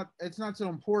because it's not so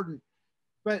important,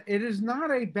 but it is not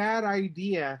a bad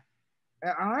idea.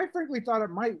 And I frankly thought it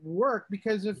might work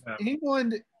because if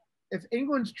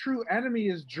England's true enemy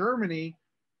is Germany,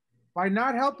 by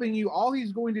not helping you, all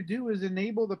he's going to do is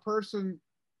enable the person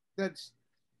that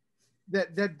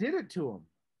did it to him.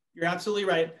 You're absolutely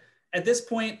right. At this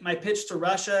point, my pitch to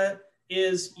Russia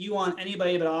is you want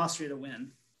anybody but Austria to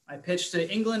win. My pitch to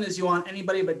England is you want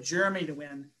anybody but Germany to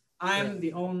win. I'm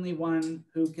the only one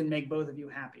who can make both of you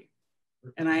happy.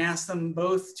 And I asked them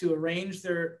both to arrange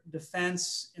their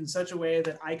defense in such a way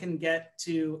that I can get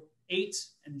to 8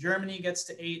 and Germany gets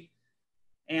to 8,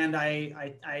 and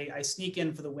I sneak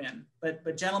in for the win.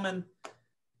 But gentlemen,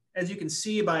 as you can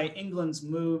see by England's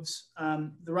moves,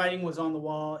 the writing was on the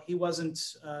wall. He wasn't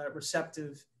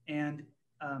receptive, and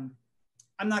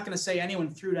I'm not going to say anyone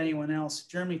threw to anyone else.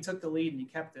 Germany took the lead and he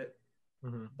kept it.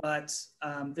 Mm-hmm. But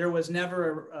there was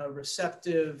never a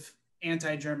receptive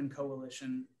anti-German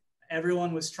coalition.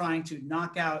 Everyone was trying to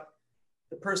knock out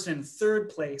the person in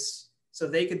 3rd place so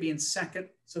they could be in 2nd,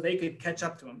 so they could catch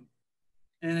up to him.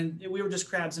 And we were just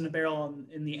crabs in a barrel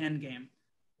in the end game.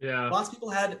 Yeah. Lots of people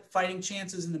had fighting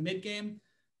chances in the mid game.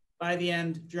 By the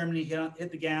end, Germany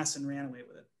hit the gas and ran away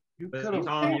with it. But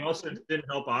Tom, you also didn't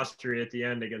help Austria at the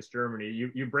end against Germany.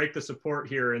 You break the support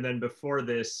here, and then before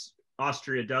this,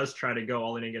 Austria does try to go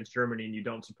all in against Germany, and you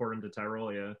don't support them to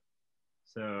Tyrolia.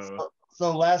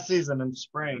 So last season in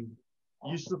spring,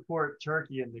 you support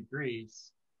Turkey and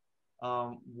Greece.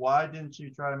 Why didn't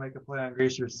you try to make a play on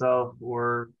Greece yourself,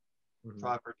 or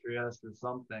try for Trieste or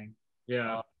something?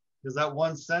 Yeah. Because that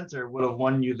one center would have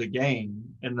won you the game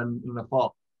in the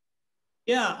fall.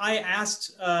 Yeah, I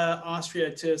asked Austria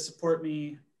to support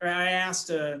me, or I asked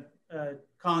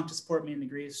Conk to support me in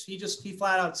Greece. He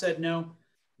flat out said no.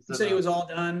 He said he was all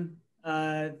done,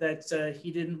 that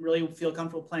he didn't really feel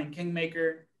comfortable playing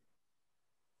Kingmaker.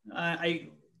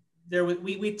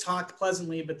 We talked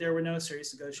pleasantly, but there were no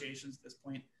serious negotiations at this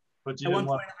point. But at one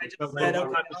point, I just said,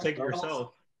 "Okay, just take it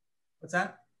yourself." What's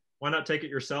that? Why not take it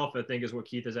yourself? I think is what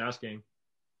Keith is asking.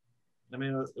 I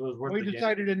mean, it was worth. We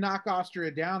decided to knock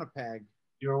Austria down a peg.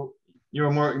 You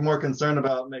were more concerned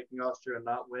about making Austria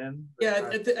not win. Yeah,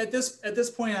 at this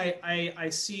point, I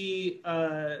see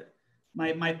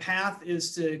my path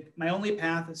is to my only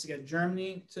path is to get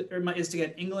Germany is to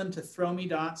get England to throw me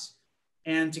dots,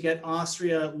 and to get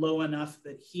Austria low enough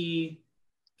that he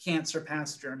can't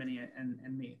surpass Germany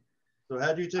and me. So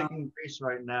had you taken Greece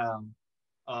right now,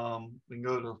 we can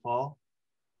go to the fall.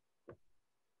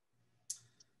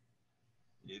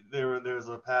 There's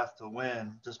a path to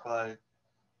win just by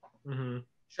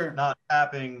not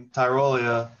tapping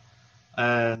Tyrolia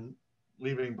and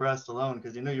leaving Brest alone,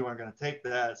 because you knew you weren't going to take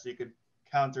that, so you could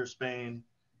counter Spain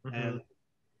and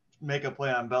make a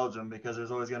play on Belgium, because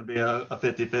there's always going to be a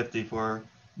 50-50 for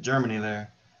Germany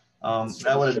there.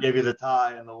 That would have gave you the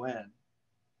tie and the win.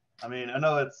 I mean, I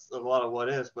know it's a lot of what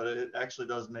ifs, but it actually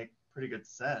does make pretty good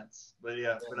sense. But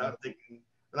yeah,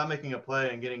 without making a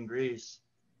play and getting Greece,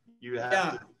 you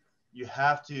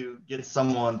have to get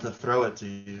someone to throw it to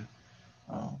you.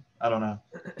 I don't know.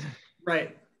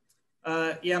 Right.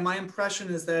 Yeah, my impression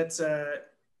is that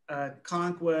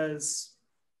Conk was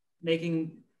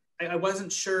making. I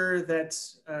wasn't sure that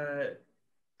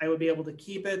I would be able to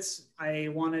keep it. I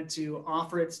wanted to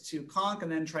offer it to Conk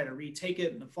and then try to retake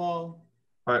it in the fall.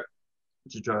 All right.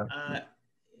 What you try?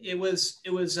 It was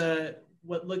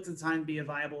what looked at the time to be a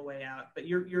viable way out. But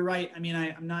you're right. I mean,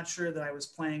 I'm not sure that I was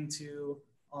playing to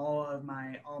all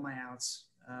my outs.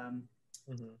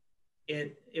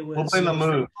 It was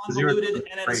convoluted,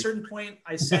 and at a certain point,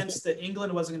 I sensed that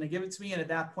England wasn't going to give it to me, and at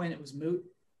that point, it was moot.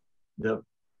 Yep.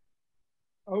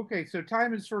 Okay, so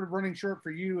time is sort of running short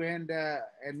for you and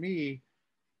me.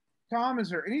 Tom, is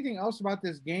there anything else about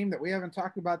this game that we haven't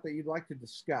talked about that you'd like to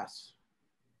discuss?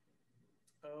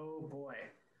 Oh boy.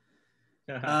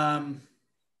 I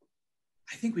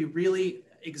think we really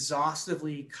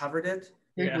exhaustively covered it.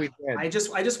 I think we did. I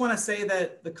just want to say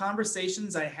that the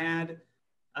conversations I had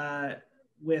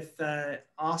with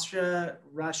Austria,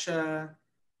 Russia,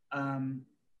 and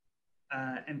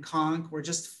Conk were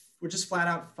just flat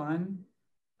out fun.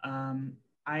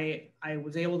 I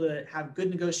was able to have good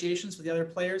negotiations with the other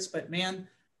players, but man,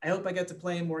 I hope I get to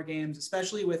play more games,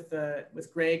 especially with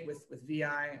Greg, with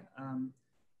VI.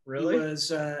 Really?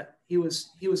 He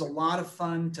was a lot of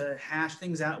fun to hash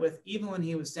things out with. Even when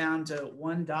he was down to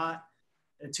 1 dot,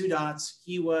 2 dots,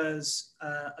 he was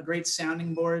a great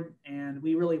sounding board, and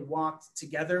we really walked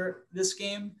together this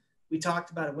game. We talked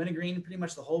about a wintergreen pretty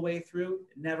much the whole way through.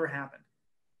 It never happened.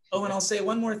 Oh, and I'll say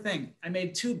one more thing. I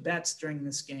made 2 bets during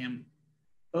this game,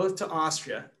 both to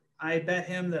Austria. I bet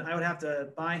him that I would have to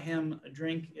buy him a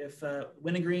drink if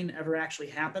wintergreen ever actually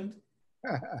happened.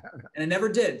 And it never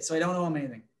did, so I don't owe him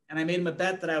anything. And I made him a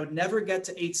bet that I would never get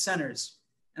to 8 centers,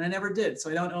 and I never did, so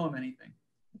I don't owe him anything.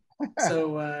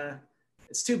 So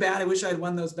it's too bad. I wish I'd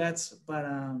won those bets, but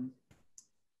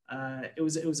It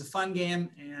was a fun game,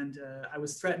 and I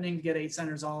was threatening to get 8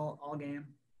 centers all game.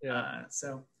 Yeah.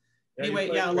 So Yeah, anyway,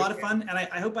 you played a a lot good of fun, and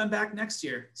I hope I'm back next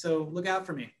year. So look out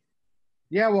for me.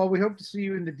 Yeah, well, we hope to see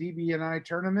you in the DB&I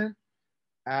tournament.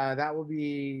 That will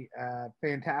be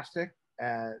fantastic.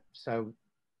 So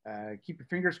keep your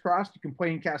fingers crossed. You can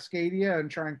play in Cascadia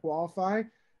and try and qualify.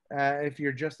 If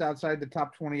you're just outside the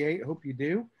top 28, hope you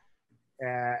do.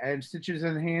 And Stitches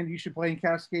in Hand, you should play in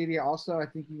Cascadia also. I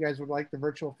think you guys would like the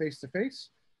virtual face-to-face.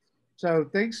 So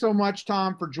thanks so much,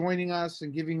 Tom, for joining us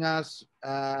and giving us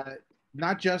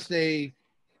not just a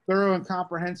thorough and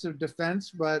comprehensive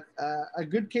defense, but a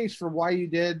good case for why you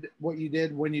did what you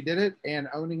did when you did it, and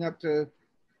owning up to,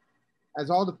 as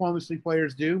all diplomacy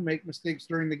players do, make mistakes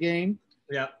during the game.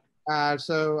 Yeah.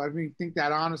 So I think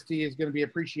that honesty is going to be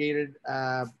appreciated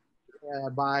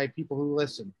by people who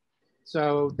listen.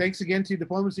 So thanks again to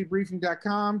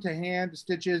diplomacybriefing.com, to Hand, to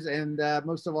Stitches, and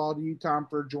most of all to you, Tom,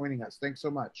 for joining us. Thanks so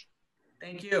much.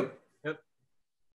 Thank you.